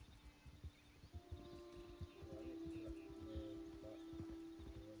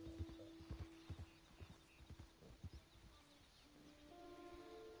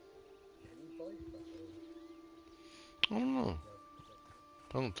 I don't know.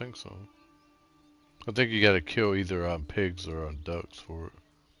 I don't think so. I think you gotta kill either pigs or ducks for it.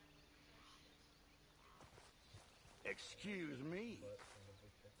 Excuse me.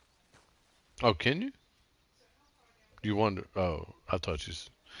 Oh, can you? You wonder? Oh, I thought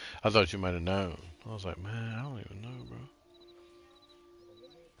you might have known. I was like, man, I don't even know, bro.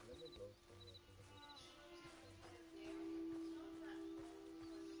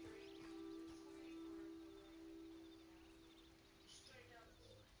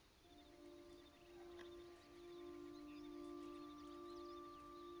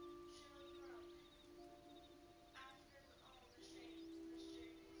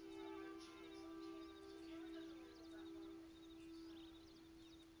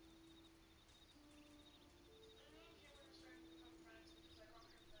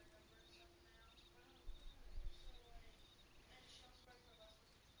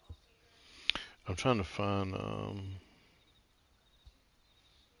 I'm trying to find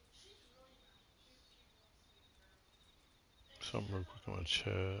something real quick on my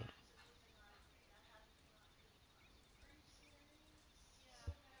chat.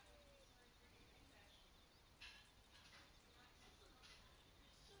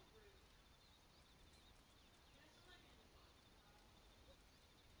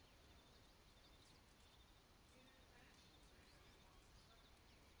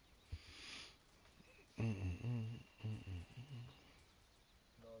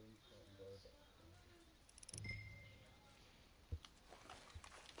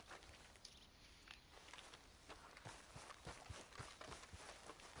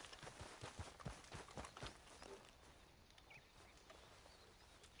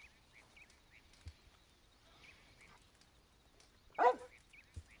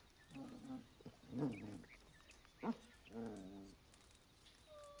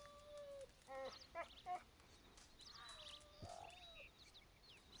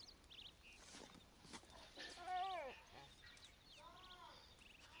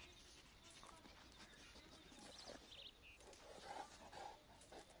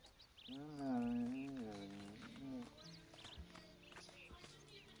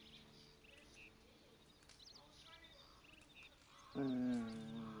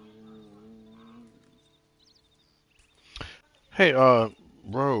 Hey,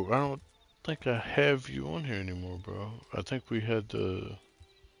 bro, I don't think I have you on here anymore, bro. I think we had to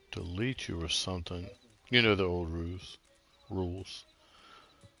delete you or something. You know the old rules.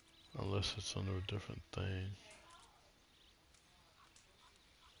 Unless it's under a different thing.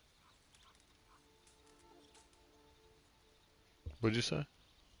 What'd you say?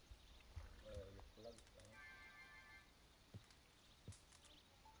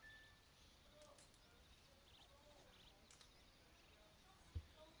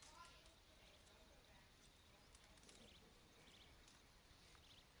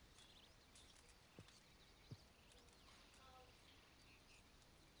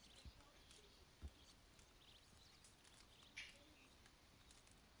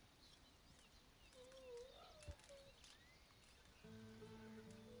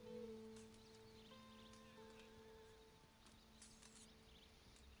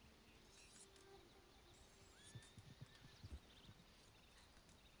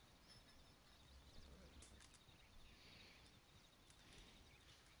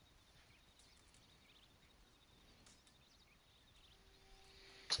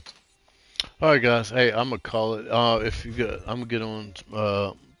 Alright guys, hey, I'm gonna call it. If you get, I'm gonna get on,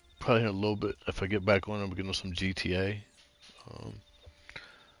 probably in a little bit. If I get back on, I'm gonna get on some GTA. Um,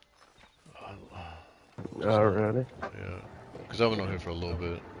 Alrighty. yeah, because I've been on here for a little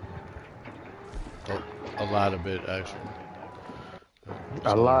bit. A lot of it actually.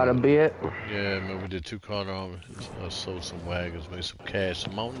 A lot of bit. Yeah, man, we did 2 Carter arms, sold some wagons, made some cash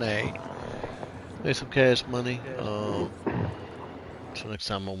money. Made some cash money. So next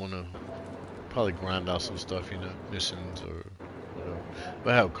time I wanna probably grind out some stuff, you know, missions or whatever.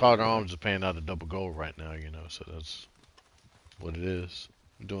 But hell, Carter Arms is paying out a double gold right now, you know, so that's what it is.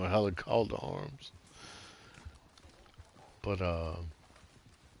 I'm doing hella Carter Arms. But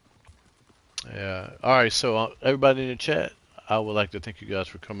yeah. All right, so everybody in the chat, I would like to thank you guys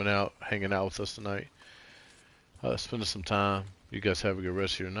for coming out, hanging out with us tonight, spending some time. You guys have a good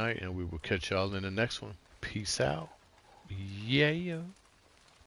rest of your night, and we will catch y'all in the next one. Peace out. Yeah.